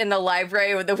Bratt in the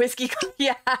library with the whiskey.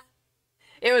 Yeah,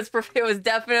 it was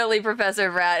definitely Professor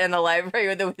Bratt in the library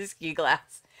with the whiskey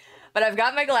glass. But I've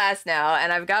got my glass now,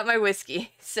 and I've got my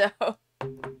whiskey, so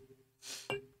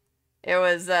it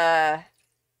was a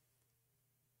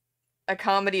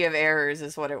comedy of errors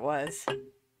is what it was.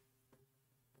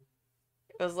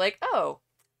 It was like, oh,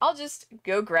 I'll just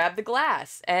go grab the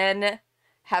glass and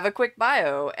have a quick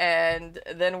bio, and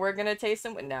then we're gonna taste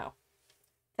some. No.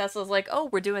 Tesla's like, oh,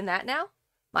 we're doing that now?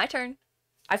 My turn.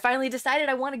 I finally decided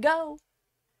I want to go.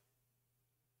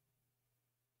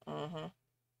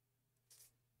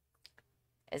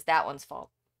 It's that one's fault.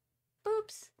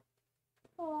 Oops.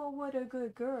 Oh, what a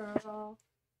good girl.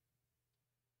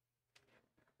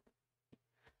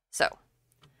 So,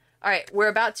 alright, we're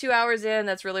about 2 hours in.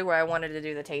 That's really where I wanted to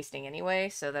do the tasting anyway,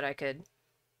 so that I could,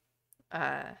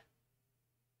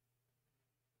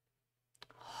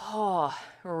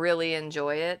 really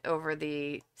enjoy it over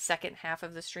the second half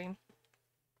of the stream.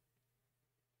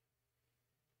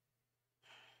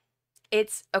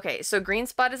 It's, okay, so Green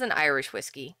Spot is an Irish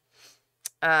whiskey.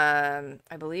 I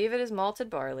believe it is malted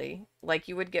barley, like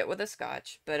you would get with a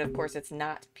scotch, but of course it's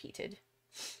not peated.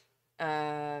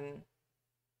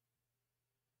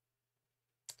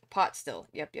 Pot still.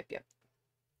 Yep.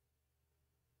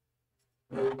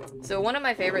 So one of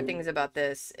my favorite things about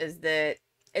this is that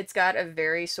it's got a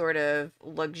very sort of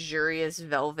luxurious,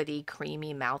 velvety,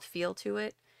 creamy mouthfeel to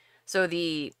it. So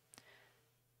the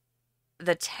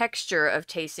texture of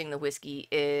tasting the whiskey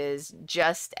is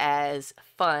just as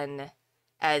fun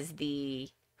as the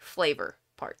flavor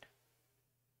part.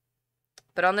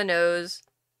 But on the nose,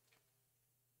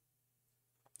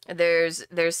 there's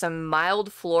some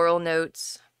mild floral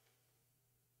notes.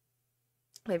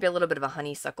 Maybe a little bit of a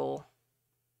honeysuckle.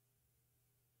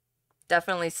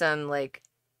 Definitely some, like,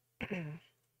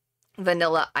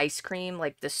 vanilla ice cream,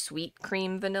 like the sweet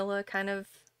cream vanilla kind of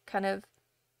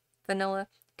vanilla.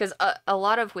 Because a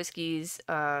lot of whiskeys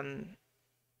can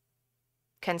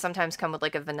sometimes come with,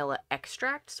 like, a vanilla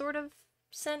extract sort of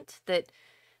scent. That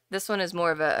this one is more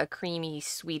of a creamy,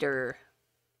 sweeter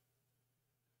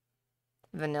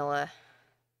vanilla.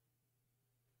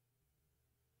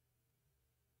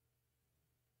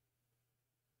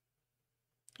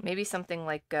 Maybe something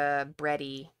like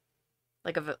bready,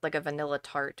 like a vanilla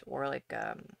tart, or like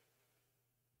well,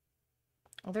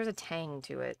 there's a tang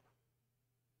to it.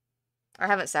 I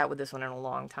haven't sat with this one in a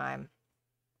long time.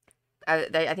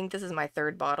 I think this is my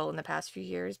third bottle in the past few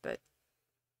years, but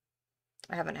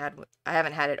I haven't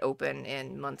had it open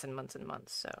in months and months and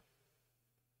months, so.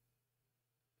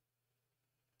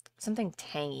 Something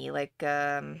tangy, like,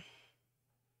 maybe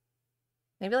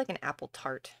like an apple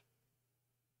tart.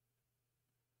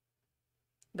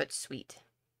 But sweet.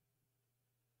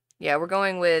 Yeah, we're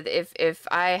going with, if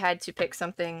I had to pick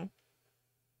something.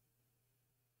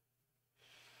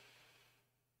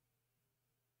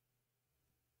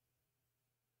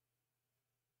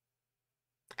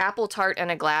 Apple tart and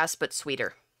a glass, but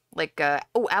sweeter. Like,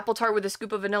 oh, apple tart with a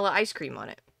scoop of vanilla ice cream on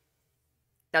it.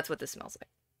 That's what this smells like.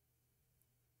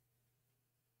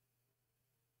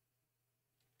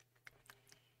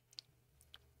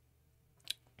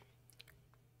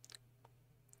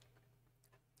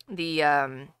 The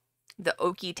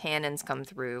oaky tannins come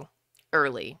through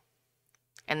early.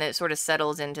 And then it sort of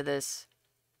settles into this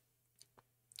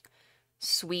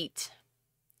sweet,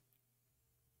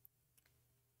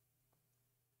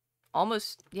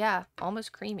 almost, yeah,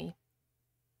 almost creamy.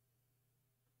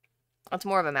 It's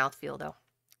more of a mouthfeel, though.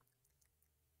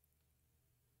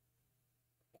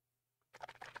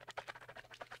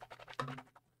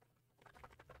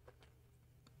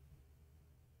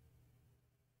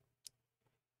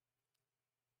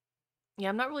 Yeah,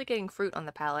 I'm not really getting fruit on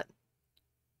the palate.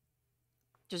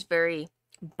 Just very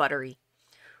buttery.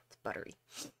 It's buttery.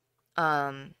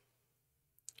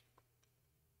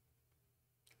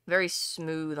 Very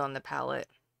smooth on the palate.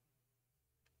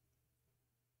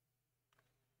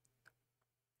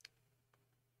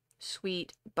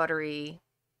 Sweet, buttery,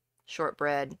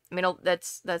 shortbread. I mean,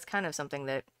 that's kind of something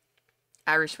that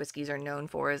Irish whiskeys are known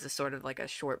for, is a sort of like a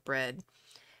shortbread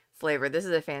flavor. This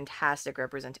is a fantastic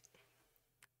representation.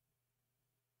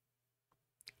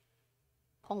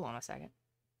 Hold on a second.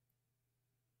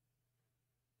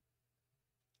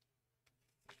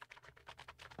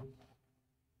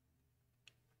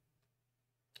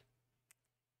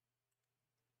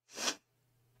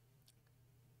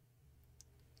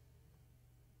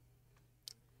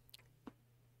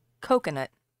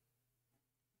 Coconut.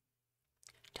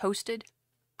 Toasted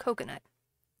coconut.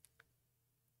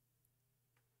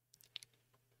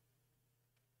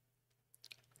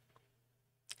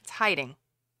 It's hiding.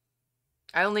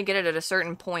 I only get it at a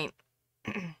certain point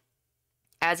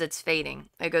as it's fading.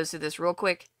 It goes through this real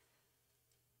quick,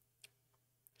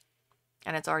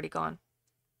 and it's already gone.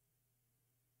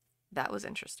 That was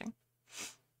interesting.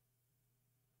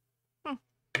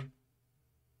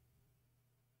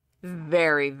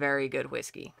 Very, very good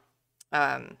whiskey.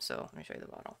 So let me show you the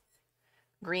bottle.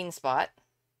 Green spot.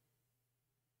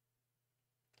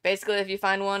 Basically, if you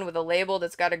find one with a label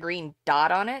that's got a green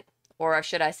dot on it, or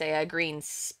should I say a green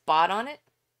spot on it?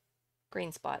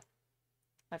 Green spot.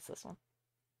 That's this one.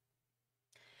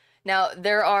 Now,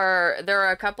 there are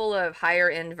a couple of higher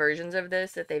end versions of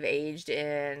this that they've aged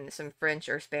in some French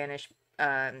or Spanish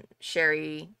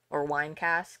sherry or wine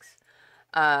casks.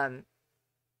 I've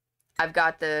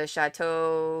got the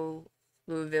Chateau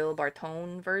Louisville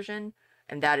Barton version,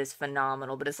 and that is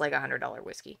phenomenal, but it's like $100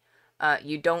 whiskey.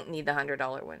 You don't need the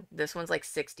 $100 one. This one's like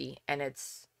 $60, and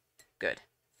it's good.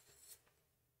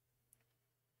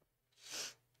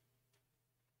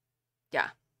 Yeah.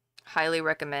 Highly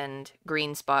recommend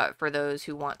Green Spot for those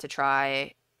who want to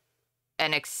try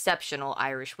an exceptional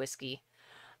Irish whiskey.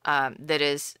 That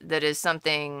is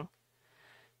something,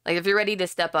 like, if you're ready to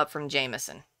step up from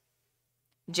Jameson.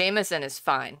 Jameson is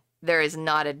fine. There is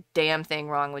not a damn thing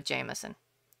wrong with Jameson.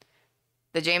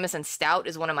 The Jameson Stout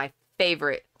is one of my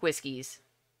favorite whiskeys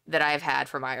that I've had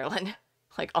from Ireland.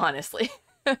 Like, honestly.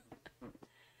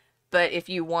 But if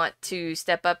you want to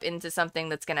step up into something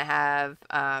that's going to have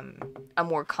a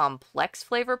more complex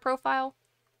flavor profile,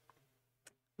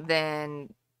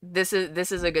 then this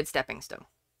is a good stepping stone.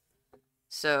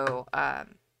 So,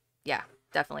 yeah,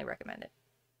 definitely recommend it.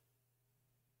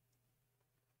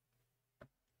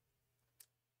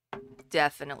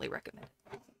 Definitely recommend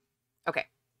it. Okay.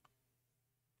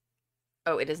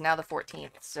 Oh, it is now the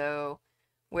 14th, so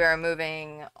we are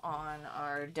moving on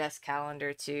our desk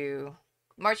calendar to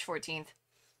March 14th.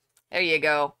 There you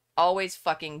go. Always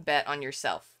fucking bet on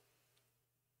yourself.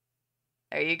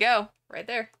 There you go. Right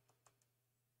there.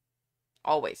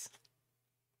 Always.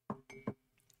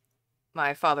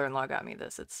 My father-in-law got me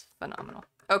this. It's phenomenal.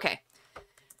 Okay.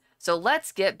 So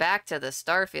let's get back to the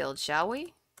Starfield, shall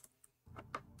we?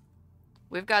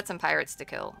 We've got some pirates to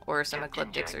kill, or some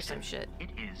ecliptics or some shit.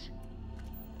 It is.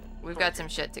 We've got some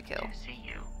shit to kill. To see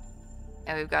you.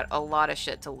 And we've got a lot of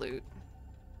shit to loot.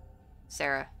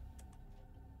 Sarah.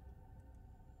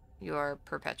 You are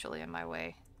perpetually in my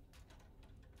way.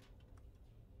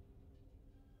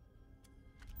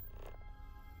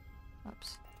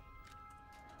 Oops.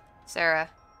 Sarah.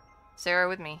 Sarah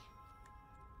with me.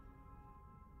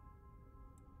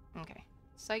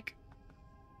 Psych.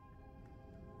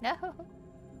 No.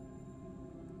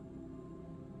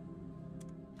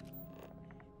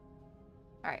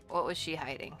 Alright, what was she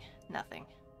hiding? Nothing.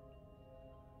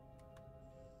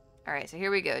 Alright, so here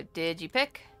we go. Did you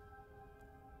pick?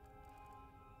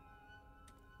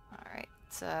 Alright,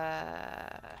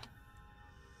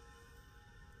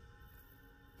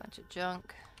 bunch of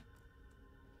junk.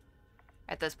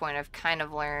 At this point, I've kind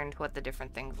of learned what the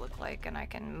different things look like, and I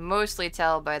can mostly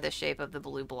tell by the shape of the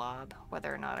blue blob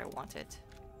whether or not I want it.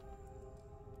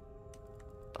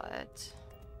 But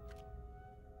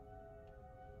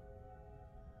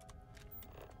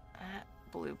that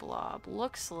blue blob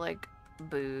looks like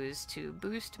booze to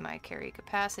boost my carry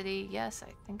capacity. Yes,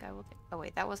 I think I will take... Oh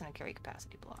wait, that wasn't a carry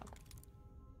capacity blob.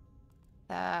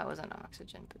 That was an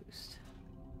oxygen boost.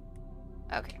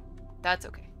 Okay, that's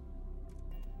okay.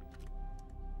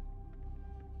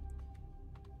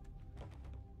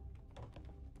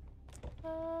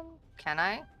 Can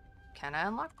I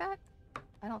unlock that?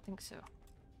 I don't think so.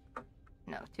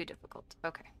 No, too difficult.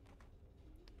 Okay.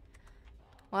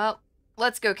 Well,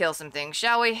 let's go kill some things,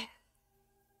 shall we?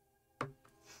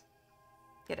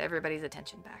 Get everybody's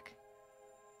attention back.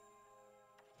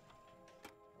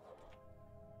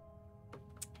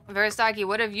 Veristaki,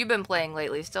 what have you been playing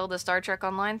lately? Still the Star Trek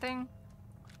Online thing?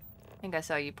 I think I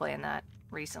saw you playing that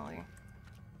recently.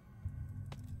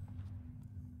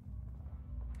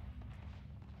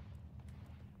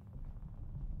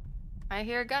 I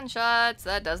hear gunshots.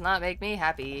 That does not make me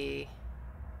happy.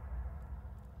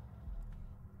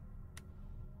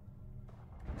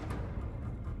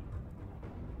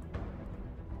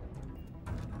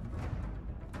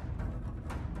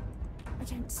 I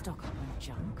don't stock up on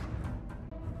junk.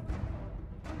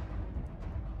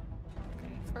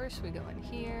 Okay, first we go in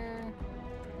here.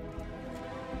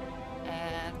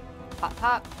 And pop,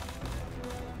 pop.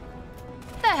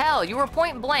 What the hell? You were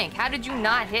point blank. How did you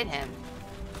not hit him?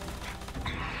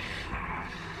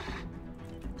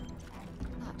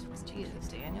 Jesus,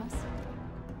 Daniel.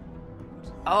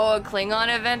 Oh, a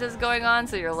Klingon event is going on,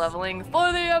 so you're leveling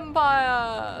for the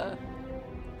Empire!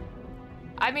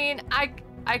 I mean,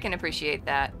 I can appreciate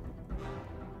that.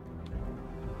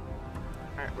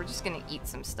 Alright, we're just gonna eat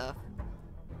some stuff.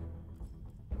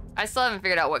 I still haven't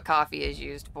figured out what coffee is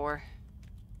used for.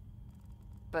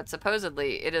 But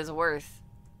supposedly, it is worth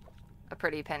a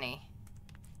pretty penny.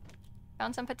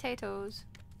 Found some potatoes.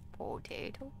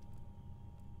 Potato?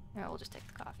 Yeah, we'll just take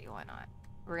the coffee, why not?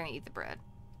 We're gonna eat the bread.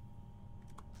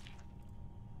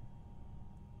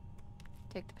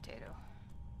 Take the potato.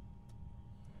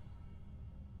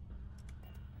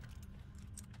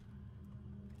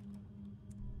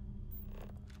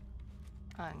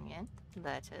 Onion,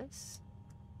 lettuce.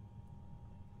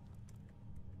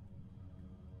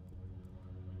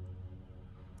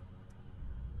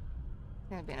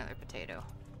 Gonna be another potato.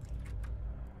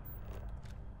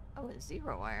 Oh, a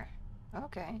zero wire.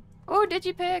 Okay. Oh, did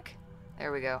you pick?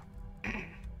 There we go.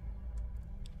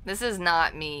 This is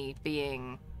not me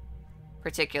being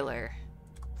particular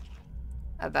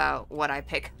about what I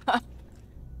pick up.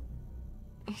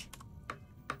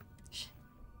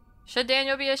 Should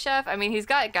Daniel be a chef? I mean, he's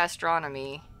got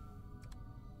gastronomy.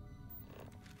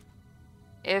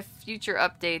 If future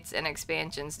updates and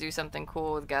expansions do something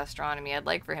cool with gastronomy, I'd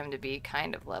like for him to be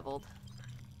kind of leveled.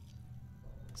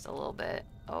 Just a little bit.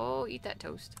 Oh, eat that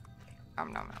toast.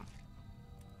 Nom nom nom.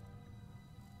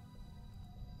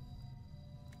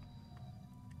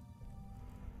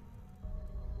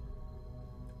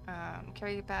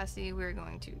 Carry capacity, we're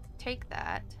going to take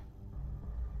that.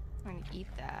 We're going to eat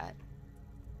that.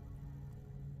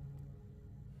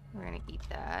 We're going to eat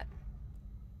that.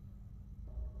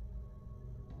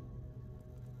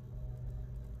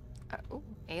 Oh,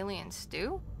 alien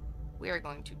stew? We are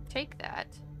going to take that.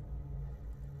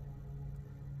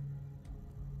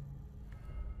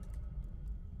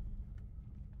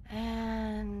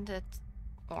 And it's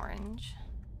orange.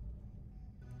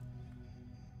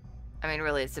 I mean,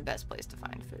 really, it's the best place to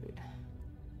find food.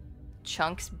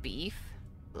 Chunks beef?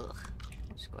 Ugh.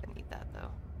 I'll just go ahead and eat that,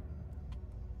 though.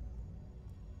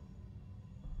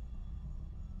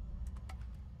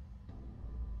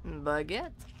 Baguette.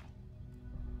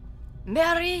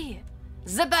 Mary!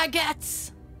 The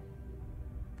baguettes!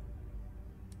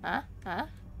 Huh? Huh?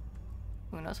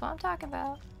 Who knows what I'm talking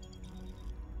about?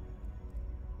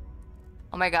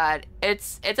 Oh my god,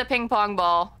 it's a ping pong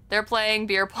ball. They're playing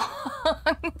beer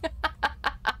pong.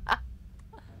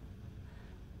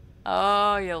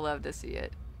 Oh, you'll love to see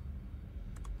it.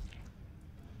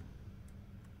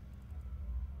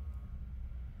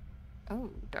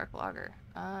 Oh, dark lager.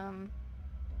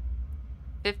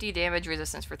 50 damage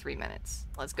resistance for 3 minutes.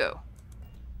 Let's go.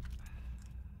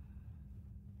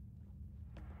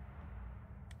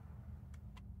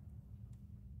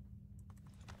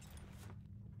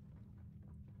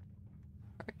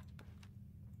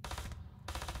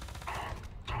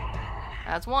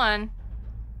 That's one.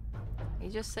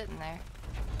 He's just sitting there.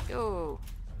 Yo.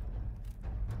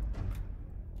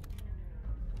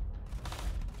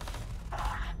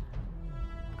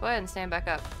 Go ahead and stand back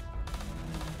up.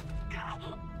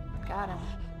 Got him.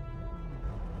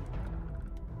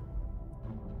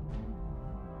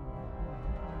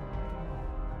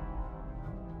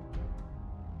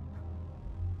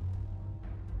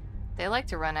 They like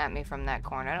to run at me from that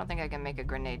corner. I don't think I can make a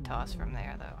grenade toss from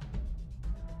there, though.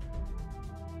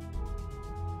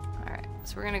 Alright,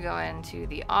 so we're gonna go into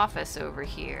the office over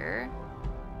here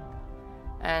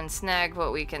and snag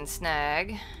what we can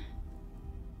snag.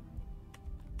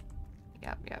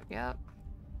 Yep.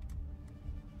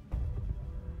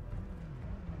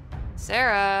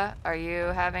 Sarah, are you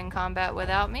having combat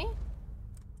without me?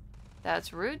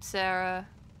 That's rude, Sarah.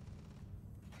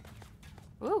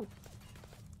 Ooh.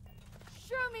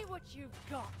 Show me what you've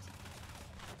got.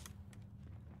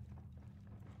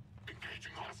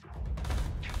 Engaging hostile.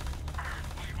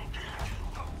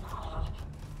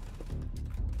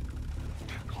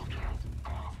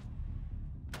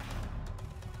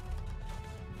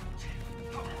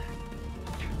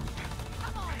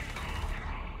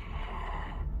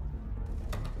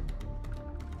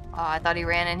 Oh, I thought he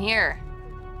ran in here.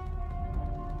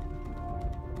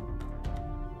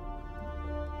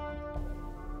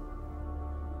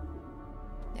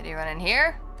 Did he run in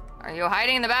here? Are you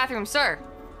hiding in the bathroom, sir?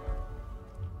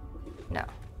 No.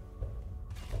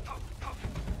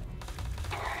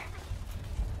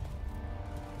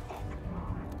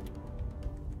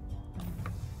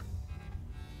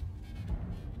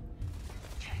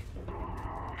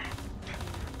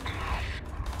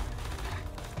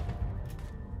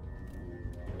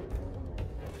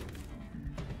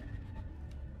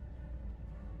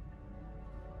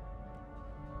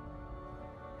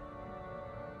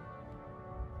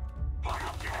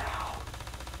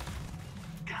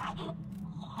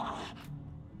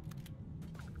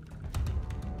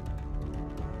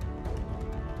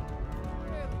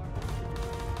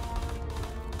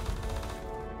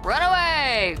 Run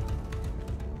away!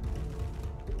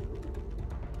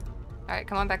 Alright,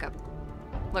 come on back up.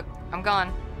 Look, I'm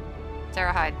gone.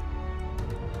 Sarah, hide.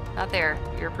 Not there.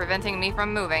 You're preventing me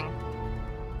from moving.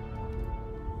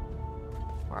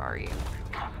 Where are you?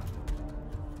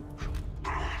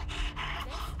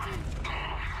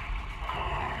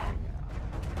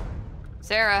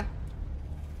 Sarah.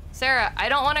 Sarah, I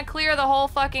don't want to clear the whole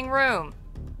fucking room.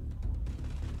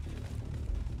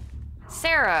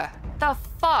 Sarah, the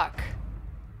fuck?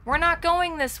 We're not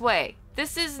going this way.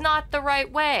 This is not the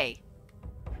right way.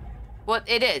 Well,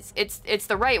 it is. It's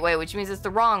the right way, which means it's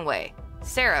the wrong way.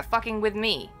 Sarah, fucking with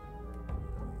me.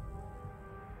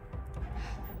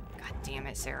 God damn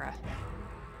it, Sarah.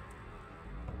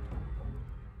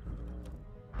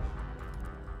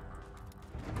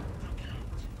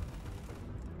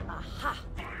 Aha!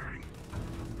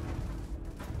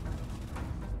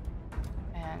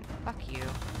 Man, fuck you.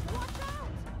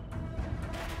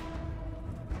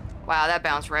 Wow, that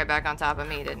bounced right back on top of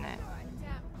me, didn't it?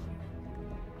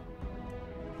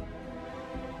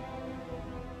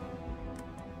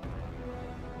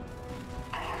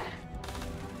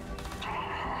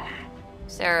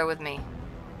 Sarah with me.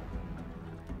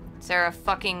 Sarah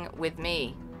fucking with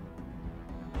me.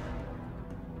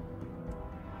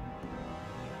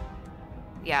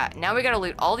 Yeah, now we gotta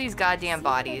loot all these goddamn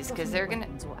bodies, because they're gonna...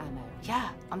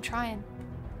 Yeah, I'm trying.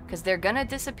 Because they're gonna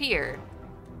disappear.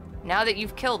 Now that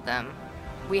you've killed them,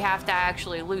 we have to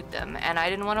actually loot them, and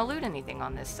I didn't want to loot anything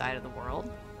on this side of the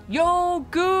world. Yo,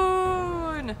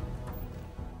 goon!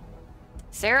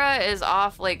 Sarah is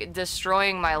off, like,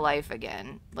 destroying my life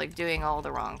again. Like, doing all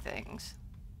the wrong things.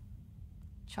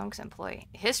 Chunks employee.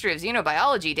 History of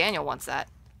xenobiology. Daniel wants that.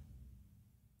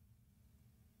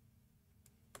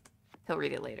 He'll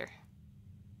read it later.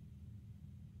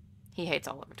 He hates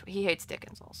Oliver Twist. He hates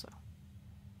Dickens also.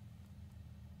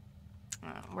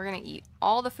 We're gonna eat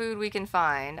all the food we can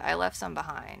find. I left some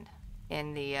behind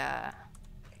in the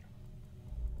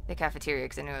cafeteria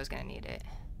because I knew I was gonna need it.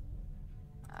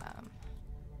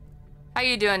 How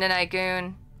you doing tonight,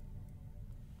 goon?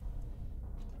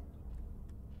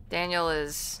 Daniel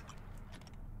is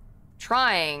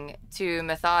trying to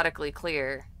methodically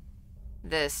clear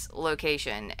this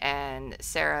location, and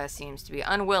Sarah seems to be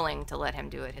unwilling to let him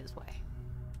do it his way.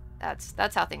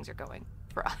 That's how things are going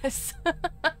for us.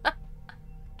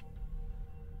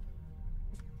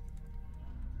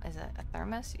 Is it a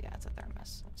thermos? Yeah, it's a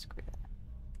thermos. Let's screw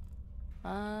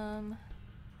that.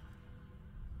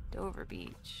 Dover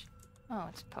Beach. Oh,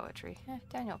 it's poetry.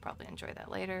 Daniel will probably enjoy that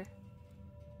later.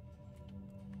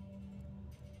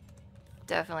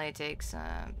 definitely take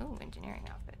some... Ooh, engineering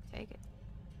outfit. Take it.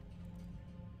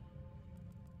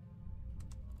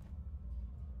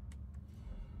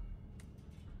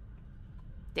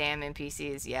 Damn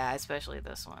NPCs. Yeah, especially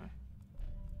this one.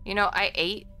 You know, I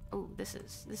ate... Ooh, this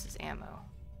is ammo.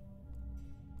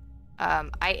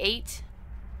 I ate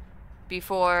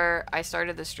before I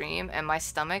started the stream, and my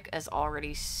stomach is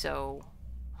already so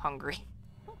hungry.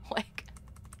 Like,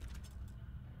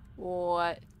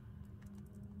 what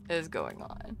is going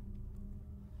on?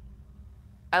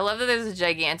 I love that there's a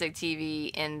gigantic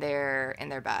TV in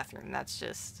their bathroom. That's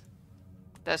just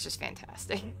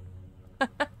fantastic.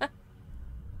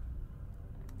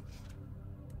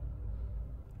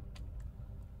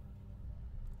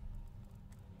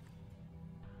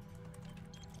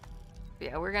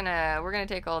 Yeah, we're gonna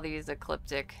take all these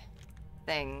ecliptic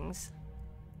things.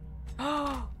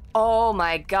 Oh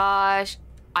my gosh.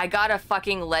 I got a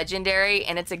fucking legendary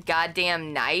and it's a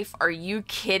goddamn knife. Are you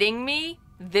kidding me?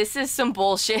 This is some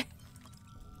bullshit.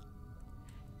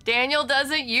 Daniel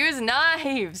doesn't use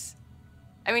knives.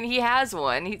 I mean, he has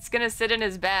one. He's gonna sit in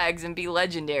his bags and be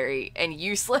legendary and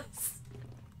useless.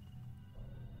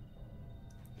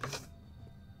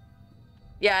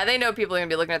 Yeah, they know people are gonna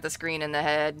be looking at the screen in the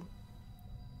head.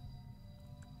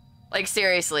 Like,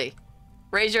 seriously.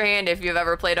 Raise your hand if you've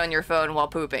ever played on your phone while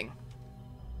pooping.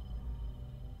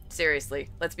 Seriously,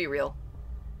 let's be real.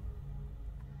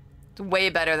 It's way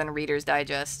better than Reader's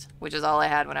Digest, which is all I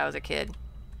had when I was a kid.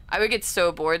 I would get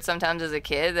so bored sometimes as a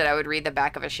kid that I would read the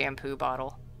back of a shampoo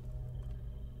bottle.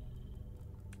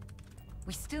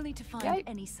 We still need to find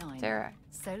any sign. Sarah.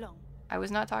 So long. I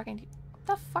was not talking to you. What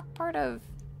the fuck part of...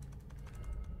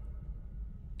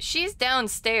 She's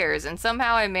downstairs, and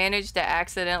somehow I managed to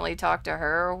accidentally talk to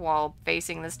her while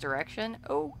facing this direction?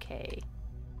 Okay.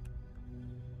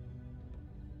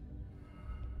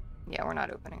 Yeah, we're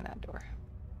not opening that door.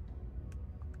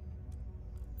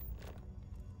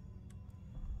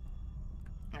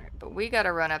 Alright, but we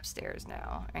gotta run upstairs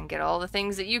now and get all the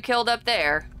things that you killed up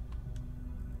there.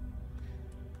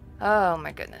 Oh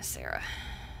my goodness, Sarah.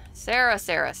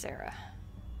 Sarah.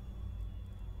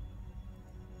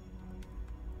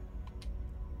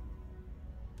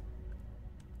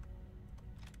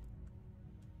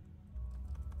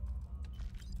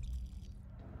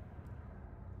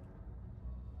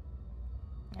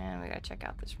 And we gotta check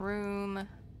out this room.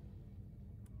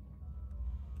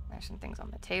 There's some things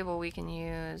on the table we can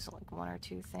use, like 1 or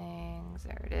 2 things.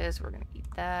 There it is. We're gonna eat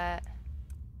that.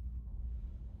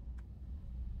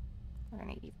 We're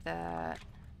gonna eat that.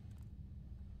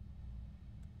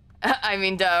 I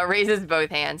mean, duh, raises both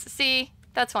hands. See?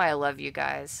 That's why I love you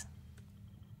guys.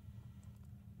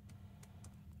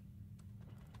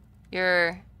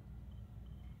 You're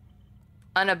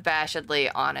unabashedly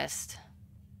honest.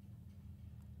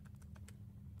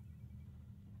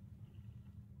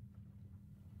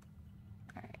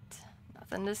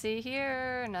 Nothing to see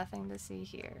here, nothing to see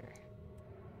here.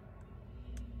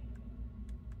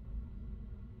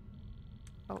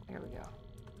 Oh, here we go.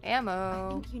 Ammo. I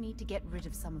think you need to get rid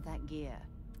of some of that gear.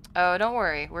 Oh, don't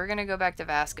worry. We're gonna go back to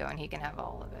Vasco and he can have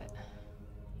all of it.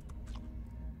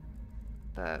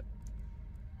 But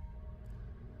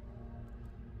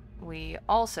we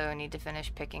also need to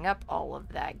finish picking up all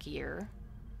of that gear.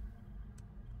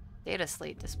 Data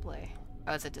slate display.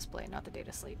 Oh, it's a display, not the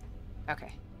data slate.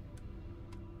 Okay.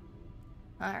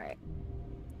 Alright.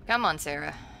 Come on,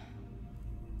 Sarah.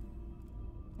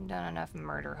 I've done enough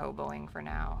murder hoboing for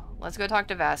now. Let's go talk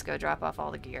to Vasco, drop off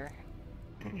all the gear.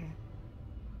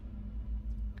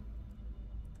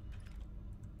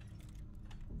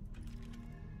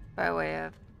 By way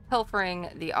of pilfering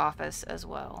the office as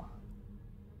well.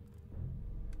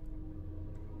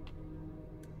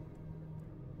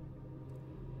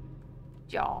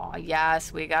 Yeah,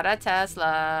 yes, we got a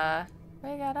Tesla.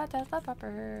 We got a Tesla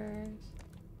poppers.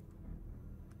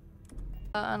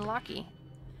 Unlucky.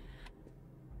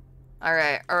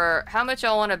 Alright, or how much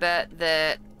y'all want to bet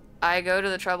that I go to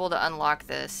the trouble to unlock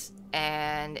this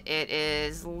and it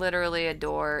is literally a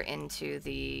door into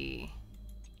the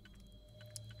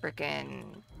frickin'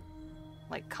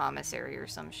 like commissary or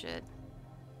some shit.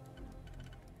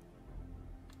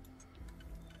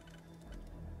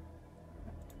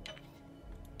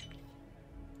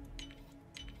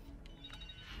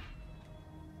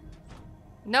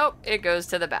 Nope, it goes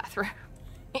to the bathroom.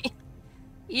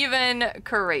 Even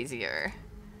crazier.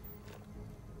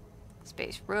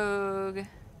 Space Rogue.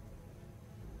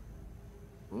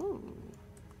 Ooh,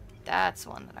 that's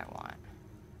one that I want.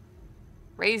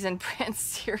 Raisin Bran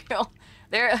cereal.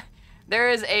 There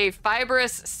is a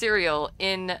fibrous cereal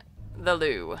in the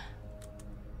loo.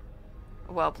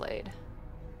 Well played.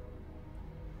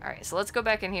 Alright, so let's go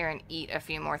back in here and eat a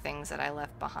few more things that I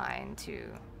left behind to...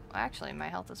 Well, actually, my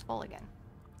health is full again.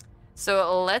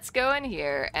 So let's go in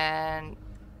here and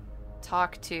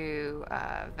talk to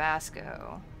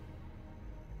Vasco.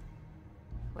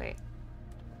 Wait,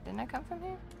 didn't I come from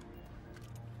here?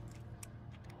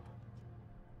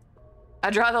 I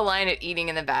draw the line at eating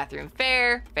in the bathroom.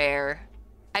 Fair, fair.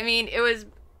 I mean, it was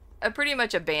a pretty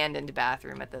much abandoned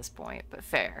bathroom at this point, but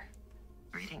fair.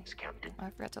 Greetings, Captain. Oh,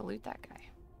 I forgot to loot that guy.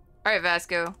 Alright,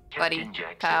 Vasco, buddy, Captain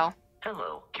Jackson. pal.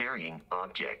 Hello. Carrying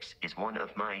objects is one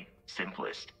of my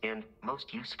simplest and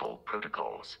most useful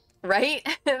protocols. Right?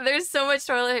 There's so much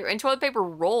toilet paper, and toilet paper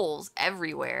rolls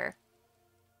everywhere.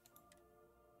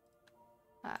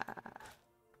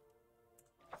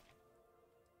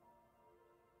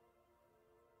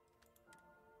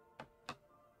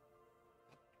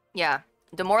 Yeah,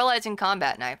 demoralizing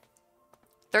combat knife.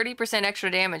 30%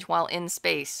 extra damage while in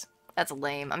space. That's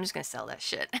lame. I'm just gonna sell that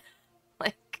shit.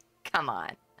 Like, come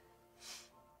on.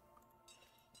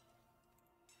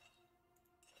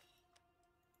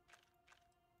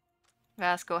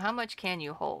 Vasco, how much can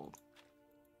you hold?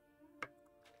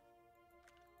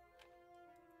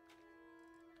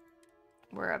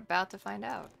 We're about to find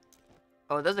out.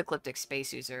 Oh, those ecliptic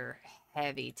spacesuits are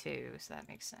heavy too, so that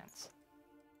makes sense.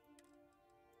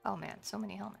 Oh man, so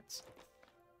many helmets.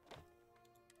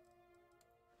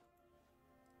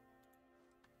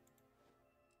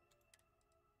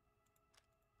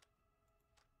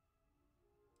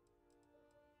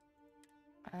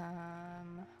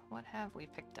 What have we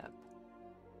picked up?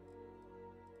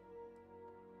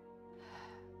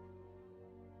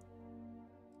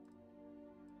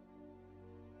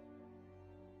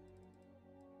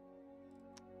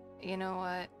 You know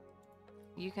what?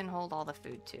 You can hold all the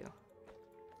food too.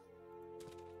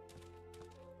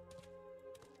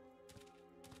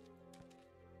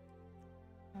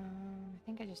 I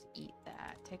think I just eat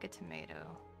that. Take a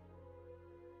tomato.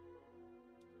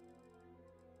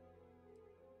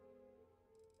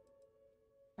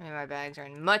 I mean, my bags are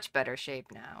in much better shape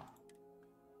now.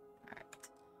 Alright.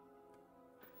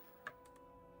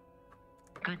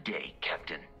 Good day,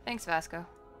 Captain. Thanks, Vasco.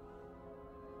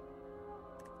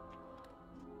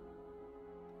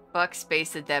 Fuck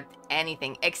space adept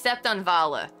anything, except on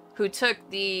Vala, who took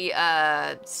the,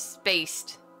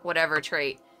 spaced whatever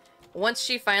trait. Once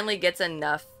she finally gets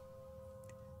enough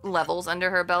levels under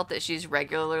her belt that she's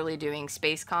regularly doing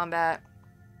space combat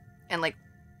and, like,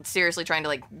 seriously trying to,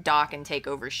 like, dock and take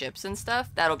over ships and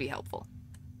stuff, that'll be helpful.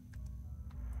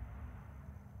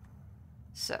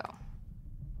 So.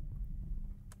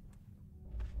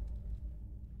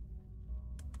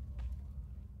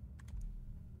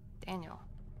 Daniel,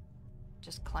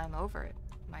 just climb over it.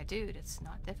 My dude, it's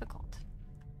not difficult.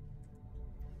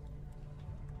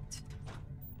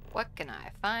 What can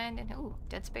I find? And ooh,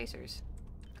 dead spacers.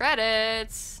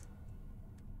 Credits!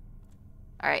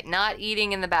 Alright, not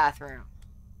eating in the bathroom.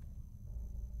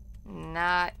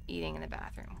 Not eating in the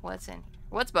bathroom. What's in here?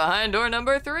 What's behind door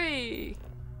number 3?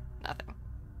 Nothing.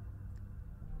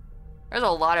 There's a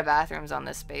lot of bathrooms on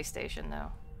this space station,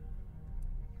 though.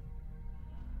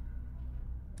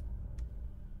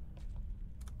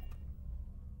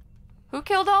 Who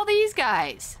killed all these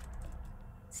guys?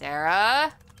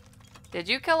 Sarah? Did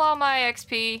you kill all my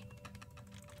XP?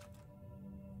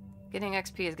 Getting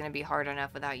XP is gonna be hard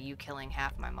enough without you killing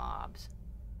half my mobs.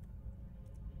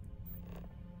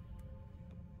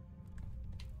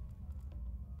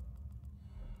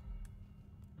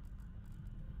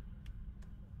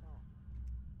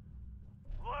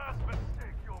 Last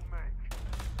mistake you'll make.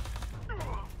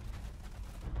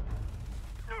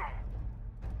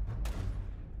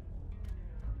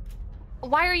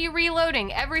 Why are you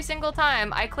reloading? Every single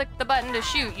time I click the button to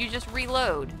shoot, you just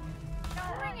reload.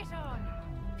 Bring it on.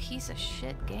 Piece of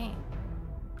shit game.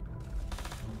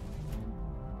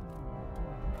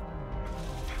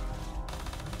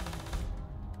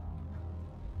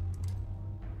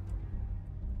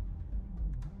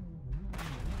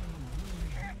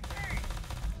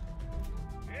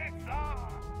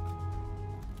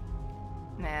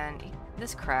 Man,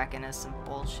 this Kraken is some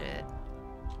bullshit.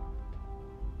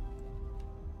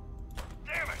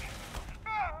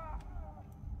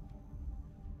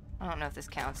 I don't know if this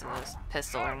counts as a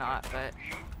pistol or not, but...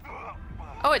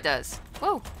 Oh, it does.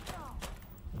 Whoa!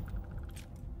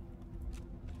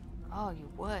 Oh, you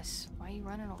wuss. Why are you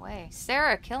running away?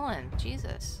 Sarah, kill him.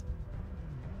 Jesus.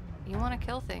 You want to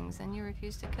kill things, and you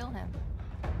refuse to kill him.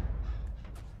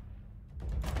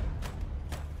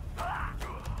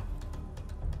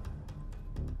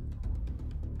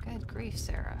 Good grief,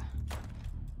 Sarah.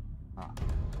 Oh,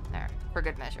 there. For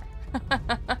good measure.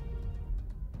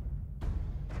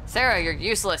 Sarah, you're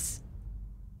useless.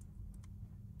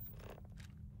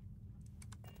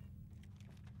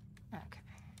 Okay.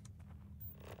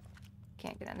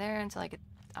 Can't get in there until I get...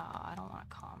 Oh, I don't want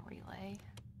a comm relay.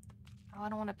 Oh, I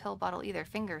don't want a pill bottle either.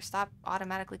 Finger, stop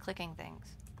automatically clicking things.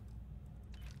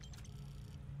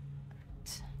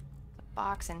 There's a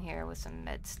box in here with some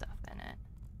med stuff in it.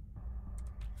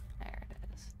 There it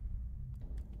is.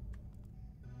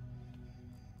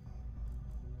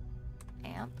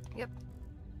 Amp, yep.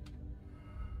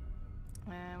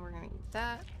 And we're gonna use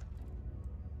that.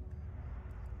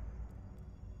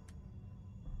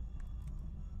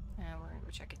 And we're gonna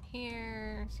go check in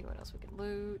here, see what else we can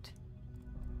loot.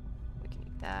 We can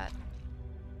eat that.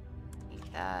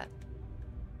 Eat that.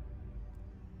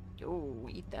 Yo,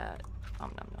 eat that.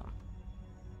 Nom nom nom.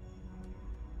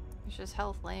 There's just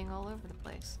health laying all over the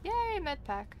place. Yay, med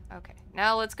pack. Okay,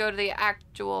 now let's go to the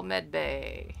actual med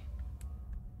bay.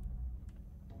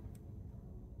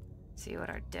 See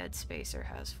what our dead spacer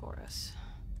has for us.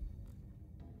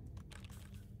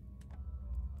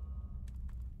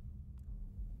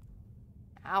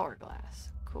 Hourglass.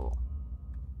 Cool.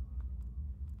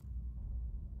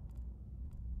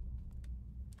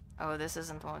 Oh, this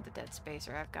isn't the one with the dead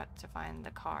spacer. I've got to find the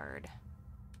card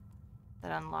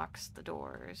that unlocks the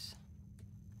doors.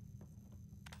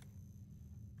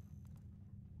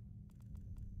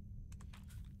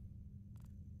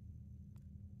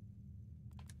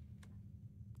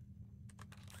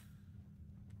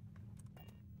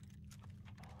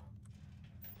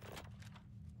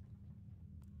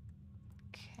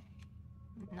 Okay.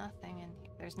 Nothing in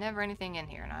here. There's never anything in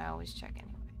here, and I always check anyway.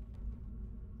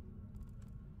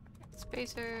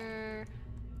 Spacer.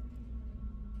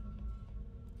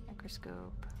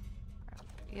 Microscope.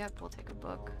 Yep, we'll take a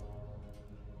book.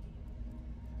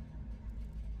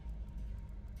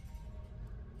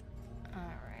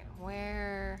 Alright,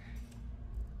 where...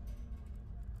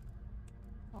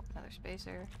 Oh, another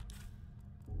spacer.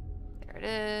 There it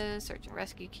is. Search and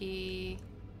rescue key.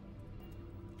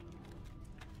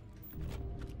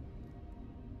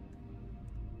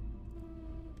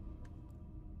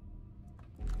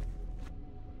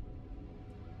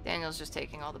 Daniel's just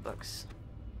taking all the books.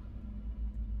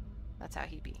 That's how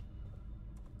he be.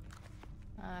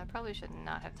 I probably should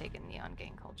not have taken Neon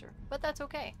Gang Culture, but that's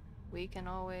okay. We can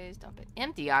always dump it.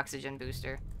 Empty oxygen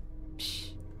booster.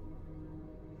 Psh.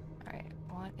 Alright,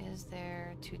 what is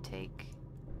there to take?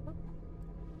 Oop.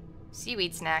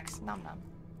 Seaweed snacks. Nom nom.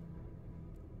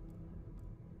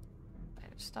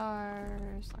 Light of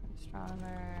stars. Learn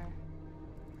astronomer.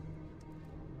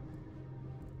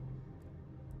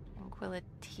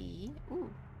 Tranquility. Ooh.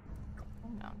 Oh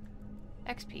no.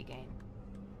 XP gain.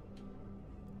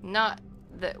 Not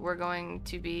that we're going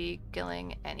to be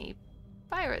killing any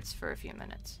pirates for a few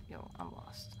minutes. Yo, I'm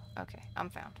lost. Okay,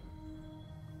 I'm found.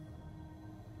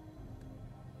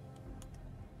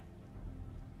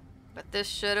 But this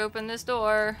should open this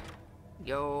door.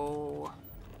 Yo.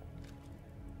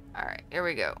 Alright, here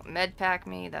we go. Med pack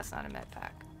me. That's not a med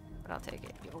pack, but I'll take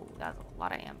it. Yo, that's a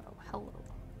lot of ammo. Hello.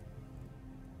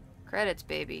 Credits,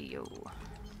 baby. Yo.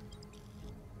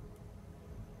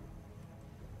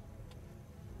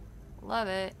 Love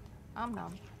it. Om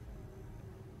nom.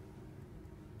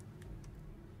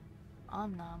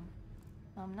 Om nom.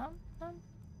 Nom nom nom?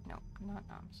 No, not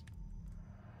noms.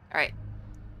 Alright.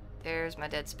 There's my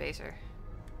dead spacer.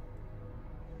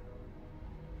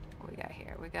 What we got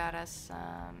here? We got us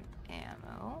some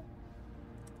ammo.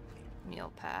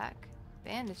 Meal pack.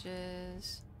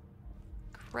 Bandages.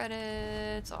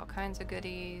 Credits. All kinds of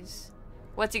goodies.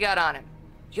 What's he got on him?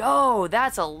 Yo,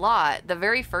 that's a lot. The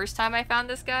very first time I found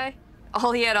this guy,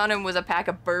 all he had on him was a pack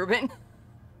of bourbon.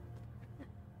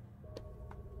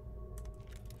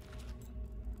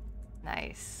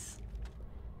 Nice.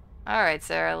 Alright,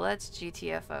 Sarah, let's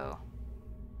GTFO.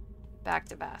 Back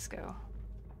to Basco.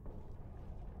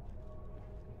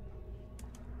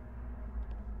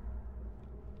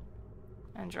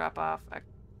 And drop off a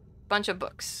bunch of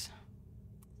books.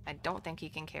 I don't think he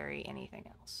can carry anything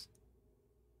else.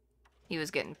 He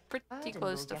was getting pretty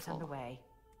close to full. Underway.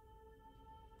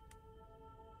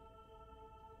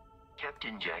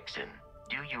 Captain Jackson,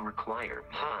 do you require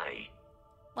pie?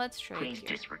 Let's trade Please here.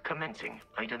 disregard commencing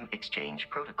item exchange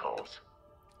protocols.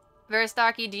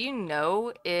 Veristaki, do you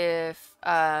know if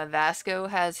Vasco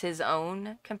has his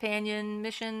own companion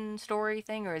mission story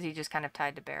thing, or is he just kind of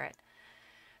tied to Barrett?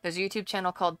 There's a YouTube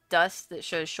channel called Dust that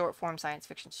shows short-form science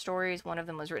fiction stories. One of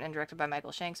them was written and directed by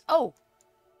Michael Shanks. Oh,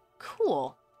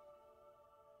 cool.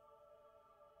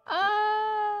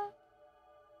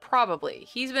 Probably.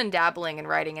 He's been dabbling in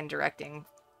writing and directing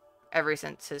ever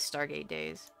since his Stargate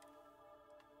days.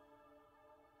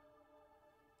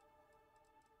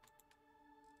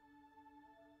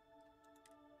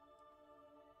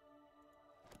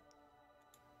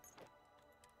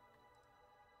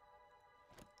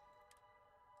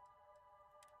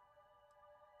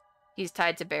 He's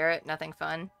tied to Barrett. Nothing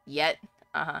fun. Yet.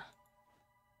 Uh-huh.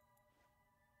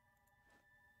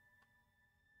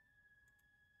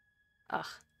 Ugh.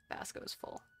 Vasco's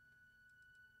full.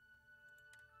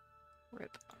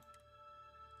 Rip.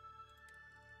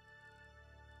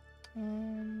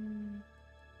 Can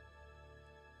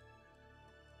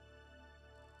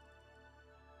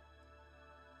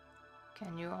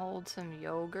you hold some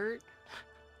yogurt?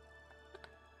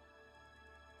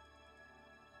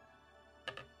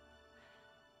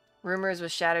 Rumors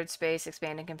with shattered space,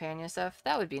 expanding companion stuff.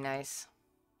 That would be nice.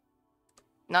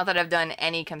 Not that I've done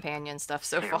any companion stuff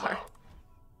so far.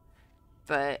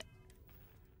 But...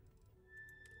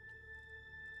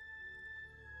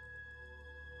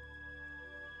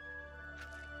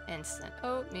 instant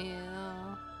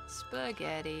oatmeal,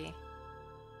 spaghetti,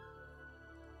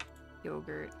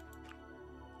 yogurt.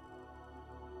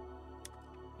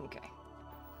 Okay.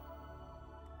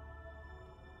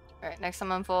 Alright, next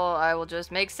time I'm full, I will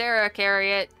just make Sarah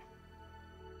carry it.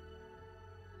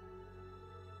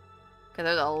 Because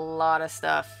there's a lot of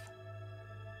stuff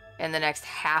in the next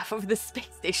half of the space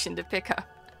station to pick up.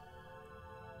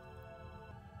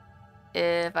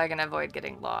 If I can avoid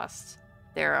getting lost.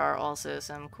 There are also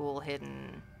some cool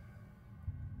hidden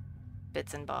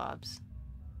bits and bobs.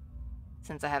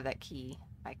 Since I have that key,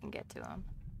 I can get to them.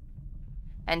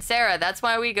 And Sarah, that's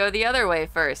why we go the other way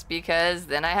first, because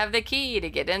then I have the key to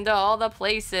get into all the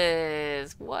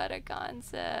places. What a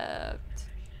concept.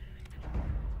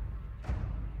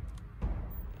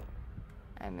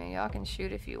 I mean, y'all can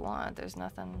shoot if you want. There's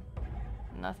nothing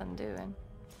doing.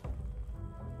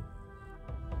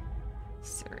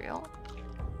 Cereal.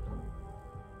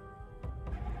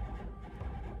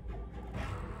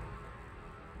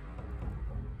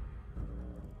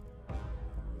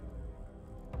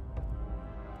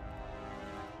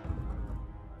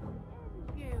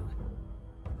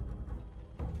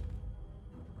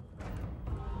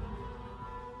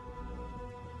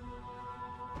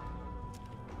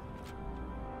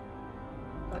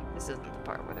 This isn't the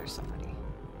part where there's somebody.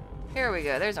 Here we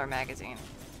go. There's our magazine.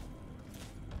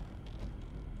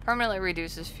 Permanently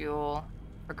reduces fuel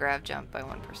for grav jump by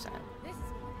 1%. This is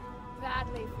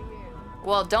badly for you.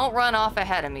 Well, don't run off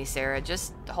ahead of me, Sarah.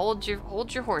 Just hold your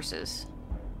horses.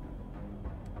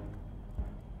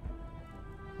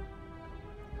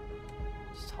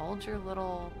 Just hold your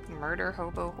little murder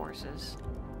hobo horses.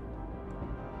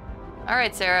 All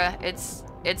right, Sarah.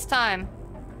 It's time.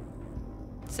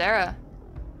 Sarah.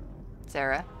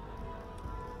 Sarah.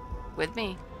 With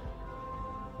me.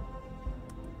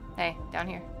 Hey, down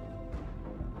here.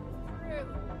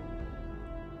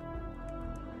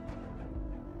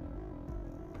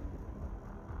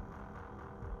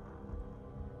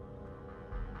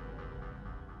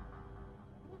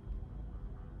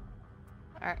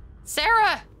 Alright.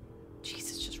 Sarah!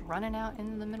 Jesus, just running out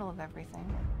in the middle of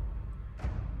everything.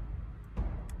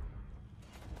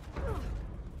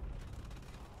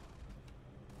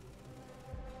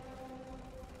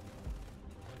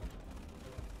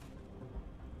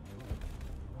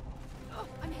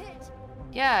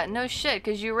 Yeah, no shit,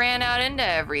 because you ran out into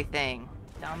everything.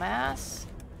 Dumbass.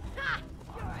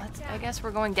 I guess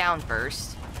we're going down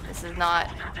first. This is not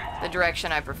the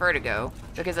direction I prefer to go,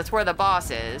 because that's where the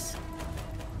boss is.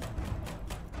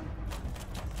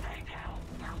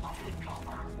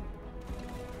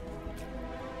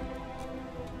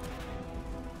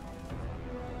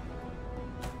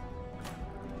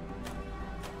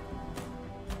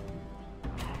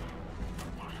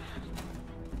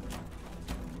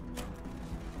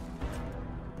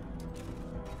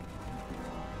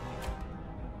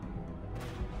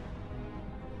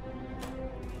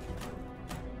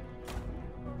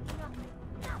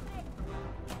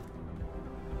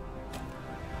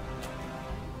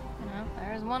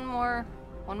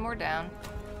 One more down.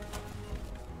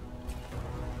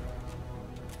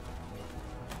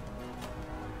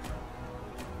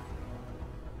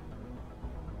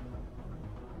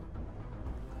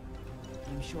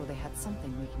 I'm sure they had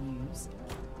something we can use.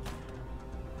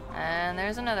 And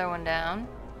there's another one down.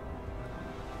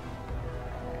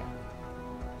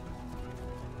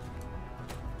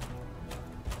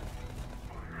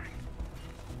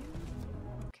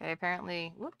 Okay,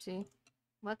 apparently, whoopsie.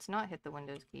 Let's not hit the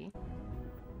Windows key.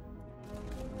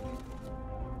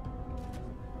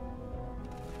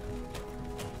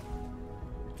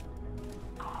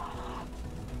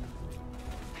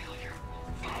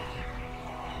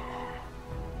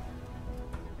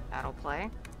 That'll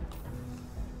play.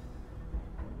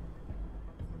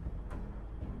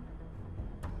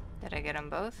 Did I get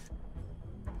them both?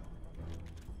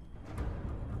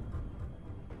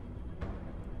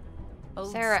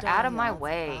 Old Sarah, out of my Starfield.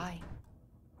 way. Bye.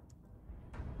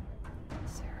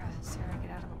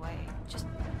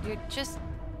 You're just...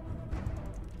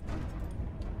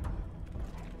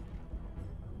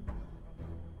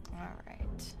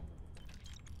 Alright.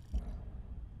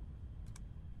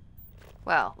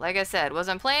 Well, like I said,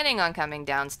 wasn't planning on coming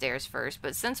downstairs first,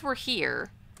 but since we're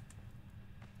here...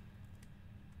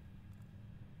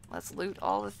 Let's loot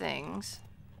all the things.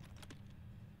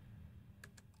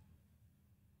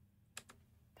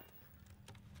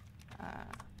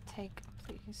 Take,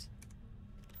 please.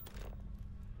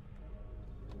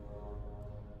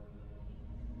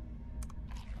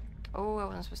 Oh, I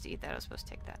wasn't supposed to eat that. I was supposed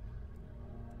to take that.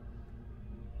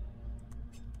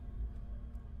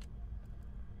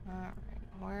 Alright,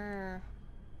 where...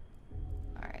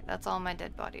 Alright, that's all my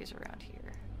dead bodies around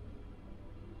here.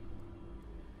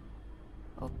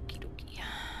 Okie dokie.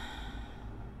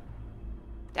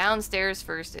 Downstairs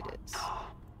first it is.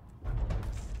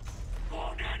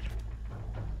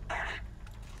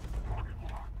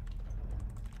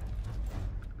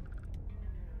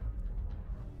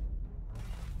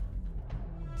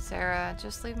 Sarah,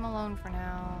 just leave him alone for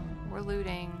now. We're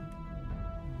looting.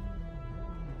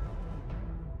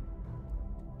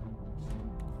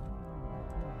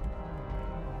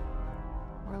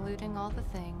 We're looting all the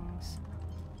things.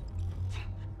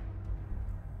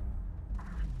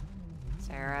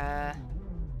 Sarah.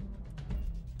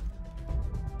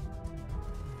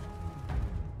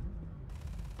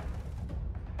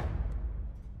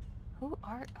 Who's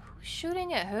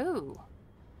shooting at who?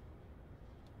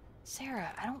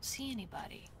 Sarah, I don't see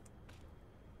anybody.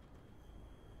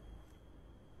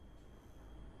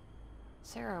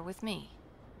 Sarah, with me.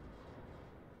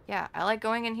 Yeah, I like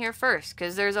going in here first,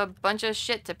 because there's a bunch of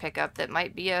shit to pick up that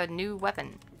might be a new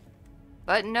weapon.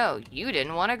 But no, you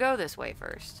didn't want to go this way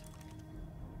first.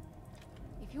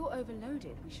 If you're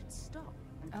overloaded, we should stop.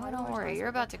 Oh, don't worry, you're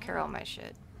about to carry all my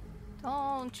shit.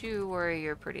 Don't you worry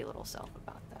your pretty little self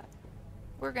about that.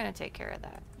 We're gonna take care of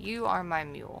that. You are my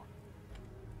mule.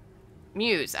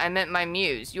 Muse. I meant my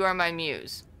muse. You are my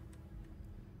muse.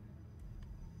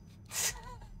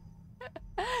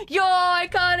 Yo,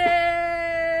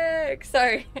 iconic!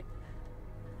 Sorry.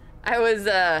 I was,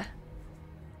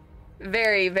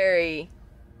 very, very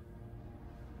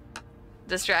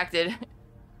distracted.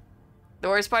 The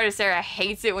worst part is Sarah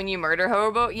hates it when you murder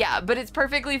Hobo. Yeah, but it's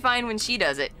perfectly fine when she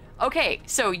does it. Okay,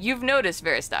 so you've noticed,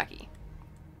 Veristaki.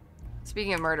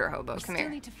 Speaking of murder Hobo, come here. We still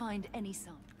need to find any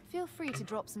sign. Feel free to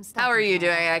drop some stuff. How are you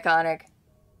doing, iconic?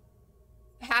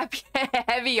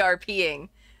 Heavy RPing.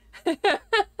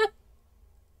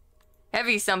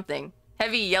 Heavy something.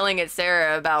 Heavy yelling at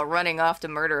Sarah about running off to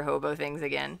murder Hobo things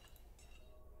again.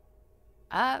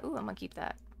 Ooh, I'm gonna keep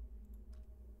that.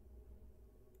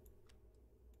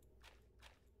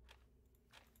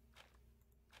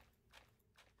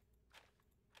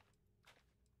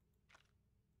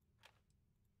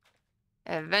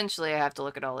 Eventually I have to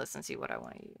look at all this and see what I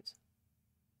want to use.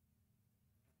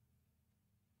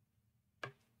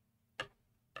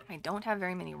 I don't have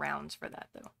very many rounds for that,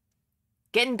 though.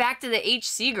 Getting back to the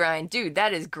HC grind. Dude,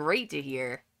 that is great to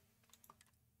hear.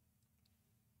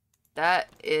 That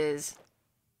is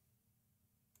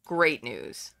great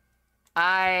news.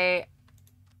 I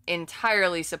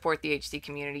entirely support the HC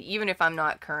community, even if I'm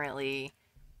not currently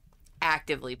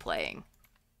actively playing.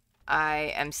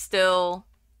 I am still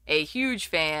a huge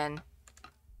fan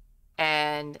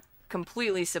and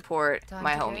completely support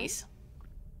my homies.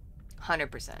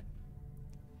 100%.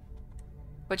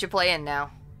 What you playing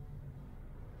now?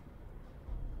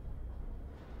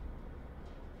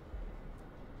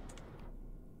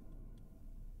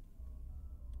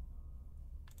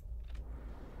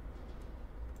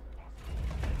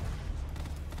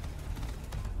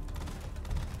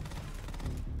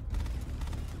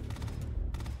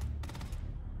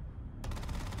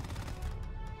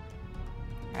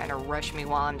 Trying to rush me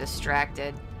while I'm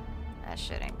distracted. That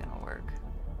shit ain't gonna work.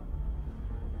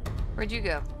 Where'd you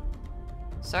go?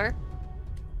 Sir?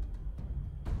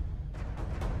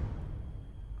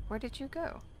 Where did you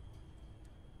go?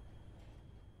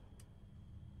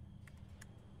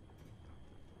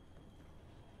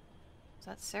 Is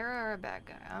that Sarah or a bad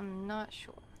guy? I'm not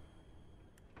sure.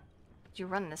 Did you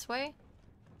run this way?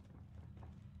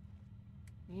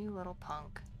 You little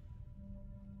punk.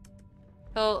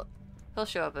 He'll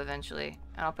show up eventually,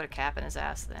 and I'll put a cap in his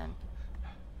ass then.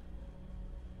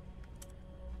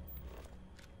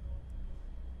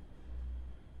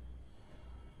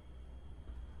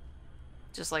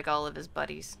 Just like all of his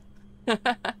buddies.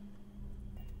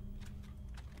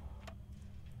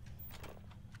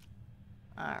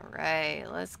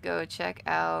 Alright, let's go check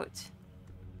out...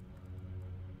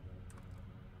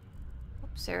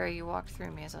 Oops, Sarah, you walked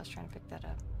through me as I was trying to pick that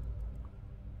up.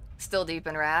 Still deep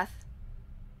in Wrath?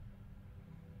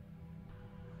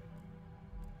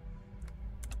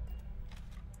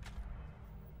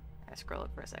 I scroll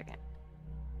up for a second.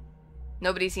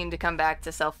 Nobody seemed to come back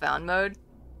to self-found mode.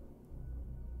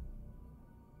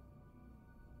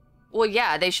 Well,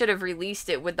 yeah, they should have released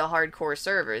it with the hardcore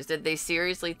servers. Did they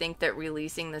seriously think that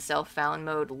releasing the self-found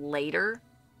mode later,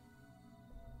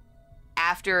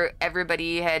 after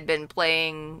everybody had been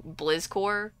playing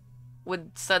BlizzCore,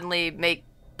 would suddenly make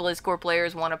BlizzCore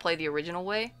players want to play the original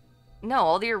way? No,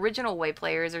 all the original way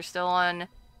players are still on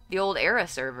the old era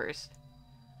servers.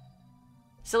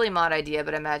 Silly mod idea,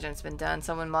 but imagine it's been done.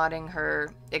 Someone modding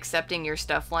her accepting your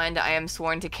stuff line to I am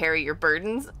sworn to carry your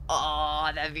burdens.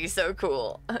 Oh, that'd be so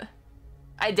cool.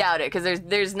 I doubt it, because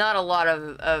there's not a lot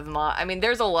of mod. I mean,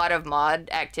 there's a lot of mod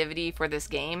activity for this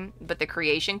game, but the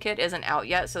creation kit isn't out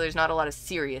yet, so there's not a lot of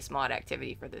serious mod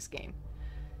activity for this game.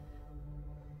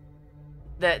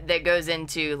 That goes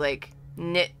into, like,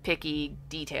 nitpicky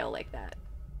detail like that.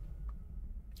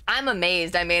 I'm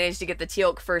amazed I managed to get the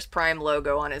Teal'c First Prime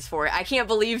logo on his forehead. I can't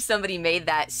believe somebody made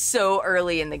that so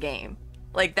early in the game.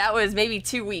 Like, that was maybe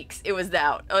 2 weeks it was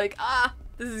out. Like,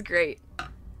 this is great.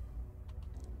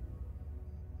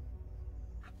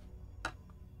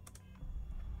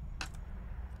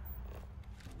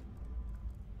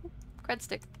 Cred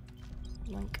stick.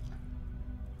 Link.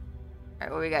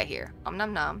 Alright, what we got here? Om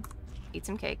nom nom. Eat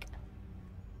some cake.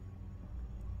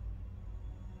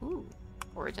 Ooh.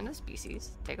 Origin of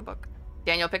Species. Take a book.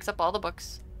 Daniel picks up all the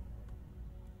books.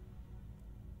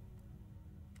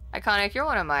 Iconic, you're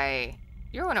one of my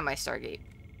Stargate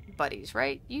buddies,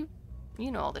 right? You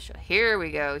know all the shit. Here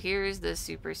we go. Here's the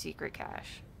super secret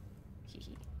cache.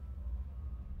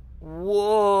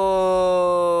 Whoa!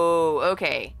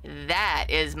 Okay, that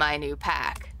is my new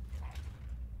pack.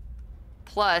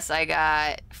 Plus, I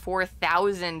got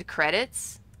 4,000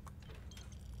 credits.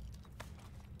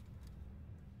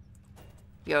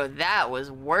 Yo, that was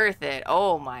worth it.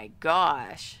 Oh my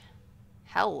gosh.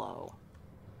 Hello.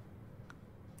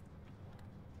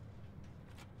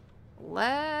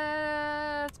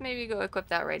 Let's maybe go equip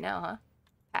that right now, huh?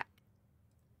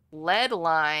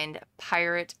 Lead-lined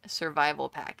pirate survival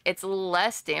pack. It's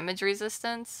less damage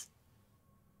resistance,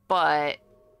 but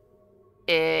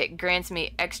it grants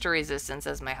me extra resistance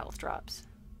as my health drops.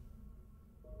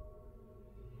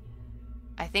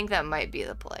 I think that might be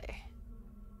the play.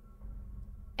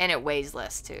 And it weighs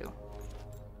less too.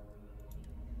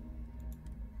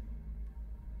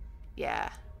 Yeah.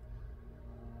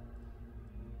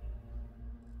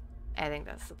 I think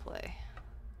that's the play.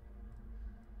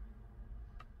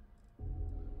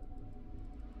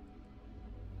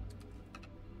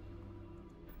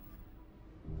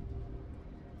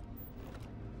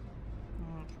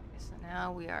 Okay, so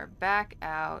now we are back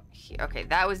out here. Okay,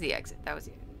 that was the exit. That was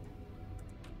the exit.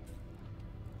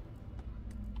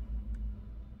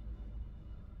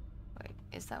 Wait,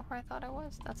 is that where I thought I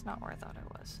was? That's not where I thought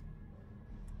I was.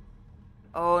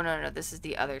 Oh, no, no, this is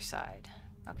the other side.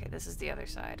 Okay, this is the other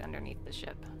side, underneath the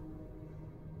ship.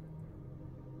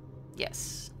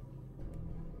 Yes.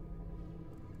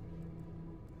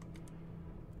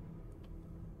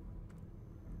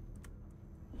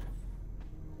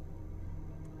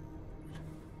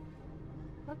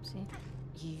 Whoopsie.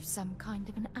 You some kind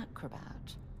of an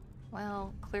acrobat?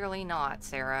 Well, clearly not,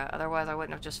 Sarah. Otherwise, I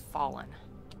wouldn't have just fallen.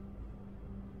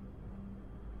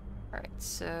 Alright,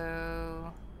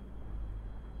 so...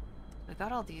 we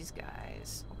got all these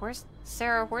guys. Where's...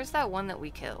 Sarah, where's that one that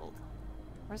we killed?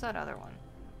 Where's that other one?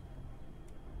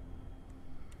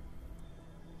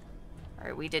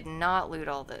 Alright, we did not loot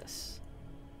all this.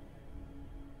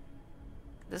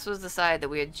 This was the side that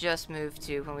we had just moved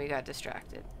to when we got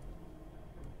distracted.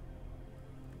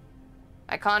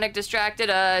 Iconic distracted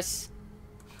us.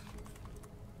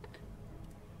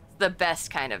 The best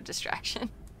kind of distraction.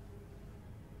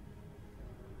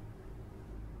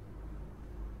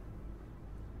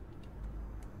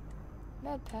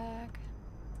 Med pack.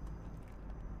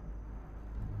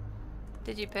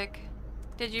 Digipick.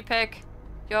 Digipick.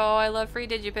 Yo, I love free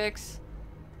digipicks.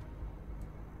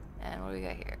 And what do we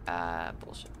got here?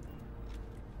 Bullshit.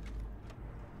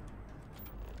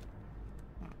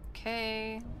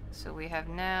 Okay. So we have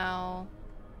now...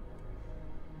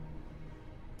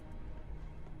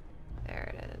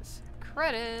 there it is.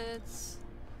 Credits.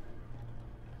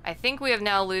 I think we have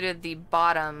now looted the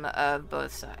bottom of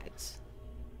both sides.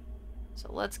 So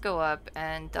let's go up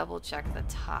and double check the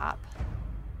top.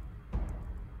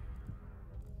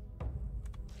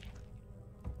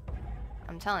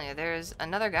 I'm telling you, there's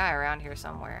another guy around here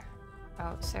somewhere.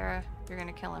 Oh, Sarah, you're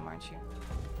gonna kill him, aren't you?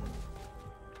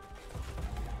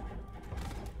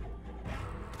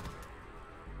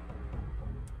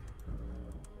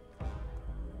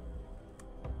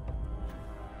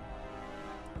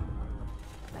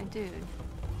 My dude.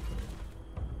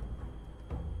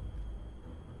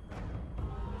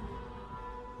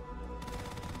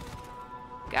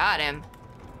 Got him.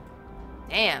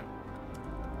 Damn.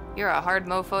 You're a hard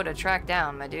mofo to track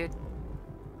down, my dude.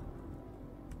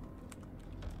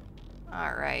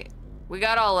 Alright. We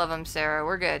got all of them, Sarah.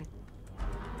 We're good.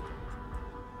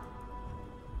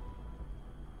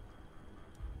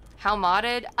 How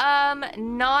modded?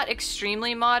 Not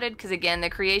extremely modded, because again, the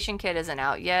creation kit isn't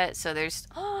out yet, so there's...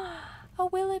 a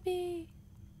Willoughby!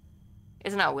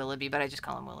 It's not Willoughby, but I just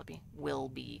call him Willoughby.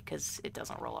 Wilby, because it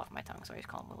doesn't roll off my tongue, so I just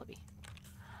call him Willoughby.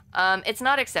 It's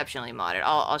not exceptionally modded.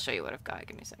 I'll show you what I've got.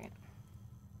 Give me a second.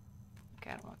 Okay,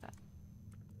 I don't want that.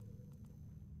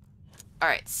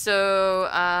 Alright, so,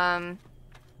 I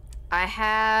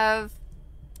have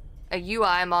a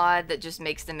UI mod that just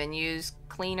makes the menus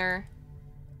cleaner.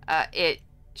 It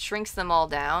shrinks them all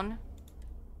down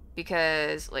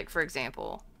because, like, for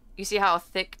example, you see how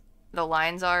thick the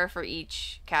lines are for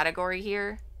each category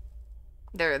here?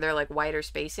 They're like wider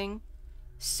spacing.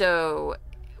 So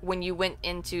when you went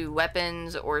into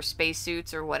weapons or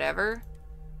spacesuits or whatever,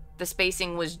 the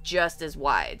spacing was just as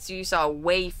wide. So you saw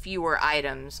way fewer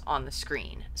items on the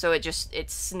screen. So it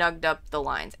snugged up the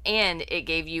lines, and it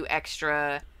gave you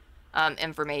extra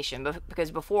information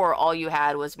because before all you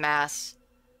had was mass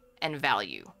and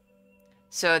value.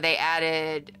 So they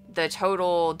added the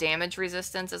total damage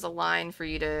resistance as a line for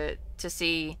you to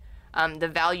see, the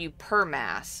value per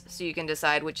mass, so you can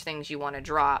decide which things you want to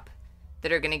drop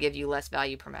that are going to give you less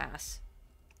value per mass.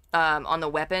 On the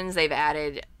weapons, they've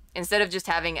added, instead of just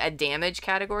having a damage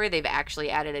category, they've actually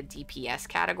added a DPS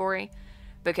category,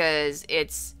 because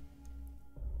it's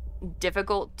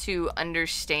difficult to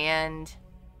understand.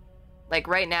 Like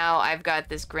right now, I've got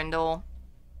this Grindle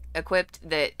equipped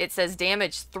that it says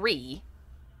damage 3,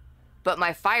 but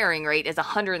my firing rate is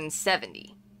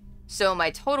 170. So my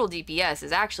total DPS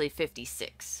is actually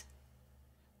 56.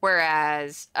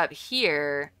 Whereas up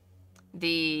here,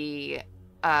 the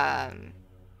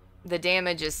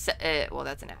damage is, well,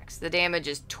 that's an axe. The damage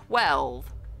is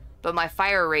 12, but my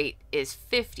fire rate is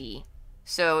 50,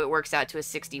 so it works out to a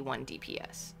 61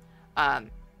 DPS.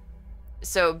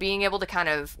 So being able to kind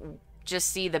of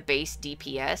just see the base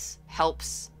DPS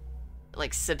helps,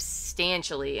 like,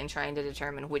 substantially in trying to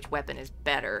determine which weapon is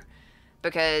better,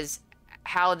 because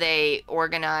how they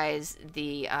organize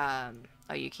the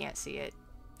oh, you can't see it,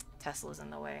 Tesla's in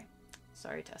the way.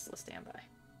 Sorry, Tesla, stand by.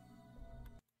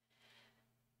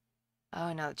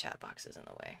 Oh, now the chat box is in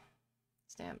the way.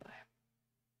 Stand by.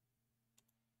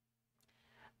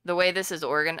 The way this is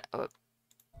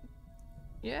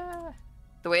yeah,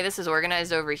 the way this is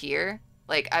organized over here,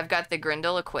 like, I've got the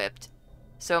Grindle equipped,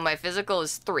 so my physical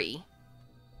is 3.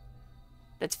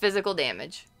 That's physical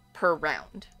damage per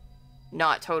round,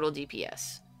 not total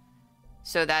DPS.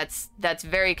 So that's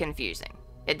very confusing.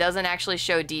 It doesn't actually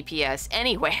show DPS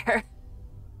anywhere.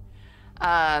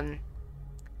 But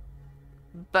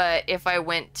if I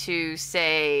went to,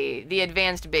 say, the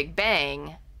Advanced Big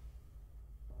Bang,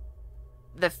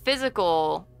 the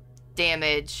physical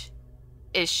damage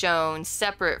is shown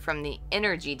separate from the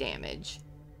energy damage.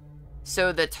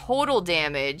 So the total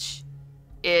damage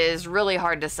is really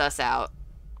hard to suss out.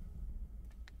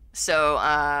 So,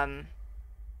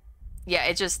 yeah,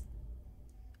 it just...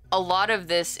 a lot of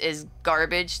this is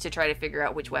garbage to try to figure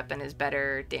out which weapon is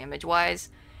better damage-wise.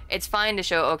 It's fine to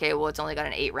show, okay, well, it's only got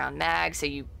an 8-round mag, so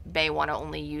you may want to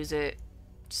only use it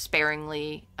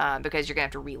sparingly because you're going to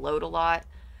have to reload a lot.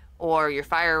 Or your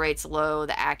fire rate's low,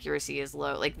 the accuracy is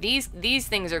low. Like, these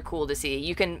things are cool to see.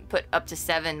 You can put up to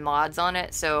 7 mods on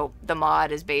it. So the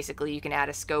mod is basically, you can add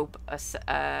a scope,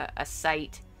 a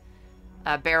sight,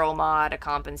 a barrel mod, a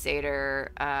compensator,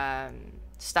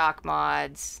 stock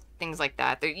mods, things like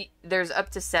that. There's up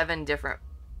to 7 different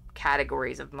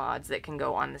categories of mods that can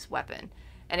go on this weapon.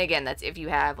 And again, that's if you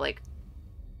have, like,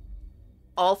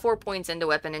 all 4 points into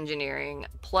weapon engineering,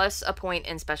 plus a point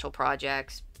in special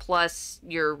projects, plus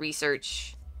your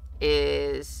research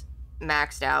is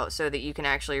maxed out so that you can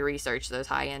actually research those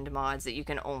high-end mods that you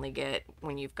can only get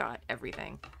when you've got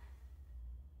everything.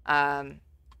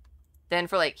 Then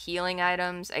for, like, healing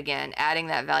items, again, adding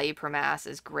that value per mass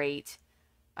is great.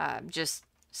 Just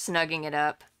snugging it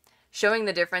up. Showing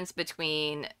the difference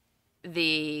between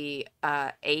the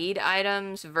aid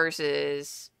items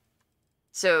versus...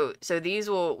 So these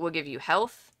will give you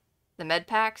health, the med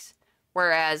packs,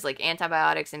 whereas, like,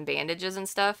 antibiotics and bandages and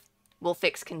stuff will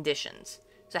fix conditions.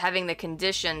 So having the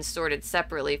conditions sorted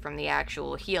separately from the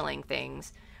actual healing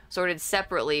things, sorted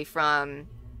separately from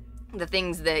the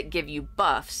things that give you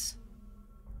buffs,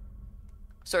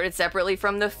 sorted separately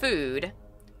from the food,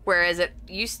 whereas it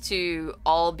used to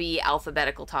all be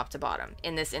alphabetical top to bottom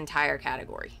in this entire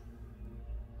category.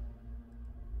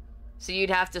 So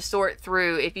you'd have to sort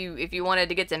through, if you wanted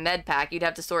to get to med pack, you'd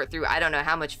have to sort through I don't know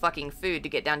how much fucking food to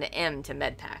get down to M to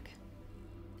med pack.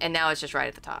 And now it's just right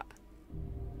at the top.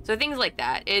 So things like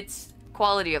that. It's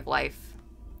quality of life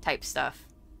type stuff.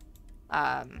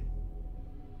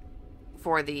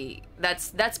 For the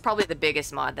that's probably the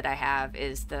biggest mod that I have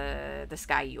is the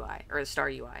Sky UI or the Star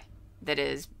UI that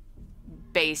is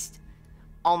based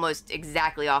almost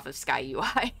exactly off of Sky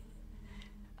UI.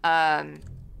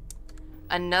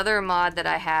 Another mod that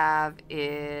I have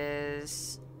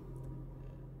is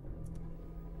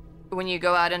when you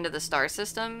go out into the star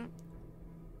system,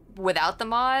 without the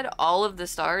mod, all of the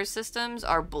star systems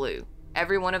are blue.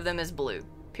 Every one of them is blue.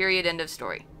 Period, end of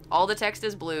story. All the text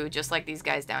is blue, just like these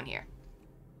guys down here.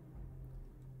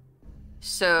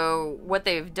 So what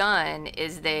they've done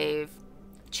is they've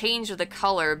changed the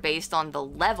color based on the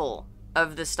level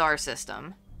of the star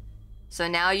system. So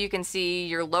now you can see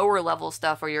your lower level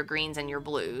stuff are your greens and your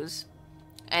blues.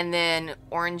 And then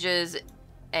oranges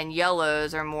and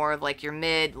yellows are more of like your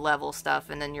mid-level stuff,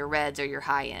 and then your reds are your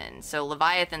high-end. So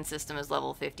Leviathan system is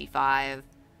level 55.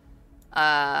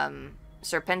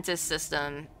 Serpentis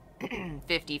system,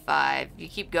 55. You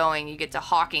keep going, you get to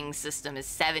Hawking system is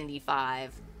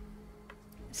 75.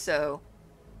 So,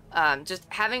 just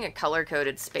having a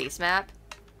color-coded space map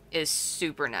is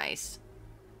super nice.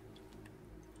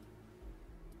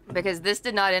 Because this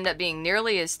did not end up being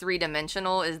nearly as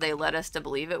three-dimensional as they led us to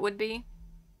believe it would be.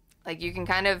 Like, you can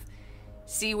kind of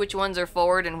see which ones are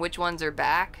forward and which ones are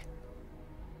back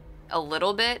a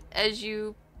little bit as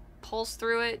you pulse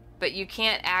through it, but you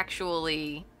can't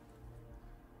actually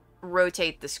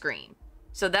rotate the screen.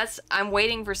 So that's, I'm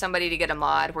waiting for somebody to get a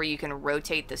mod where you can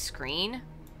rotate the screen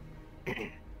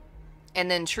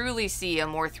and then truly see a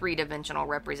more three-dimensional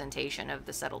representation of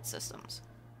the settled systems.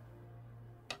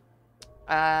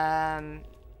 I've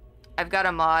got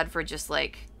a mod for just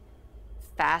like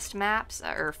fast maps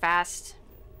or fast,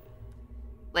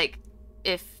 like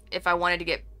if I wanted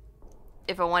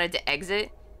to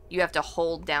exit, you have to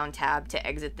hold down tab to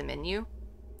exit the menu.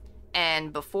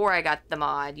 And before I got the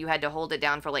mod, you had to hold it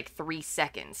down for like 3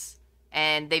 seconds.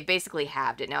 And they basically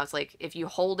halved it. Now it's like, if you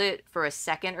hold it for a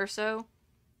second or so,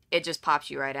 it just pops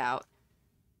you right out.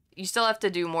 You still have to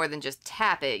do more than just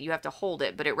tap it. You have to hold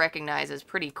it, but it recognizes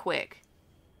pretty quick.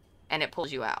 And it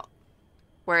pulls you out.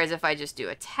 Whereas if I just do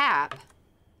a tap,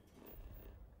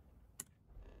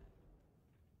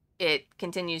 it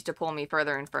continues to pull me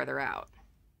further and further out.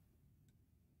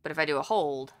 But if I do a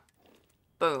hold,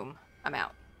 boom, I'm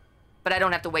out. But I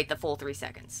don't have to wait the full 3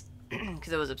 seconds,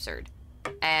 because it was absurd.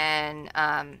 And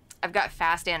I've got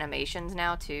fast animations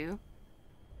now, too.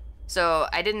 So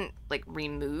I didn't, like,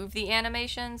 remove the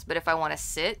animations, but if I want to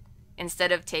sit,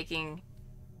 instead of taking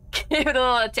a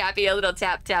little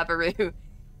tap-taparoo,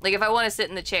 like, if I want to sit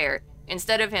in the chair,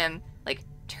 instead of him, like,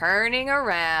 turning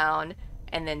around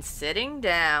and then sitting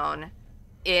down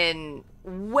in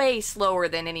way slower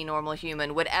than any normal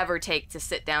human would ever take to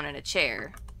sit down in a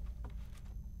chair,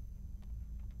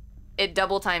 it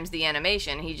double times the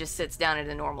animation. He just sits down at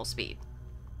a normal speed.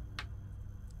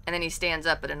 And then he stands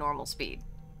up at a normal speed.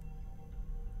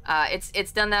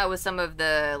 It's done that with some of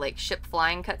the, like, ship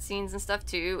flying cutscenes and stuff,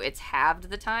 too. It's halved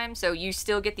the time, so you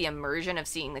still get the immersion of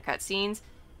seeing the cutscenes,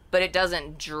 but it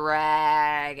doesn't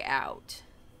drag out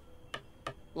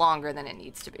longer than it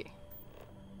needs to be.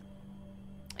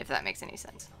 If that makes any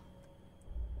sense.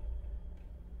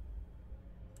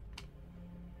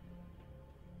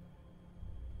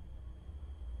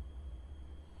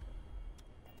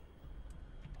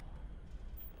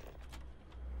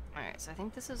 Alright, so I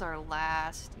think this is our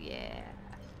last, yeah.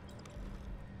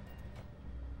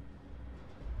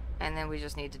 And then we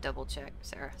just need to double check.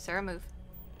 Sarah, move.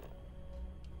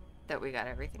 That we got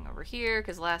everything over here,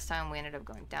 because last time we ended up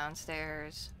going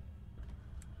downstairs.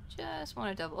 Just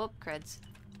want to double, oh, creds.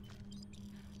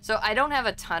 So I don't have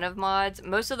a ton of mods.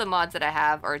 Most of the mods that I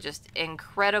have are just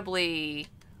incredibly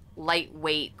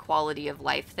lightweight quality of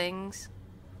life things.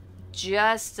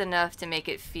 Just enough to make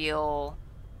it feel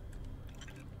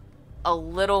a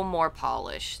little more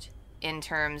polished in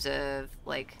terms of,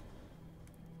 like,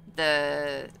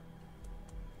 the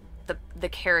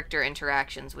character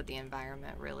interactions with the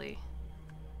environment, really.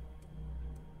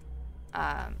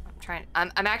 I'm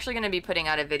actually going to be putting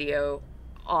out a video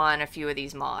on a few of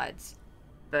these mods,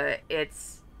 but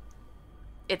it's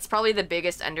probably the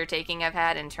biggest undertaking I've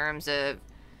had in terms of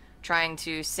trying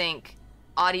to sync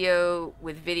audio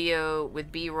with video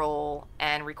with B-roll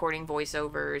and recording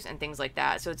voiceovers and things like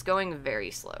that. So it's going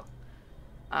very slow.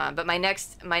 But my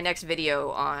next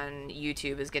video on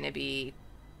YouTube is going to be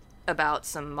about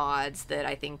some mods that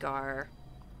I think are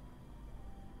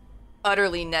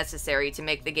utterly necessary to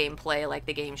make the game play like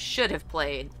the game should have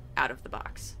played out of the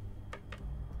box.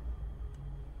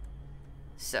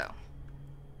 So,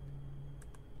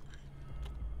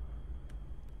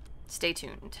 stay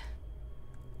tuned.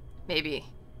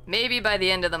 Maybe by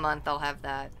the end of the month I'll have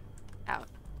that out.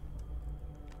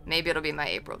 Maybe it'll be my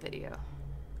April video.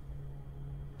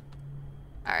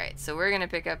 Alright, so we're gonna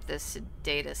pick up this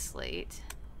data slate.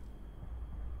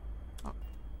 Oh.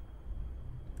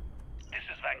 This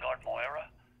is Vanguard Moira.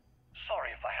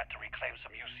 Sorry if I had to reclaim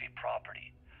some UC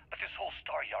property, but this whole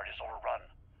star yard is overrun.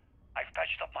 I've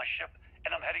patched up my ship,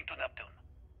 and I'm heading to Neptune.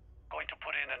 Going to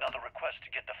put in another request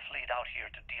to get the fleet out here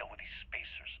to deal with these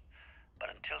spacers. But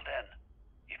until then,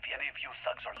 if any of you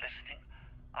thugs are listening,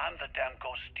 I'm the damn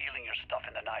ghost stealing your stuff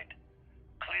in the night.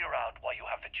 Clear out while you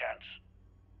have the chance.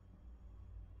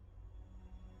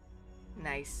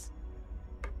 Nice.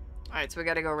 Alright, so we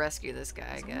gotta go rescue this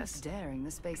guy, I guess. Daring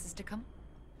the spacers to come?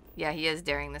 Yeah, he is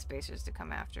daring the spacers to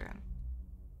come after him.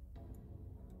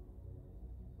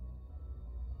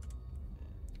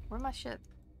 Where's my ship?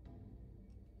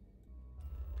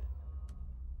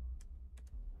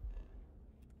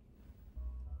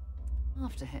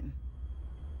 After him.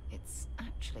 It's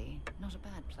actually not a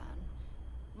bad plan.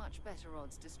 Much better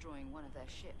odds destroying one of their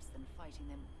ships than fighting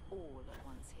them all at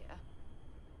once here.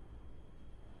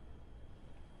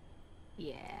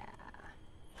 Yeah.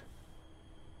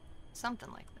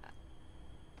 Something like that.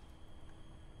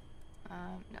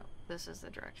 No, this is the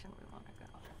direction we want to go.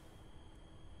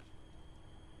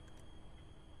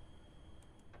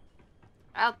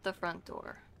 Out the front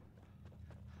door.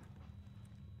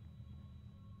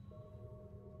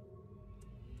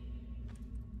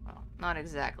 Well, not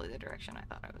exactly the direction I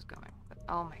thought I was going, but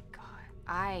oh my god.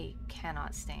 I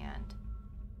cannot stand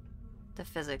the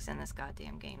physics in this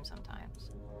goddamn game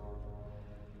sometimes.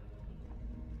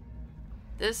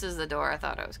 This is the door I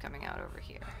thought I was coming out over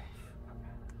here.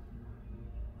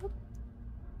 Oop.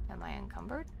 Am I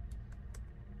encumbered?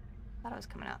 I thought I was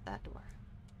coming out that door.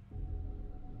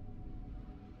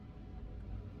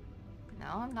 No,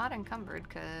 I'm not encumbered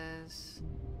because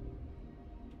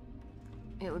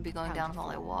it would be going down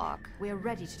while I walk. We're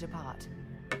ready to depart.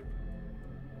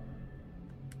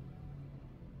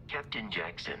 Captain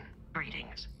Jackson,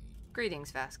 greetings.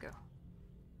 Greetings, Vasco.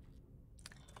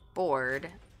 Board.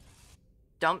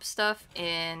 Dump stuff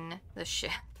in the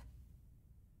ship.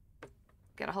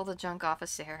 Get all the junk off of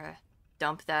Sarah.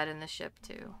 Dump that in the ship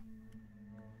too.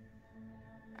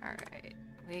 Alright.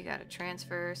 We gotta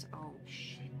transfer. Oh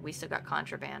shit. We still got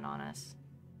contraband on us.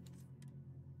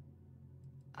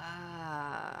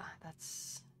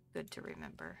 That's good to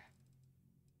remember.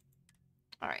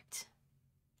 Alright.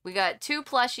 We got 2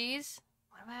 plushies.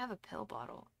 Why do I have a pill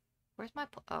bottle? Where's my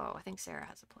oh, I think Sarah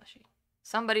has a plushie.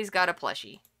 Somebody's got a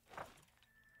plushie.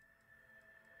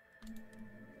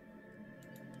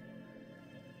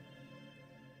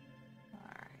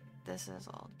 Alright, this is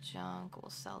all junk. We'll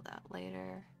sell that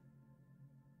later.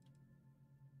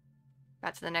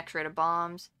 Got to the next rate of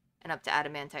bombs and up to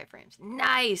adamantite frames.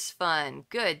 Nice fun.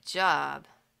 Good job.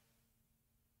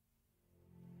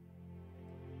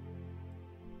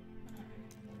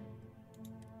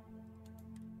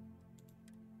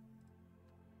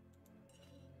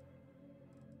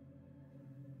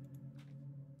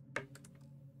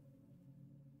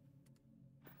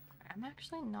 I'm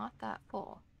actually not that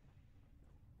full.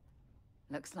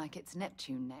 Looks like it's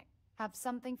Neptune next. Have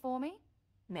something for me?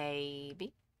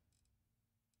 Maybe.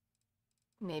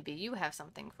 Maybe you have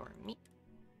something for me.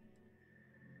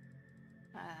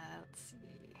 Let's see.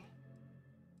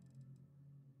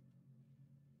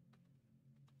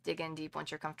 Dig in deep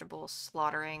once you're comfortable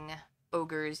slaughtering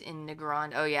ogres in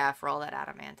Negron. Oh yeah, for all that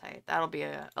adamantite. That'll be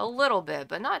a little bit,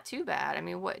 but not too bad. I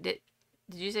mean, what did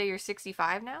you say you're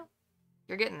 65 now?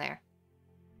 You're getting there.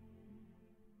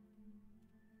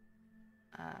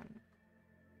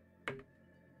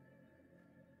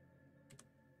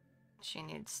 She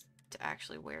needs to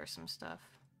actually wear some stuff.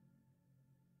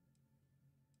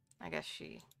 I guess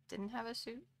she didn't have a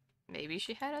suit. Maybe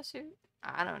she had a suit.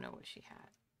 I don't know what she had.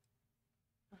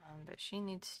 But she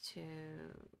needs to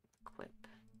equip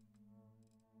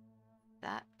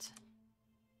that.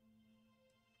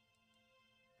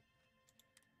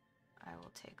 I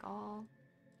will take all.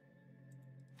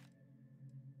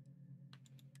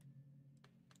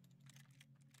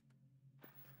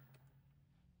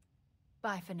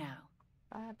 Bye for now.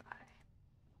 Bye-bye.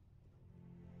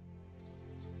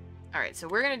 Alright, so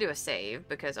we're gonna do a save,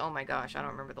 because, oh my gosh, I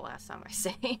don't remember the last time I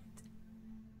saved.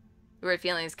 Weird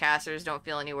feelings, casters don't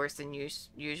feel any worse than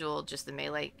usual, just the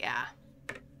melee. Yeah.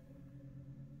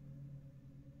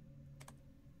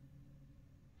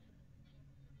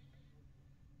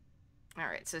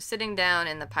 Alright, so sitting down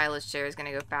in the pilot's chair is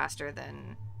gonna go faster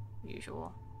than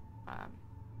usual.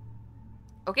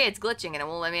 Okay, it's glitching and it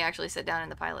won't let me actually sit down in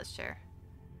the pilot's chair.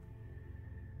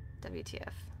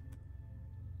 WTF.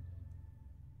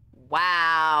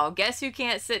 Wow, guess who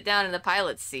can't sit down in the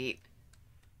pilot's seat?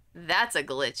 That's a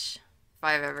glitch, if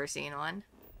I've ever seen one.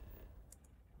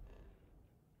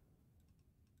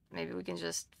 Maybe we can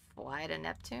just fly to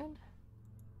Neptune?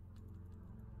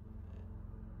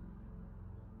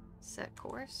 Set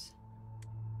course?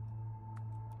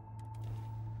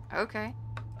 Okay.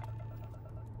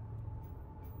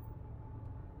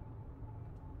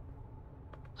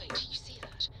 Wait, do you see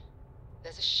that?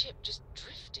 There's a ship just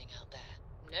drifting out there.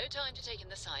 No time to take in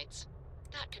the sights.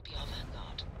 That could be our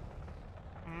vanguard.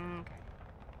 Okay.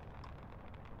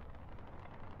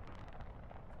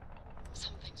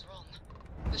 Something's wrong.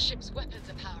 The ship's weapons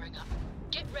are powering up.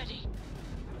 Get ready.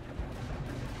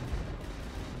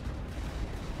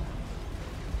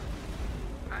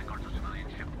 Vanguard to civilian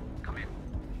ship. Come in.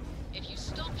 If you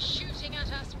stop shooting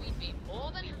at us, we'd be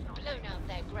more than blown out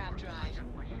their grav drive.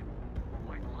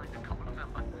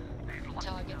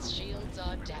 Target's shields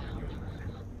are down.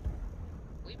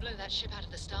 We blow that ship out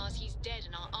of the stars, he's dead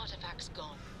and our artifact's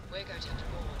gone. We're going to have to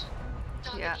board.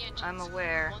 Target Yeah, the engines. I'm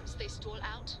aware. Once they stall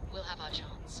out, we'll have our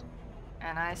chance.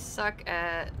 And I suck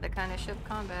at the kind of ship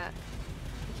combat.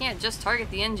 You can't just target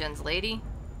the engines, lady.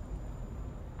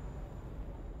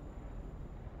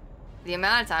 The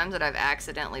amount of times that I've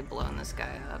accidentally blown this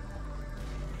guy up.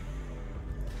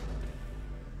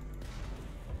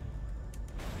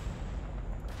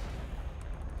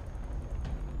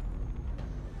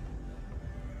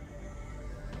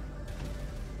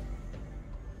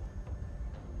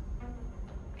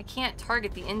 I can't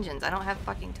target the engines. I don't have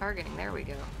fucking targeting. There we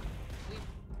go.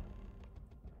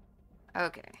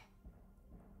 Okay.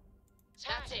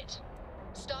 That's it.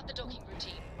 Start the docking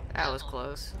routine. That was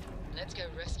close. Let's go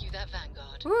rescue that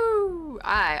vanguard. Woo!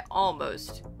 I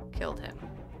almost killed him.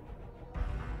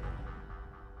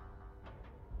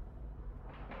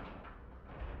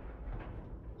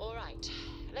 All right,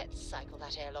 let's cycle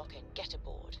that airlock and get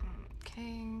aboard.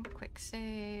 Okay, quick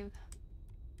save.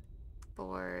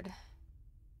 Board.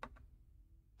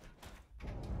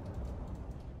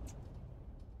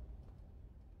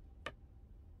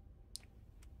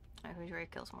 Who's ready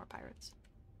to kill some more pirates?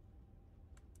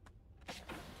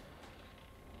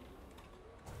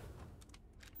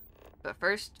 But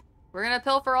first, we're gonna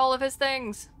pilfer all of his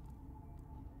things.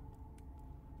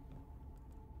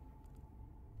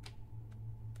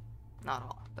 Not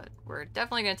all, but we're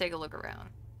definitely gonna take a look around.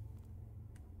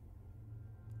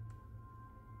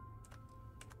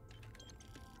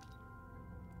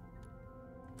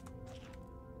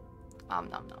 Nom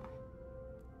nom.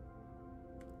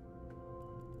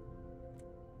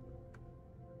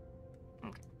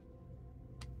 Okay.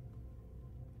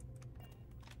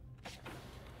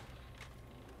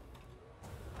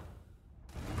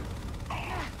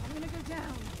 I'm gonna go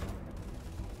down.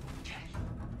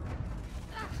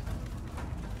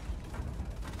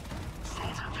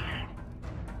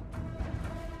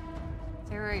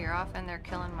 Sarah, you're off in there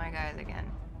killing my guys again.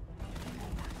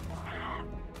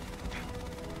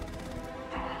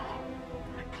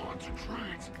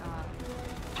 God.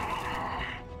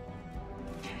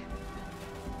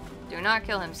 Do not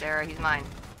kill him, Sarah. He's mine.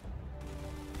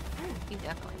 He's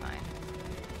definitely mine.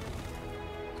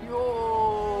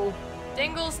 Yo!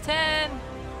 Dingle's 10!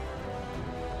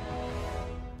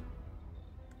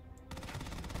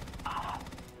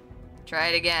 Try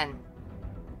it again.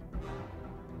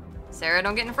 Sarah,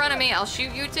 don't get in front of me. I'll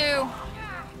shoot you too.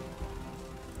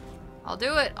 I'll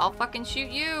do it. I'll fucking shoot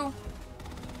you.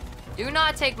 Do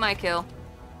not take my kill.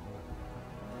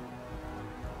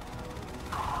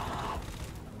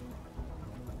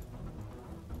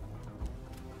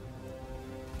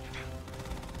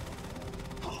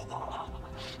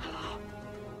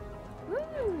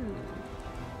 Woo.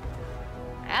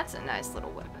 That's a nice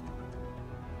little weapon.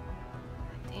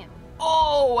 Damn.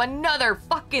 Oh, another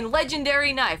fucking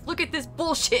legendary knife. Look at this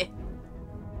bullshit.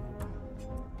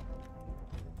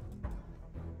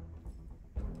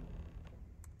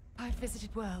 I've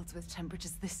visited worlds with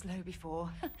temperatures this low before,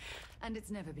 and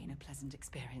it's never been a pleasant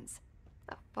experience.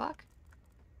 The fuck?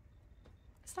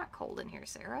 It's not cold in here,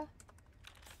 Sarah.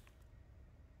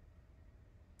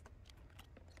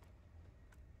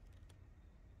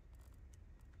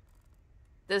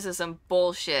 This is some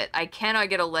bullshit. I cannot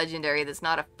get a legendary that's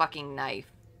not a fucking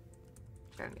knife.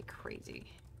 It's driving me crazy.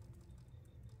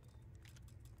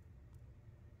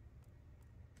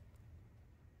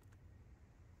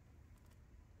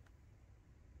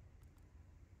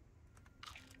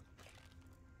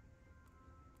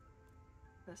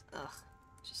 Ugh.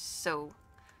 Just so...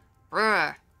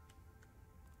 Bruh.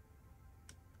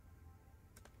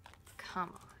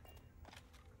 Come on.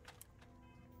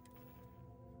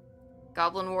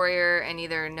 Goblin Warrior and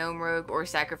either Gnome Rogue or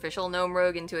Sacrificial Gnome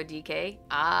Rogue into a DK.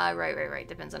 Ah, right.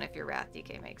 Depends on if your Wrath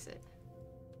DK makes it.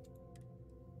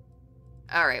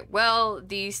 Alright, well,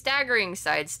 the Staggering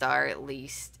Side Star, at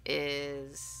least,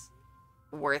 is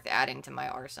worth adding to my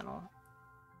arsenal.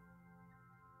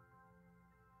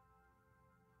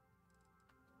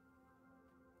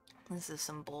 This is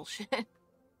some bullshit.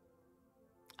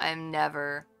 I'm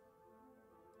never...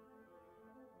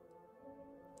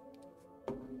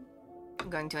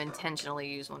 going to intentionally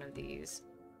use one of these.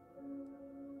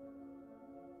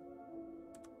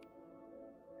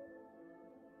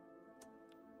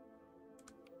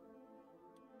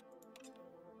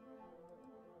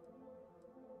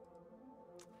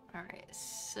 Alright,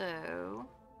 so...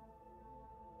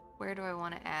 where do I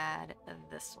want to add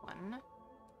this one?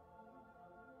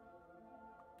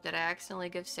 Did I accidentally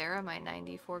give Sarah my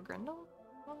 94 Grindel?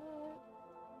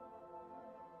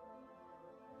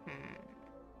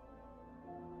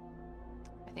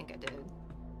 I think I did.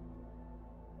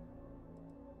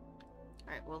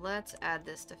 Alright, well let's add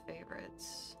this to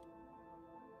favorites.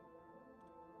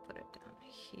 Put it down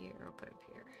here, or put it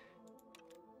here.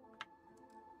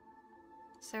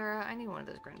 Sarah, I need one of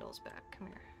those Grindels back. Come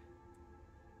here.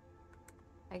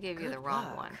 I gave you the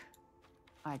wrong one.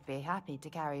 I'd be happy to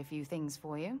carry a few things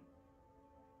for you.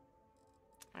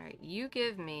 Alright, you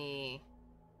give me...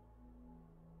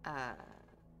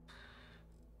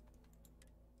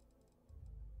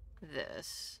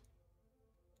 this.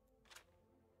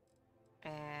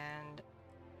 And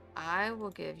I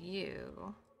will give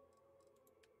you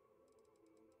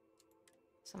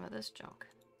some of this junk.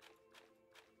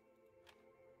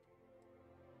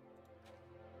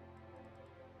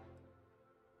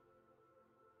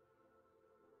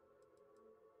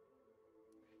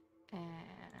 And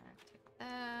take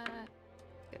that.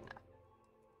 Good enough.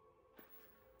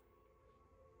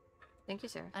 Thank you,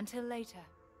 sir. Until later.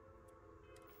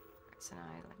 So now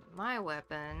I go into my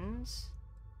weapons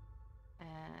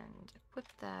and put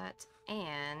that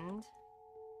and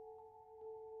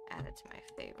add it to my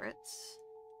favorites.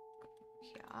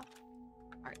 Yeah.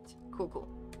 Alright, cool.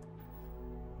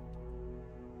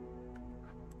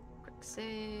 Quick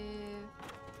save.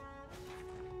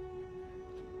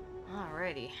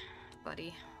 Alrighty,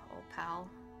 buddy, old pal.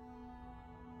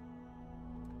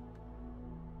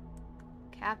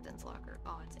 Captain's locker.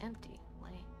 Oh, it's empty.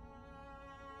 Lame.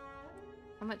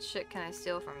 How much shit can I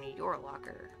steal from your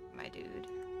locker, my dude?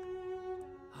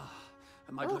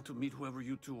 Am I glad to meet whoever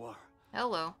you two are?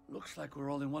 Hello. Looks like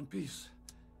we're all in one piece.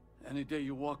 Any day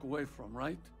you walk away from,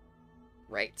 right?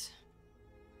 Right.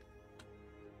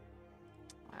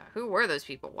 Who were those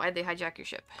people? Why'd they hijack your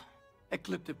ship?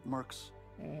 Ecliptic mercs.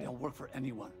 They'll work for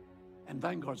anyone. And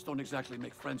vanguards don't exactly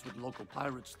make friends with local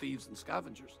pirates, thieves, and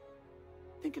scavengers.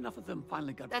 I think enough of them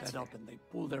finally got fed up and they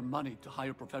pooled their money to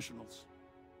hire professionals.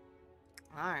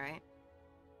 Alright.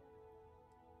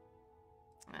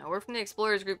 We're from the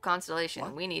Explorers Group Constellation.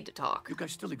 What? We need to talk. You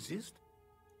guys still exist?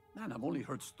 Man, I've only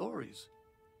heard stories.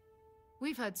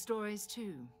 We've heard stories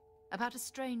too, about a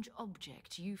strange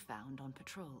object you found on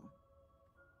patrol.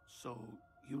 So,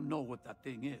 you know what that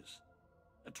thing is?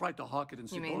 I tried to hawk it in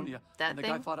You mean Sidonia, that and the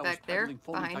guy thing thought I was back there peddling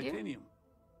foamy behind you? titanium.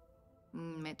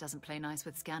 It doesn't play nice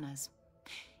with scanners.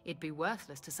 It'd be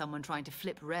worthless to someone trying to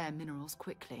flip rare minerals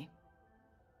quickly.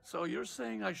 So you're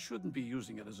saying I shouldn't be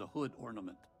using it as a hood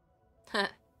ornament?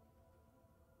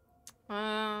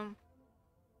 I'm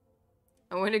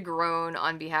going to groan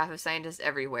on behalf of scientists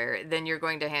everywhere. Then you're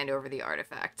going to hand over the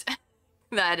artifact.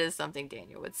 That is something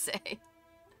Daniel would say.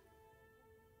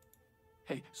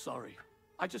 Hey, sorry.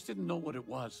 I just didn't know what it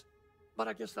was. But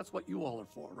I guess that's what you all are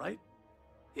for, right?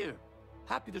 Here,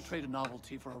 happy to trade a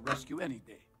novelty for a rescue any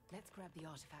day. Let's grab the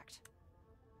artifact.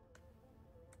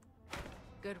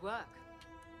 Good work.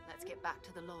 Let's get back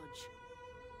to the lodge.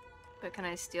 But can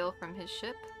I steal from his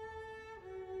ship?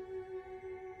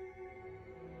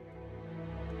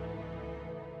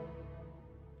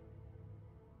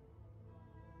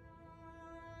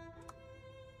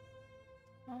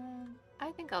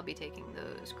 I think I'll be taking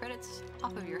those credits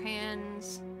off of your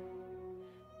hands.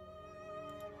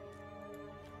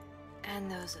 And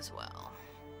those as well.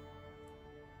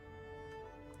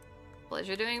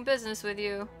 Pleasure doing business with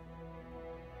you.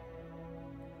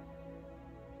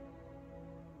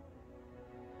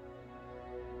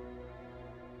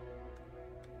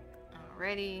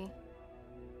 Alrighty.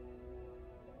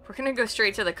 We're gonna go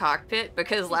straight to the cockpit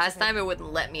because last time it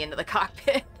wouldn't let me into the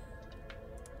cockpit.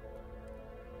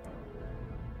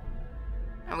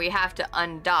 And we have to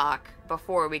undock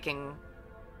before we can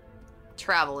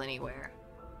travel anywhere.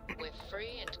 We're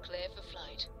free and clear for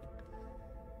flight.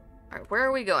 Alright, where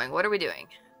are we going? What are we doing?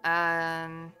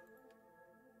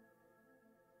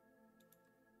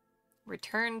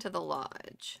 Return to the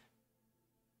lodge.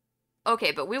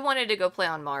 Okay, but we wanted to go play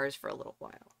on Mars for a little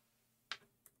while.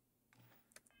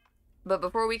 But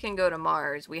before we can go to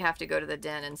Mars, we have to go to the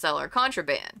den and sell our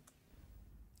contraband.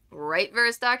 Right,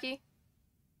 Veristaki?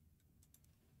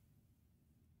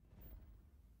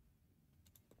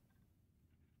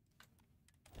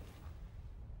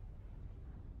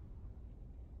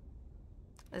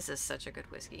 This is such a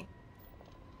good whiskey.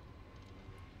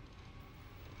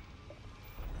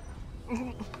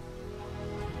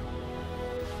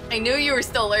 I knew you were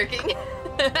still lurking.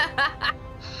 I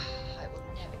will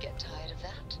never get tired of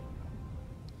that.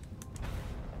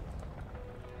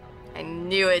 I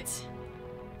knew it.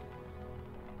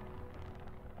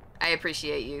 I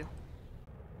appreciate you.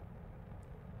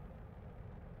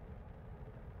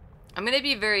 I'm gonna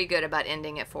be very good about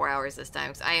ending at 4 hours this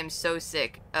time, because I am so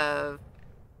sick of,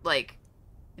 like,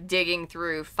 digging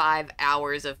through 5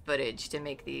 hours of footage to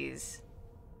make these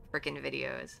frickin'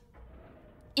 videos.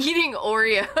 Eating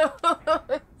Oreos!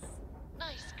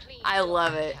 Nice, clean I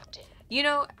love job, it. Captain. You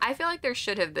know, I feel like there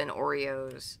should have been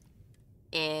Oreos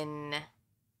in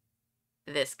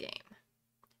this game.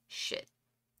 Shit.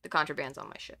 The contraband's on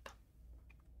my ship.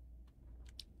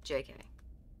 JK.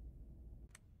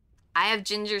 I have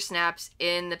ginger snaps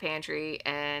in the pantry,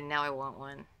 and now I want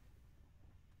one.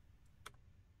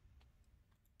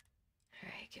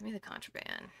 Alright, give me the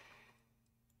contraband.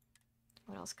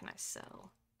 What else can I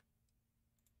sell?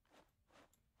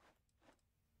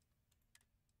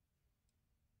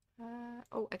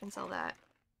 Oh, I can sell that.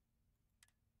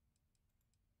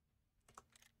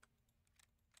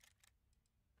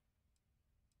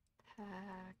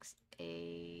 Tax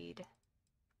aid.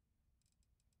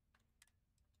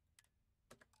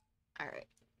 Alright.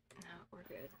 No, we're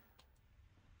good.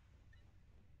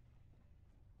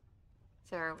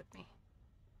 Sarah with me.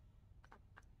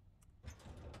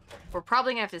 We're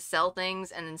probably gonna have to sell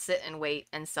things and then sit and wait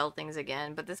and sell things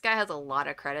again, but this guy has a lot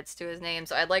of credits to his name,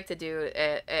 so I'd like to do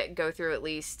go through at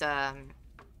least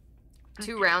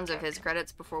 2 rounds of his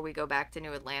credits before we go back to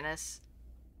New Atlantis,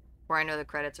 where I know the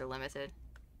credits are limited.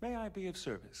 May I be of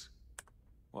service?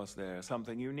 Was there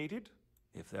something you needed?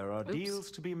 If there are Oops.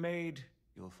 deals to be made,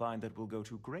 you'll find that we'll go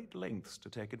to great lengths to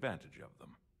take advantage of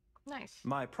them. Nice.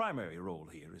 My primary role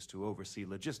here is to oversee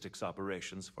logistics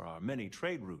operations for our many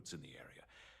trade routes in the area.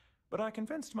 But I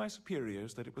convinced my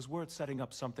superiors that it was worth setting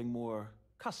up something more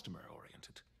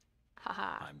customer-oriented.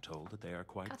 Haha. I'm told that they are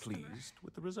quite pleased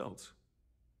with the results.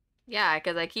 Yeah,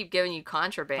 because I keep giving you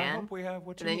contraband. I hope we have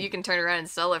what you and then need. you can turn around and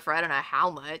sell it for I don't know how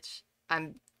much.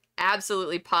 I'm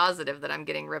absolutely positive that I'm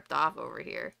getting ripped off over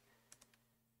here.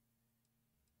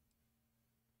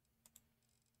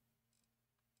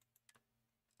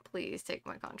 Please take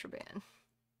my contraband.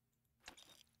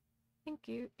 Thank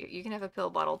you. You can have a pill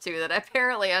bottle too that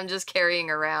apparently I'm just carrying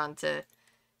around to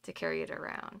carry it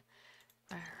around.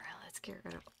 Alright, let's get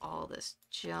rid of all this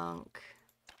junk.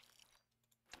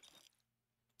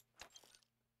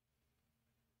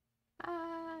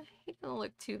 He doesn't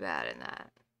look too bad in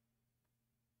that.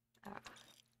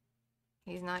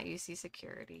 He's not UC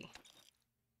security.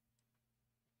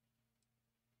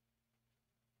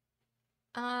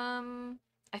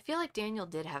 I feel like Daniel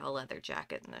did have a leather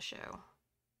jacket in the show.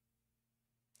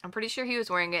 I'm pretty sure he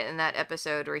was wearing it in that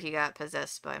episode where he got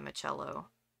possessed by Michello.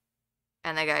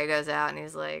 And the guy goes out and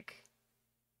he's like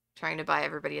trying to buy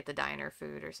everybody at the diner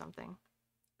food or something.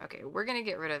 Okay, we're gonna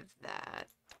get rid of that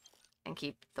and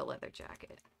keep the leather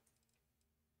jacket.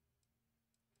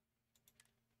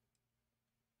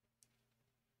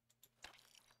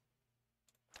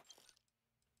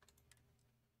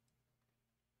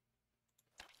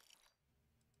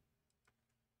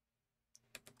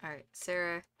 Alright,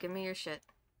 Sarah, give me your shit.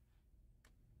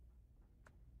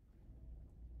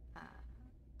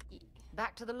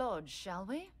 Back to the lodge, shall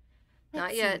we? Not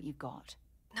Let's yet. See what you've got.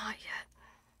 Not yet.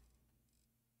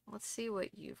 Let's see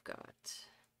what you've got.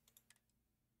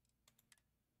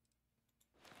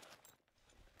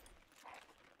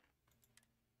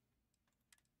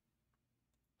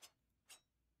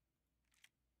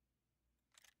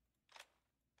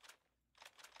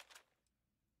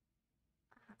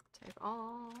 Take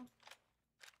all.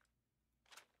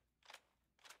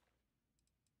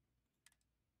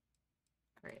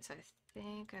 Alright, so I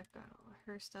think I've got all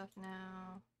her stuff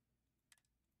now.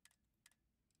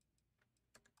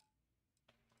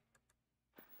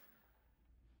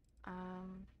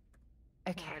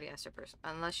 Okay. I already asked her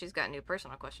unless she's got new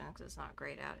personal questions, because it's not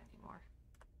grayed out anymore.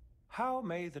 How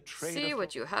may the trade See of...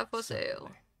 what you have for sale.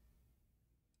 Certainly.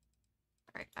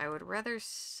 Alright, I would rather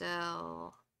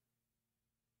sell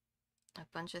a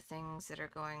bunch of things that are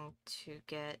going to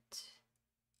get...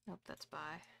 Nope, that's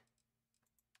buy.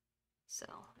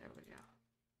 Sell. There we go.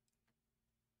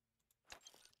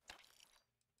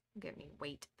 Get me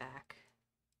weight back.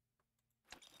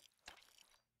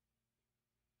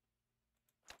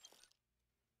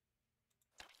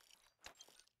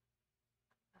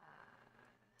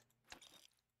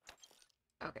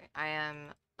 Okay, I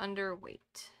am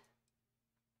underweight.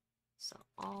 So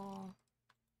all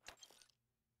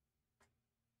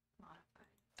modified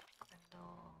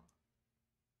Grendel.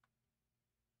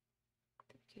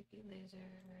 KP laser.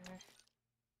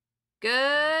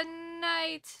 Good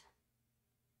night.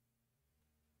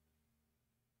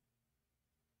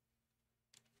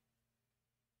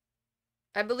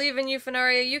 I believe in you,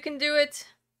 Fenaria. You can do it.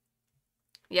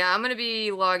 Yeah, I'm gonna be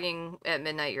logging at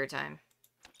midnight your time.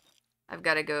 I've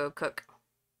got to go cook.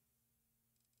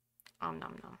 Nom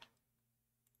nom.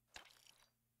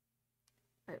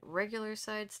 Alright, regular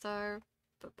side star.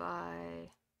 Bye-bye.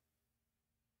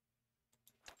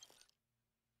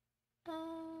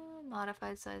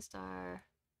 Modified side star.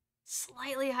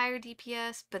 Slightly higher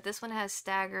DPS, but this one has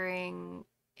staggering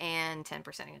and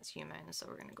 10% against humans, so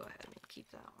we're gonna go ahead and keep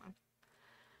that one.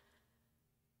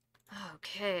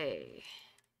 Okay.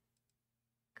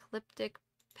 Ecliptic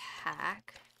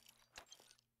pack.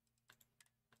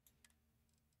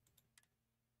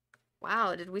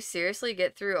 Wow, did we seriously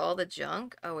get through all the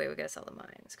junk? Oh wait, we gotta sell the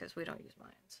mines, because we don't use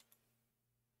mines.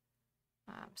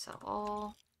 Sell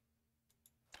all.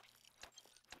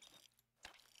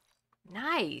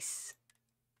 Nice!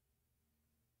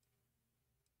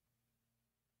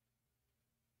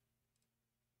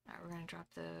 Alright, we're gonna drop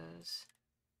those.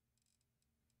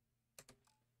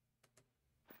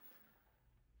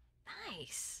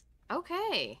 Nice!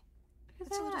 Okay. Look at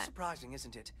It's a little that. surprising,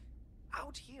 isn't it?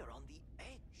 Out here on the edge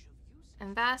of use.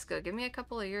 And Vasco, give me a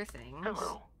couple of your things.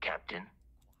 Hello, Captain.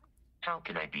 How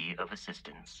can I be of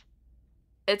assistance?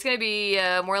 It's gonna be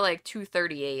more like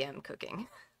 2:30 a.m. cooking.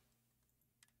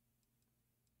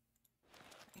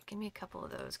 Give me a couple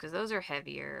of those, because those are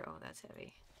heavier. Oh, that's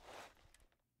heavy.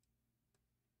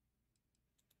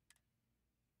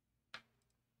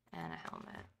 And a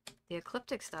helmet. The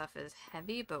ecliptic stuff is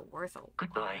heavy, but worth a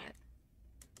lot.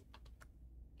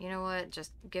 You know what?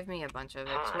 Just give me a bunch of it,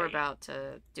 because we're about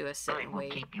to do a sit I and will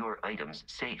wait. keep your items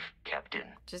safe, Captain.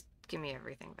 Just give me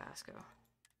everything, Vasco.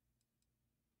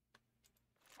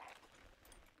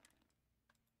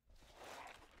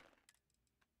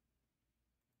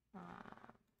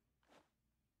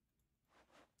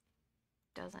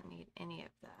 Doesn't need any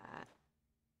of that.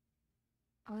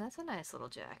 Oh, that's a nice little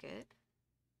jacket.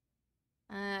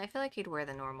 I feel like he'd wear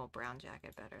the normal brown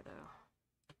jacket better, though.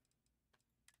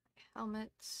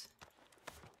 Helmets.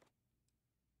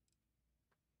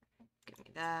 Give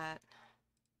me that.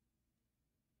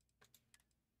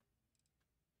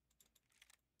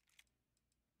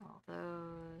 All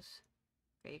those.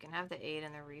 Okay, you can have the aid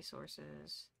and the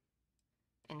resources.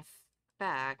 In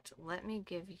fact, let me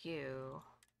give you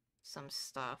some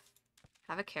stuff.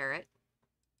 Have a carrot.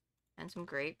 And some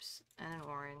grapes. And an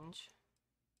orange.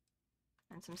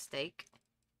 And some steak.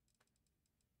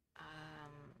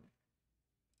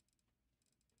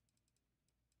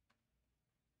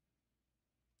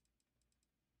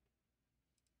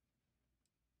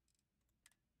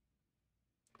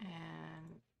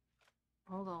 And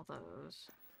hold all those.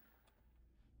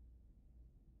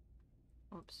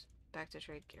 Oops, back to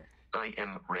trade gear. I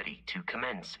am ready to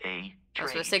commence a I was trade.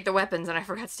 supposed to take the weapons and I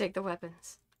forgot to take the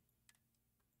weapons.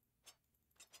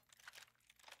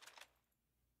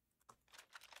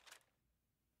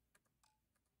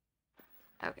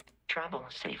 Okay. Travel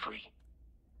safely.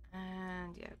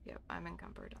 And yep, I'm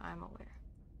encumbered. I'm aware.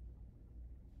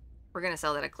 We're gonna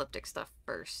sell that ecliptic stuff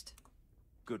first.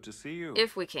 Good to see you.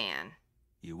 If we can.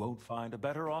 You won't find a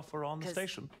better offer on the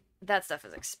station. That stuff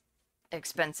is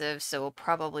expensive, so we'll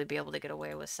probably be able to get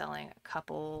away with selling a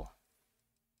couple.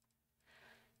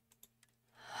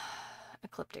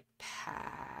 Ecliptic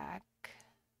pack.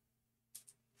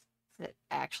 Is it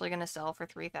actually gonna sell for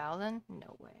 3,000?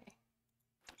 No way.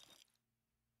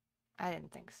 I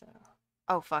didn't think so.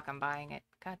 Oh fuck, I'm buying it.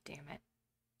 God damn it.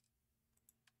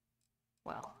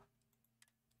 Well,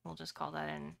 we'll just call that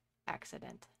an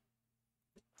accident.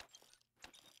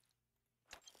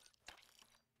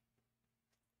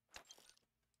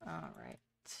 Alright.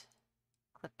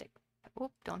 Ecliptic.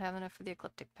 Oop, don't have enough for the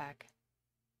ecliptic pack.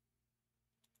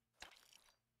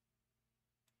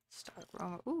 Star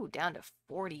Roamer. Ooh, down to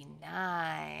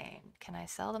 49. Can I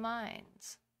sell the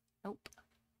mines? Nope.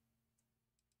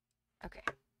 Okay.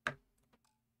 Can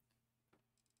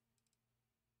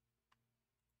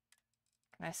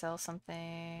I sell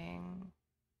something?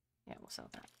 Yeah, we'll sell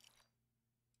that.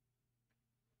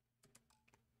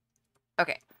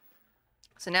 Okay.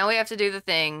 So now we have to do the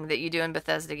thing that you do in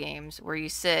Bethesda games where you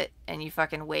sit and you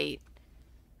fucking wait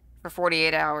for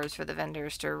 48 hours for the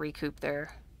vendors to recoup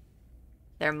their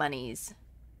monies.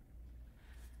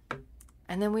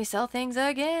 And then we sell things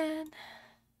again.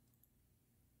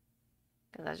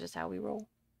 Because that's just how we roll.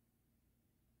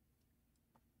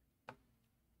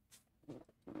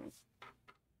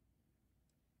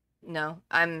 No,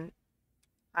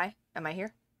 Hi, am I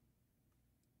here?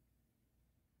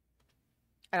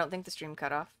 I don't think the stream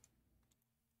cut off.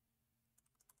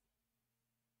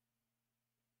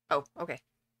 Oh, okay.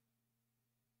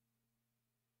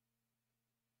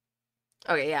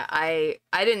 Okay, yeah, I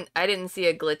didn't see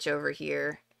a glitch over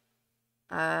here.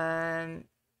 I'm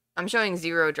showing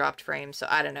 0 dropped frames, so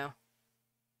I don't know.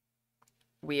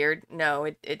 Weird. No,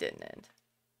 it didn't end.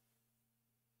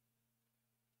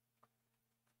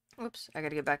 Oops, I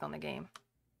gotta get back on the game.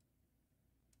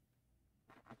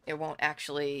 It won't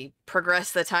actually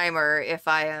progress the timer if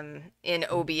I am in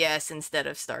OBS instead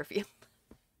of Starfield.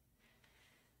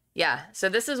 Yeah, so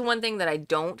this is one thing that I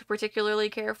don't particularly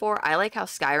care for. I like how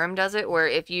Skyrim does it, where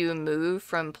if you move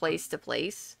from place to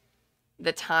place,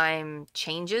 the time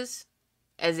changes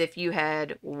as if you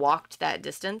had walked that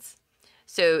distance.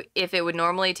 So if it would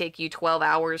normally take you 12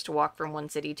 hours to walk from one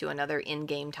city to another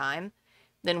in-game time,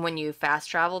 then when you fast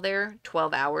travel there,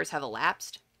 12 hours have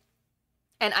elapsed.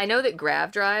 And I know that grav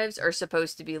drives are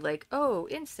supposed to be like, oh,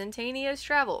 instantaneous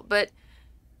travel, but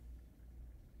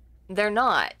they're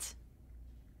not.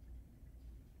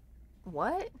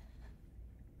 What?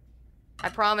 I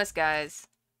promise, guys.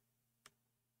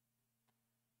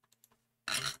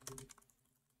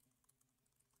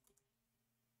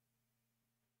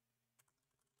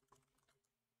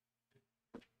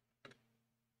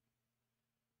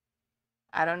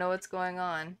 I don't know what's going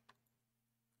on.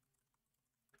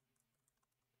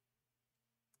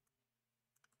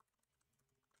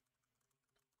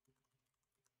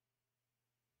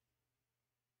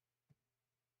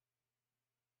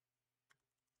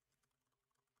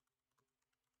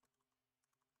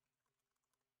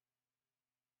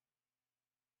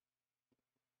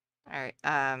 Alright,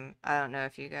 I don't know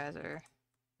if you guys are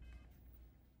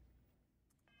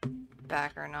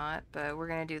back or not, but we're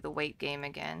gonna do the wait game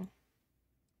again.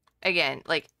 Again,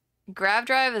 like, grav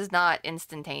drive is not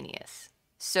instantaneous.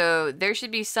 So there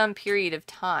should be some period of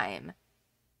time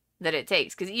that it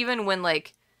takes. Because even when,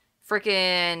 like,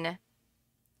 frickin'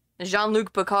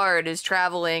 Jean-Luc Picard is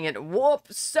traveling at warp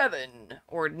 7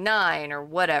 or 9 or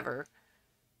whatever,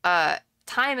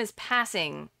 time is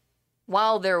passing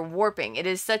while they're warping. It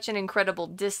is such an incredible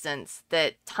distance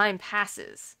that time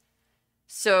passes.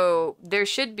 So there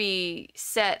should be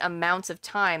set amounts of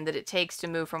time that it takes to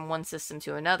move from one system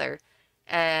to another.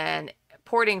 And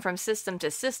porting from system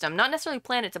to system, not necessarily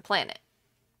planet to planet,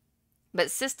 but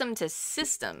system to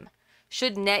system,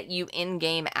 should net you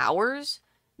in-game hours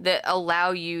that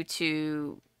allow you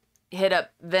to hit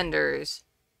up vendors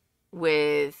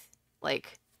with,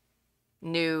 like,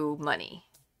 new money.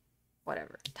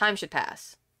 Whatever. Time should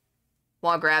pass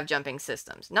while grav jumping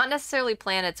systems. Not necessarily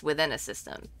planets within a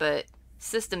system, but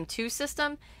system to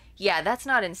system, yeah, that's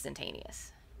not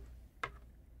instantaneous.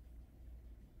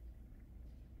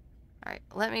 Alright,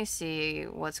 let me see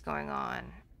what's going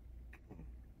on.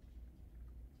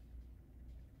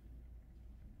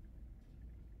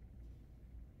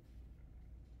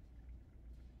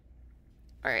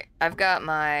 Alright, I've got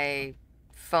my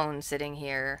phone sitting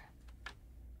here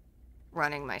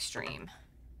running my stream.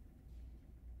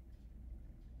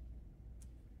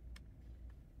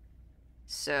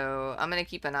 So I'm gonna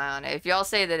keep an eye on it. If y'all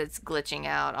say that it's glitching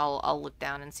out, I'll look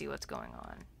down and see what's going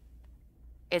on.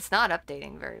 It's not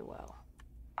updating very well.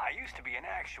 I used to be an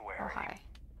actuary. Oh, hi.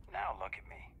 Now look at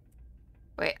me.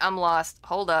 Wait, I'm lost.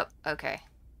 Hold up. Okay,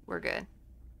 we're good.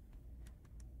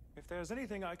 If there's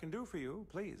anything I can do for you,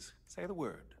 please say the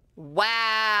word.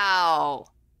 Wow.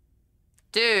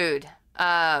 Dude,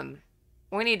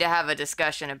 we need to have a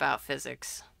discussion about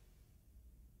physics.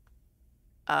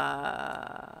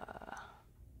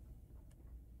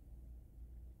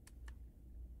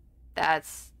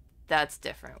 That's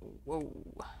different. Whoa.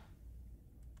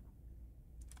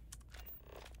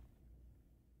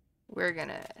 We're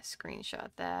gonna screenshot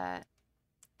that.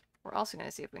 We're also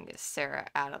gonna see if we can get Sarah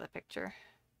out of the picture.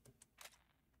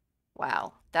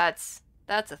 Wow, that's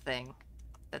a thing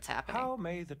that's happening. How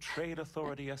may the Trade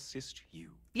Authority assist you?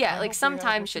 Yeah, like some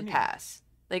time should pass.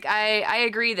 Like, I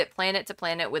agree that planet to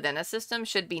planet within a system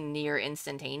should be near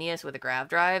instantaneous with a grav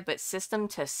drive, but system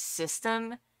to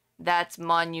system, that's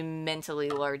monumentally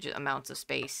large amounts of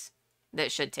space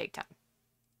that should take time.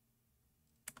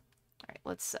 Alright,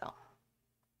 let's sell.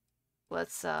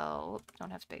 Let's sell... Whoop,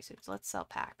 don't have spacesuits. Let's sell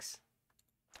packs.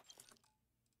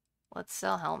 Let's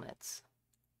sell helmets.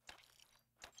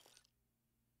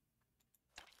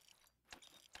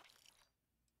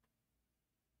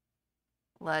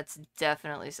 Let's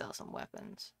definitely sell some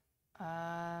weapons.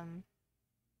 Oh,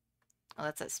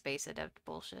 that's that space adept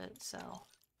bullshit, so.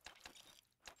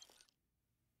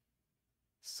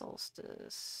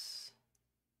 Solstice.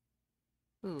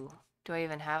 Ooh, do I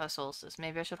even have a solstice?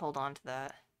 Maybe I should hold on to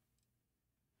that.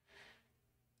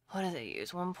 What do they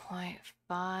use?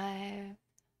 1.5?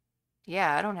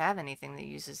 Yeah, I don't have anything that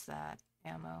uses that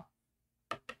ammo.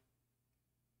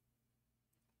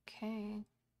 Okay.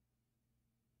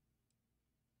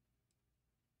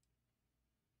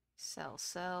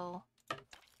 Sell.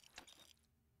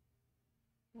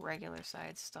 Regular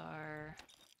side star.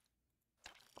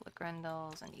 Bullet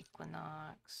Grendels and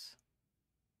Equinox.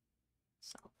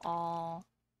 Sell all.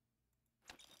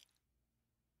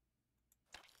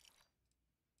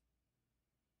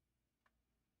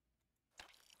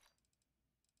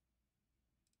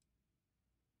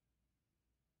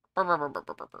 Brr, brr, brr,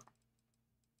 brr, brr, brr.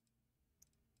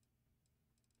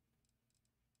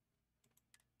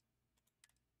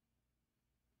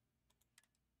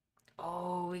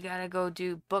 Oh, we gotta go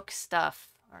do book stuff.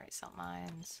 Alright, sell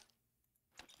mines.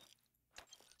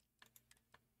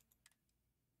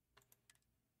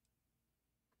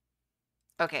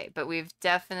 Okay, but we've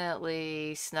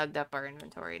definitely snugged up our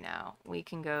inventory now. We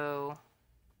can go...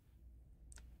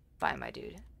 Bye, my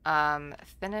dude.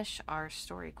 Finish our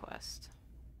story quest.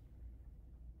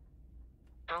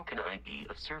 How can I be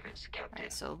of service, Captain?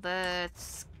 Alright, so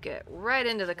let's get right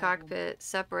into the cockpit,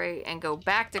 separate, and go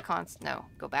back to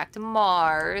go back to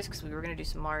Mars, because we were going to do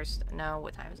some Mars... No,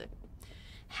 what time is it?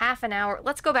 Half an hour.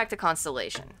 Let's go back to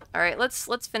Constellation. Alright,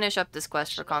 let's finish up this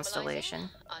quest for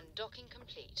Constellation. Undocking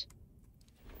complete.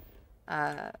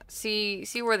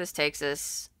 See where this takes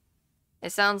us.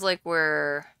 It sounds like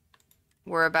we're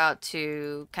about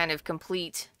to kind of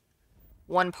complete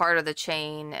one part of the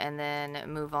chain and then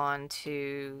move on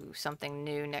to something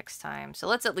new next time. So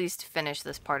let's at least finish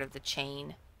this part of the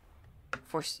chain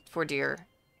for dear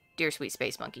sweet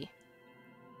space monkey.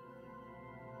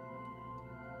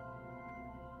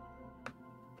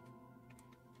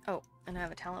 Oh, and I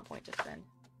have a talent point to spend.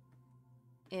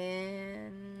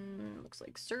 And looks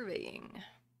like surveying.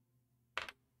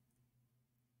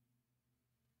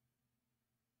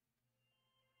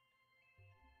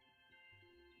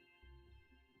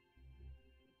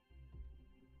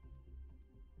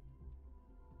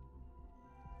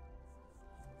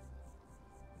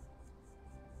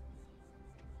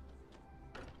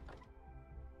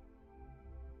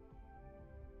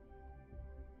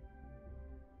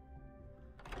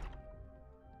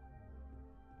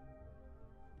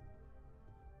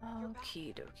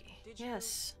 Okie dokie.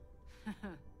 Yes.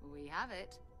 We have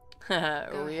it.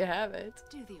 We have it.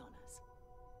 Do the honors.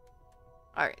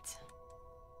 Alright.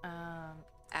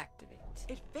 Activate.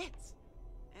 It fits.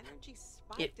 Energy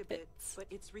spiked a bit, but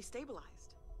it's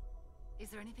restabilized. Is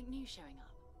there anything new showing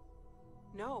up?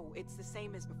 No, it's the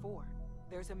same as before.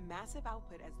 There's a massive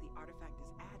output as the artifact is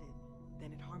added,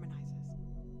 then it harmonizes.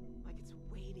 Like it's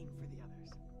waiting for the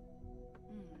others.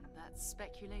 That's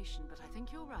speculation, but I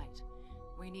think you're right.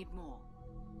 We need more.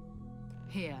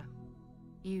 Here.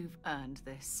 You've earned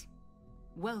this.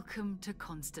 Welcome to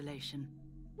Constellation.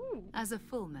 As a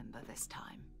full member this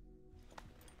time.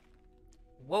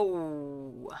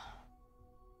 Whoa.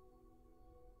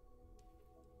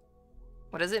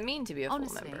 What does it mean to be a full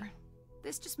member?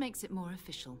 This just makes it more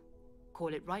official.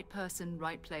 Call it right person,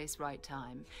 right place, right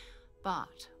time.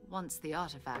 But once the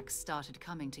artifacts started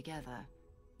coming together,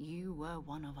 you were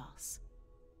one of us.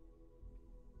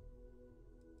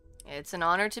 It's an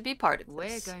honor to be part of this.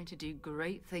 We're going to do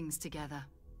great things together.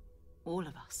 All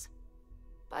of us.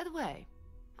 By the way,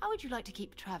 how would you like to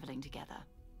keep traveling together?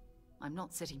 I'm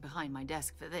not sitting behind my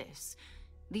desk for this.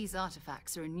 These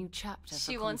artifacts are a new chapter for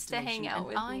Constellation. She wants to hang out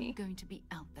with me. I'm going to be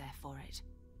out there for it.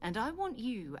 And I want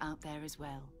you out there as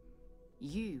well.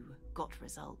 You got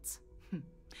results.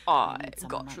 I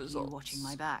got like results. You watching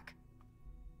my back.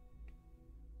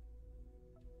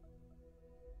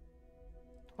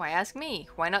 Why ask me?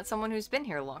 Why not someone who's been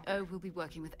here longer? Oh, we'll be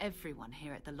working with everyone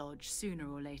here at the lodge sooner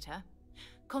or later.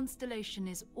 Constellation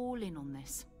is all in on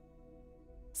this.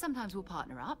 Sometimes we'll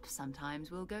partner up,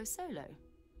 sometimes we'll go solo.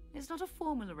 It's not a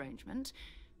formal arrangement.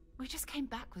 We just came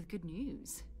back with good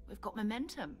news. We've got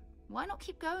momentum. Why not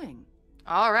keep going?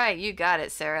 All right, you got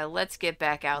it, Sarah. Let's get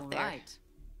back out there. All right.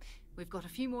 We've got a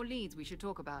few more leads we should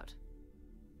talk about.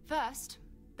 First,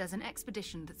 there's an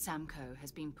expedition that Samco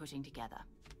has been putting together.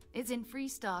 It's in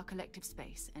Freestar Collective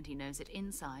Space, and he knows it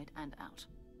inside and out.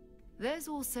 There's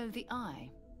also the Eye,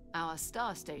 our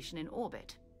star station in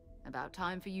orbit. About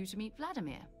time for you to meet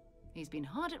Vladimir. He's been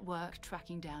hard at work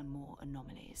tracking down more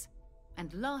anomalies.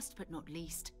 And last but not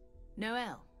least,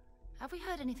 Noel. Have we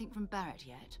heard anything from Barrett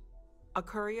yet? A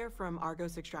courier from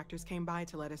Argos Extractors came by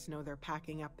to let us know they're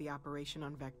packing up the operation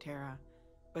on Vectera.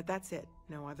 But that's it.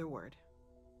 No other word.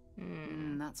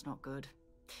 That's not good.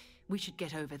 We should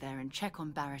get over there and check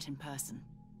on Barrett in person.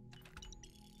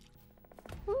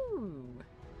 Ooh.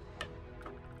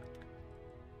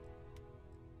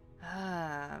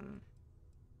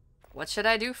 What should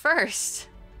I do first?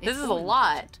 This is a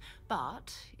lot.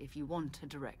 But if you want a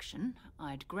direction,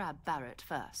 I'd grab Barrett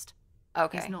first.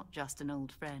 Okay. He's not just an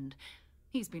old friend.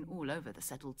 He's been all over the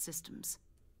settled systems.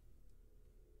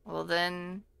 Well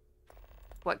then,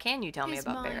 what can you tell me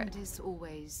about Barrett? His mind is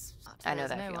always... I know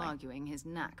that There's no feeling. arguing his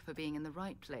knack for being in the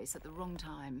right place at the wrong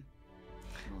time.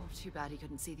 Oh, too bad he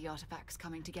couldn't see the artifacts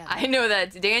coming together. I know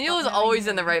that. Daniel is always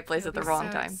in the right place at the wrong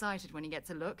so time. Excited when he gets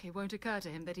a look, it won't occur to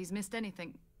him that he's missed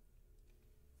anything.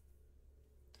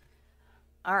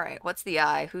 Alright, what's the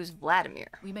Eye? Who's Vladimir?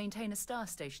 We maintain a star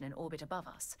station in orbit above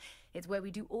us. It's where we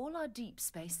do all our deep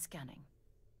space scanning.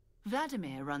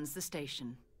 Vladimir runs the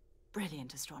station.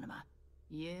 Brilliant astronomer.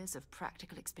 Years of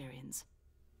practical experience.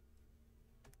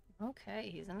 Okay,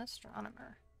 he's an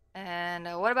astronomer. And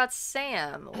what about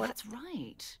Sam? Oh, that's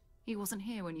right. He wasn't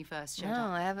here when you first showed No,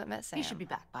 up. I haven't met Sam. He should be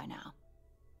back by now.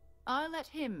 I'll let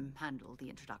him handle the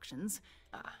introductions.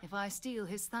 If I steal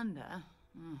his thunder,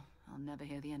 I'll never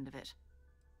hear the end of it.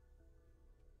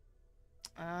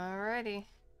 Alrighty.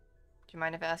 Do you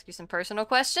mind if I ask you some personal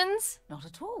questions? Not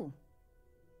at all.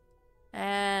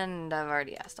 And I've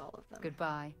already asked all of them.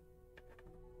 Goodbye.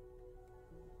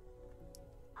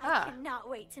 I cannot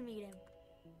wait to meet him.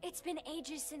 It's been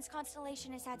ages since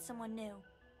Constellation has had someone new.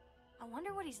 I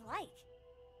wonder what he's like.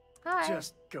 Hi.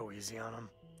 Just go easy on him.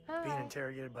 Hi. Being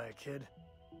interrogated by a kid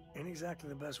ain't exactly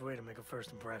the best way to make a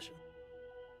first impression.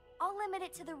 I'll limit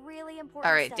it to the really important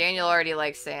Alright, stuff. Daniel already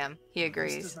likes Sam. He This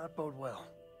agrees. does not bode well.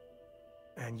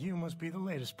 And you must be the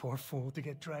latest poor fool to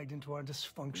get dragged into our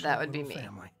dysfunctional That would be little me.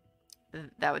 family.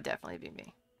 That would definitely be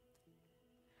me.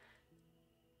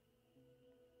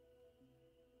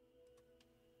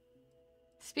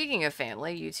 Speaking of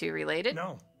family, you two related?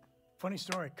 No. Funny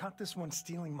story, caught this one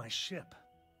stealing my ship.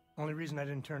 Only reason I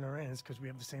didn't turn her in is because we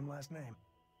have the same last name.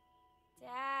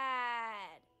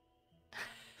 Dad.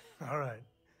 All right.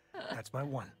 That's my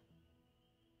one.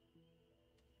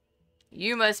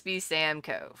 You must be Sam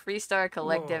Coe, Freestar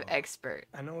Collective Whoa. expert.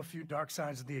 I know a few dark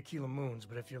sides of the Aquila Moons,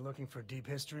 but if you're looking for deep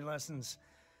history lessons,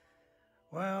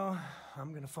 well,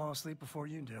 I'm gonna fall asleep before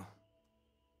you do.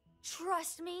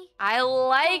 Trust me. I Don't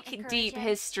like encourage deep it.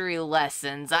 history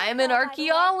lessons. I'm an Oh, by the way.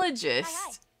 archaeologist.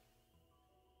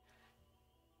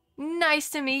 Hi. Nice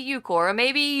to meet you, Cora.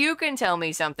 Maybe you can tell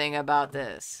me something about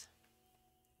this.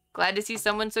 Glad to see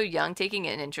someone so young taking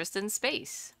an interest in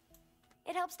space.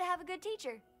 It helps to have a good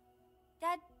teacher.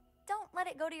 Dad, don't let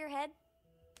it go to your head.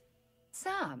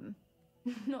 Sam?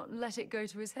 Not let it go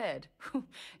to his head.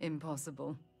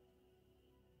 Impossible.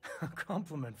 A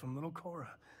compliment from little Cora.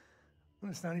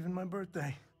 Well, it's not even my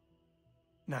birthday.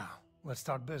 Now, let's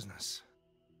talk business.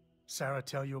 Sarah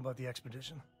tell you about the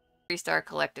expedition? Freestar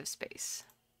Collective Space.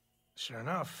 Sure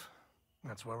enough,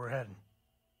 that's where we're heading.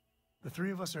 The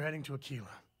three of us are heading to Aquila,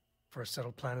 first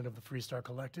settled planet of the Freestar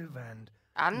Collective, and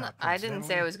I didn't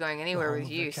say I was going anywhere the home with of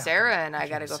their you. capital, Sarah and I Aquila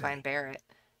gotta go City. find Barrett.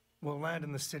 We'll land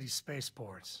in the city's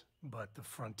spaceports, but the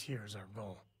frontier's our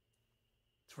goal.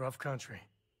 It's rough country.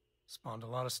 Spawned a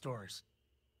lot of stories.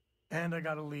 And I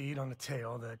got a lead on a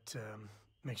tale that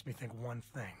makes me think one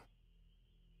thing.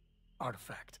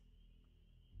 Artifact.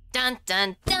 Dun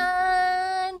dun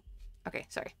dun! Okay,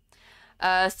 sorry.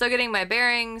 Still getting my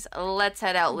bearings. Let's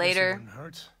head out This later. wouldn't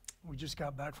hurt. We just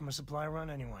got back from a supply run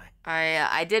anyway.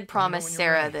 I did promise when you're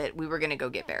Sarah ready. that we were gonna go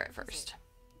get Barrett first.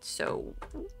 So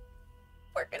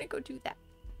we're gonna go do that.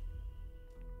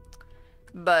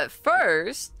 But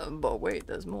first, but wait,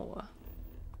 there's more.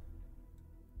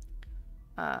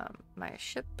 My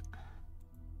ship.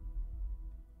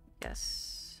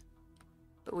 Yes.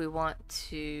 But we want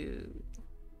to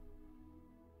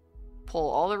pull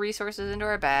all the resources into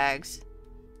our bags,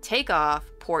 take off,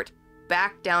 port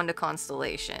back down to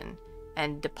Constellation,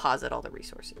 and deposit all the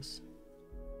resources.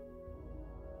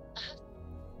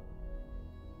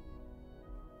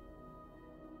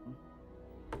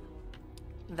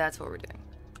 That's what we're doing.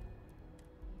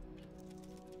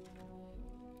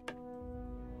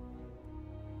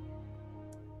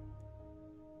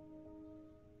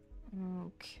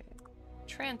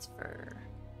 transfer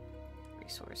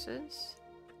resources.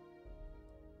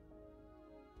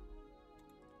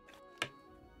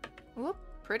 Whoop,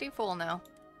 pretty full now.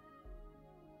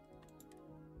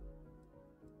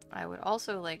 I would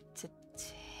also like to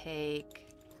take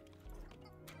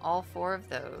all 4 of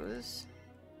those.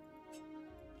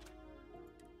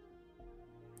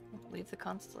 Leave the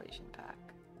Constellation pack.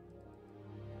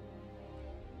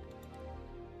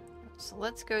 So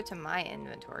let's go to my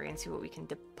inventory and see what we can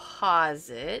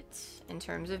deposit in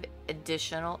terms of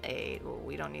additional aid. Well,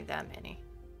 we don't need that many.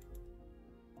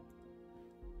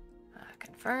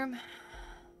 Confirm.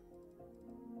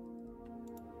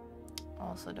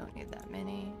 Also don't need that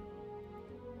many.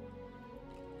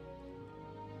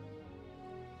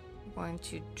 I'm going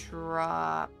to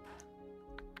drop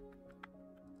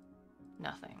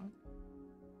nothing.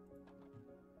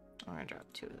 I'm gonna drop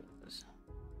 2 of those.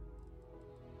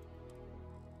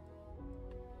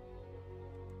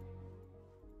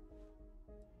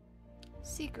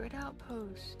 Secret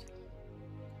outpost.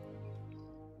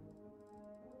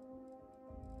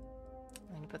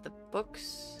 I'm gonna put the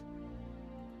books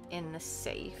in the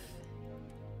safe.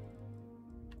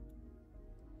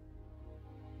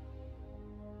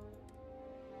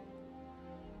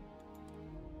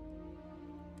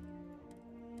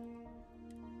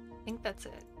 I think that's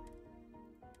it.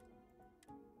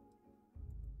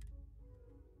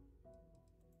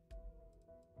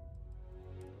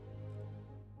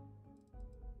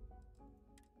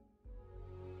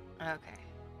 Okay.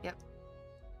 Yep.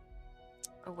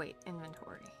 Oh wait,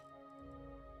 inventory.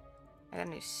 I got a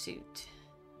new suit.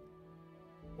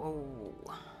 Whoa.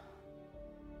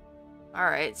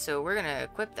 Alright, so we're gonna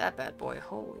equip that bad boy.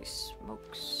 Holy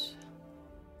smokes.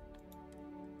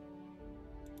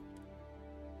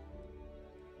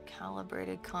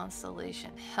 Calibrated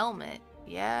Constellation helmet.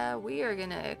 Yeah, we are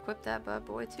gonna equip that bad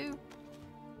boy too.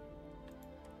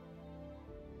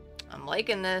 I'm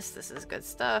liking this. This is good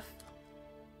stuff.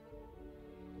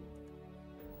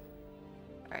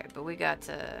 Alright, but we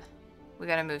gotta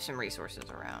move some resources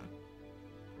around.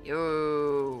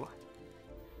 Yo.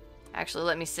 Actually,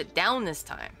 let me sit down this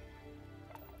time.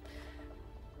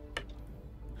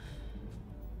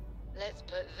 Let's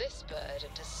put this bird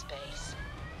into space.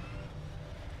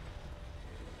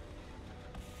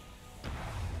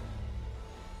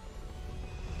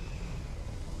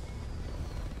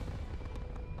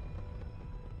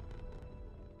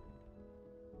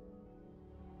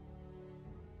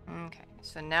 Okay,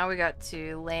 so now we got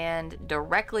to land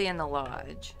directly in the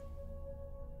lodge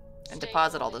and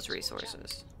deposit all those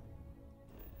resources.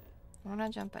 We're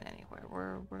not jumping anywhere.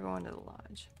 We're going to the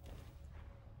lodge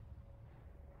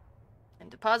and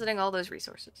depositing all those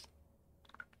resources.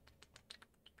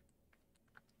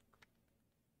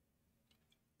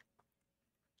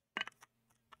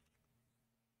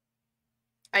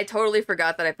 I totally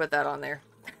forgot that I put that on there.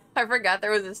 I forgot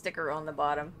there was a sticker on the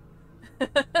bottom.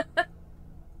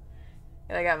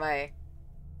 And I got my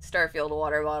Starfield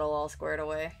water bottle all squared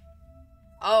away.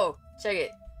 Oh, check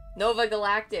it. Nova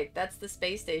Galactic. That's the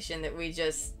space station that we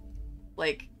just,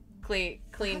 like,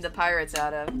 cleaned the pirates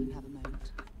out of.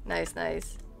 Nice,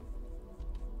 nice.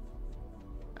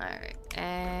 Alright,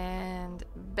 and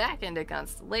back into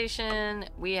Constellation.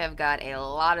 We have got a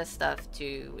lot of stuff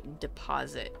to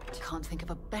deposit. Can't think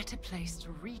of a better place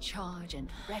to recharge and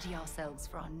ready ourselves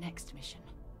for our next mission.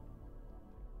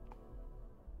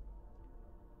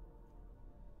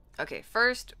 Okay,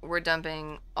 first we're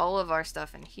dumping all of our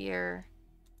stuff in here.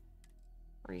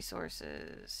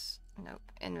 Resources. Nope.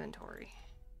 Inventory.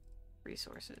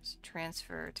 Resources.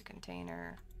 Transfer to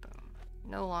container. Boom.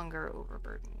 No longer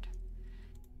overburdened.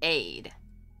 Aid.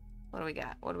 What do we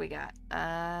got? What do we got?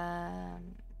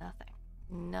 Nothing.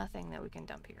 Nothing that we can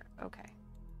dump here. Okay.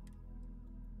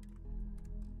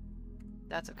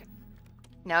 That's okay.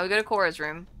 Now we go to Cora's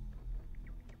room.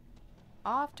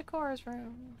 Off to Cora's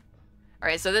room.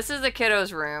 Alright, so this is the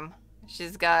kiddo's room.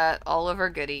 She's got all of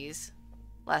her goodies.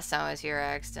 Last time I was here,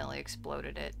 I accidentally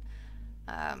exploded it.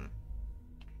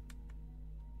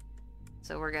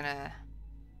 So we're gonna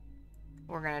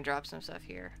drop some stuff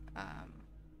here.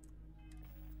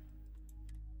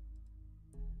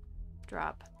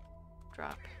 Drop.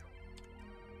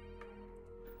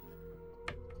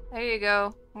 There you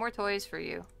go. More toys for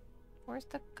you. Where's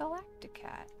the Galactic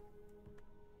Cat?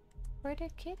 Where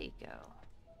did Kitty go?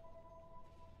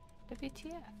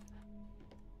 WTF.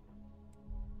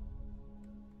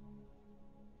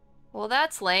 Well,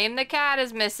 that's lame. The cat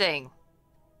is missing.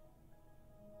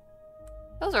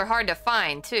 Those are hard to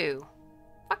find, too.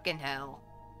 Fucking hell.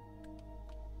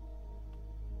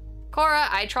 Cora,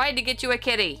 I tried to get you a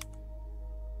kitty.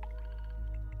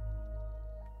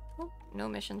 Oh, No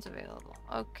missions available.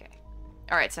 Okay.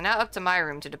 Alright, so now up to my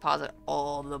room to deposit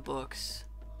all the books.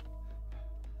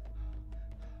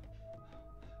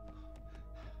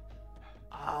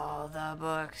 All the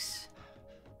books.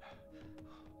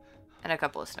 And a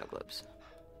couple of snow globes.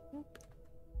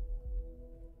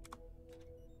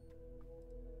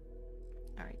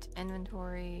 Alright,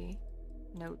 inventory,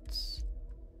 notes,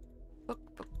 book.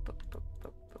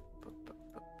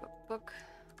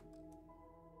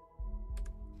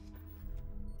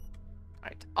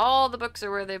 Alright, all the books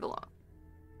are where they belong.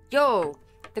 Yo,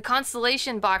 the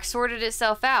constellation box sorted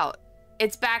itself out.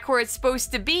 It's back where it's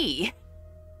supposed to be.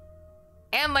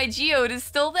 And my geode is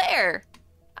still there.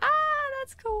 Ah,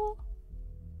 that's cool.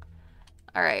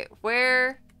 Alright,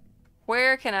 where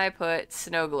can I put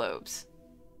snow globes?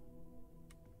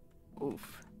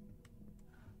 Oof.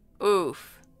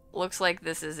 Oof. Looks like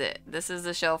this is it. This is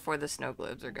the shelf where the snow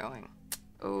globes are going.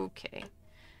 Okay.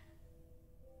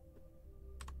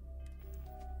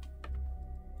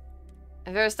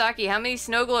 Verostaki, how many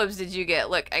snow globes did you get?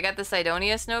 Look, I got the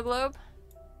Cydonia snow globe,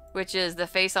 which is the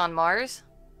face on Mars.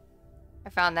 I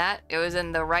found that. It was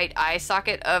in the right eye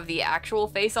socket of the actual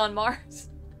face on Mars.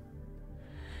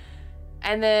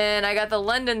 And then I got the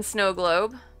London snow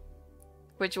globe,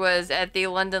 which was at the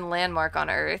London landmark on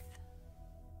Earth.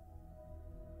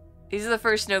 These are the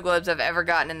first snow globes I've ever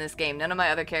gotten in this game. None of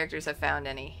my other characters have found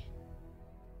any.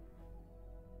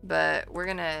 But we're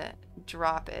gonna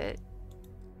drop it.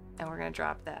 And we're gonna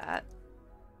drop that.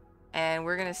 And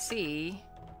we're gonna see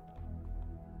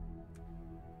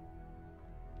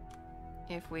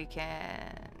if we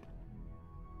can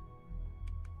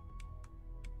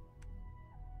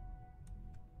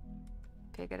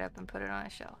pick it up and put it on a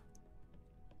shelf.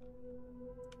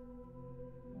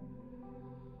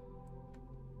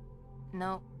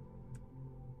 Nope.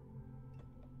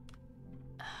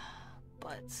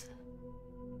 Butts.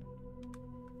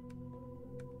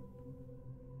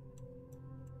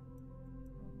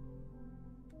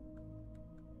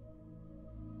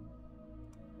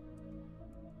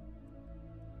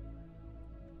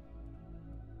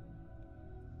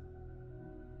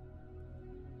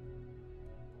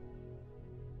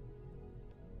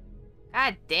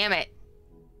 God damn it.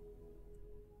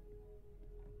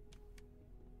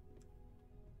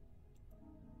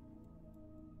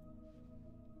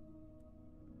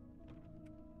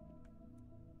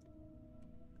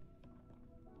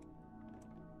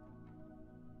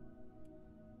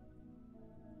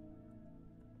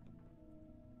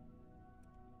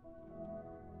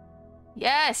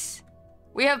 Yes!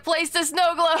 We have placed a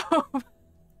snow globe!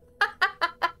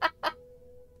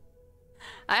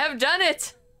 I have done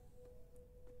it!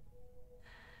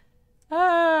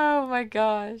 Oh my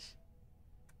gosh.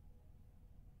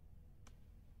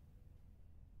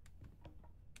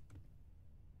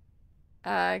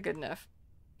 Good enough.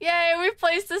 Yay, we've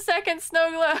placed a second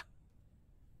snow globe!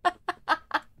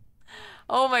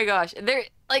 Oh my gosh.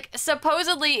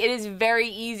 Supposedly it is very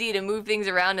easy to move things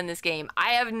around in this game.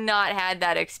 I have not had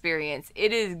that experience.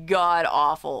 It is god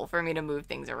awful for me to move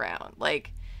things around.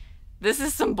 Like, this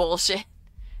is some bullshit.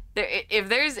 If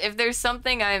there's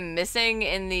something I'm missing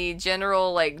in the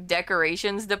general, like,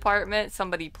 decorations department,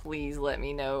 somebody please let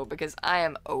me know, because I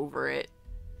am over it.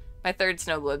 My third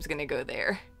snow globe's gonna go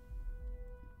there.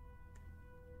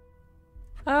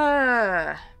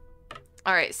 Alright,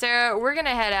 Sarah, we're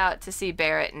gonna head out to see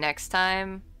Barrett next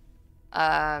time.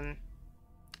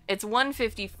 It's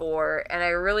 1:54, and I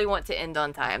really want to end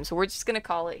on time, so we're just gonna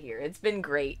call it here. It's been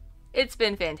great. It's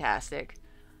been fantastic.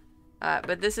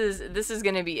 But this is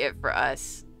gonna be it for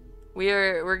us.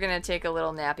 We're gonna take a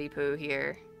little nappy poo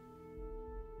here.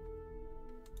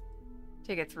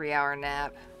 Take a 3-hour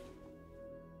nap.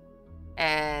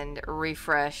 And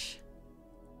refresh.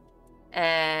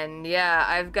 And yeah,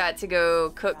 I've got to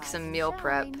go cook some meal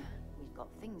prep. We've got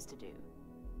things to do.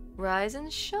 Rise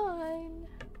and shine.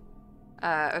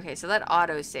 Okay, so that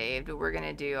auto-saved. We're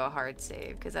gonna do a hard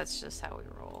save, because that's just how we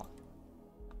roll.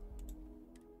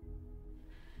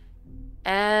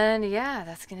 And yeah,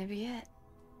 that's gonna be it.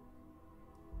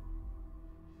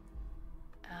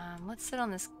 Let's sit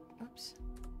on this. Oops.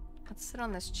 Let's sit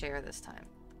on this chair this time.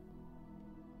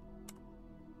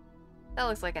 That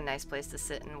looks like a nice place to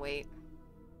sit and wait.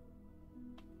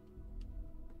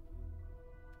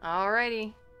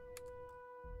 Alrighty.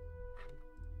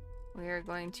 We are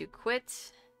going to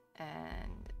quit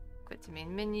and quit to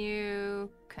main menu,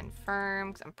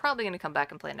 confirm, because I'm probably going to come back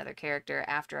and play another character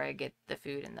after I get the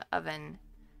food in the oven.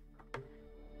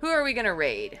 Who are we going to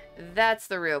raid? That's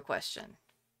the real question.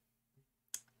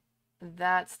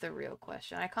 That's the real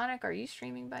question. Iconic, are you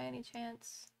streaming by any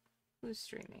chance? Who's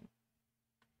streaming?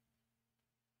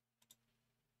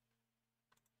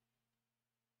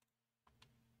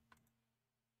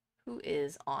 Who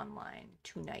is online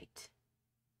tonight?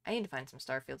 I need to find some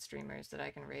Starfield streamers that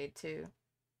I can raid too.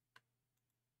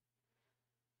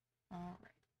 Alright.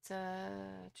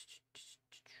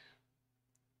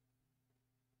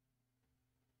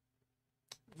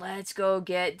 Let's go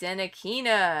get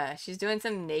Denakina. She's doing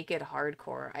some naked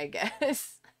hardcore, I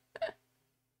guess.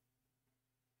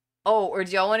 Oh, or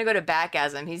do y'all want to go to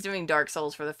Backasm? He's doing Dark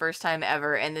Souls for the first time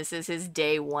ever, and this is his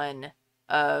day 1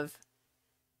 of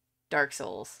Dark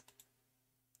Souls.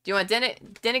 Do you want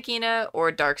Denakina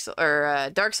or Dark Souls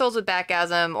with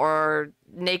Backasm or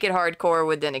Naked Hardcore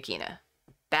with Denakina?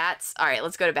 Bats? Alright,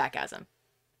 let's go to Backasm.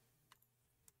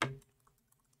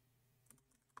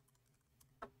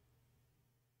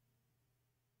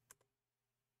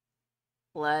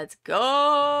 Let's go!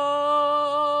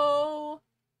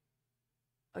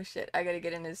 Oh shit, I gotta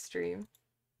get in his stream.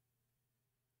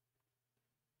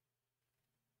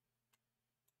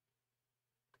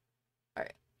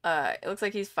 Alright. It looks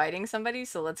like he's fighting somebody,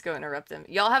 so let's go interrupt him.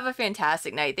 Y'all have a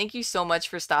fantastic night. Thank you so much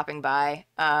for stopping by.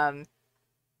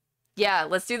 Yeah,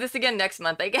 let's do this again next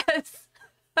month, I guess.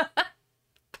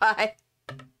 Bye.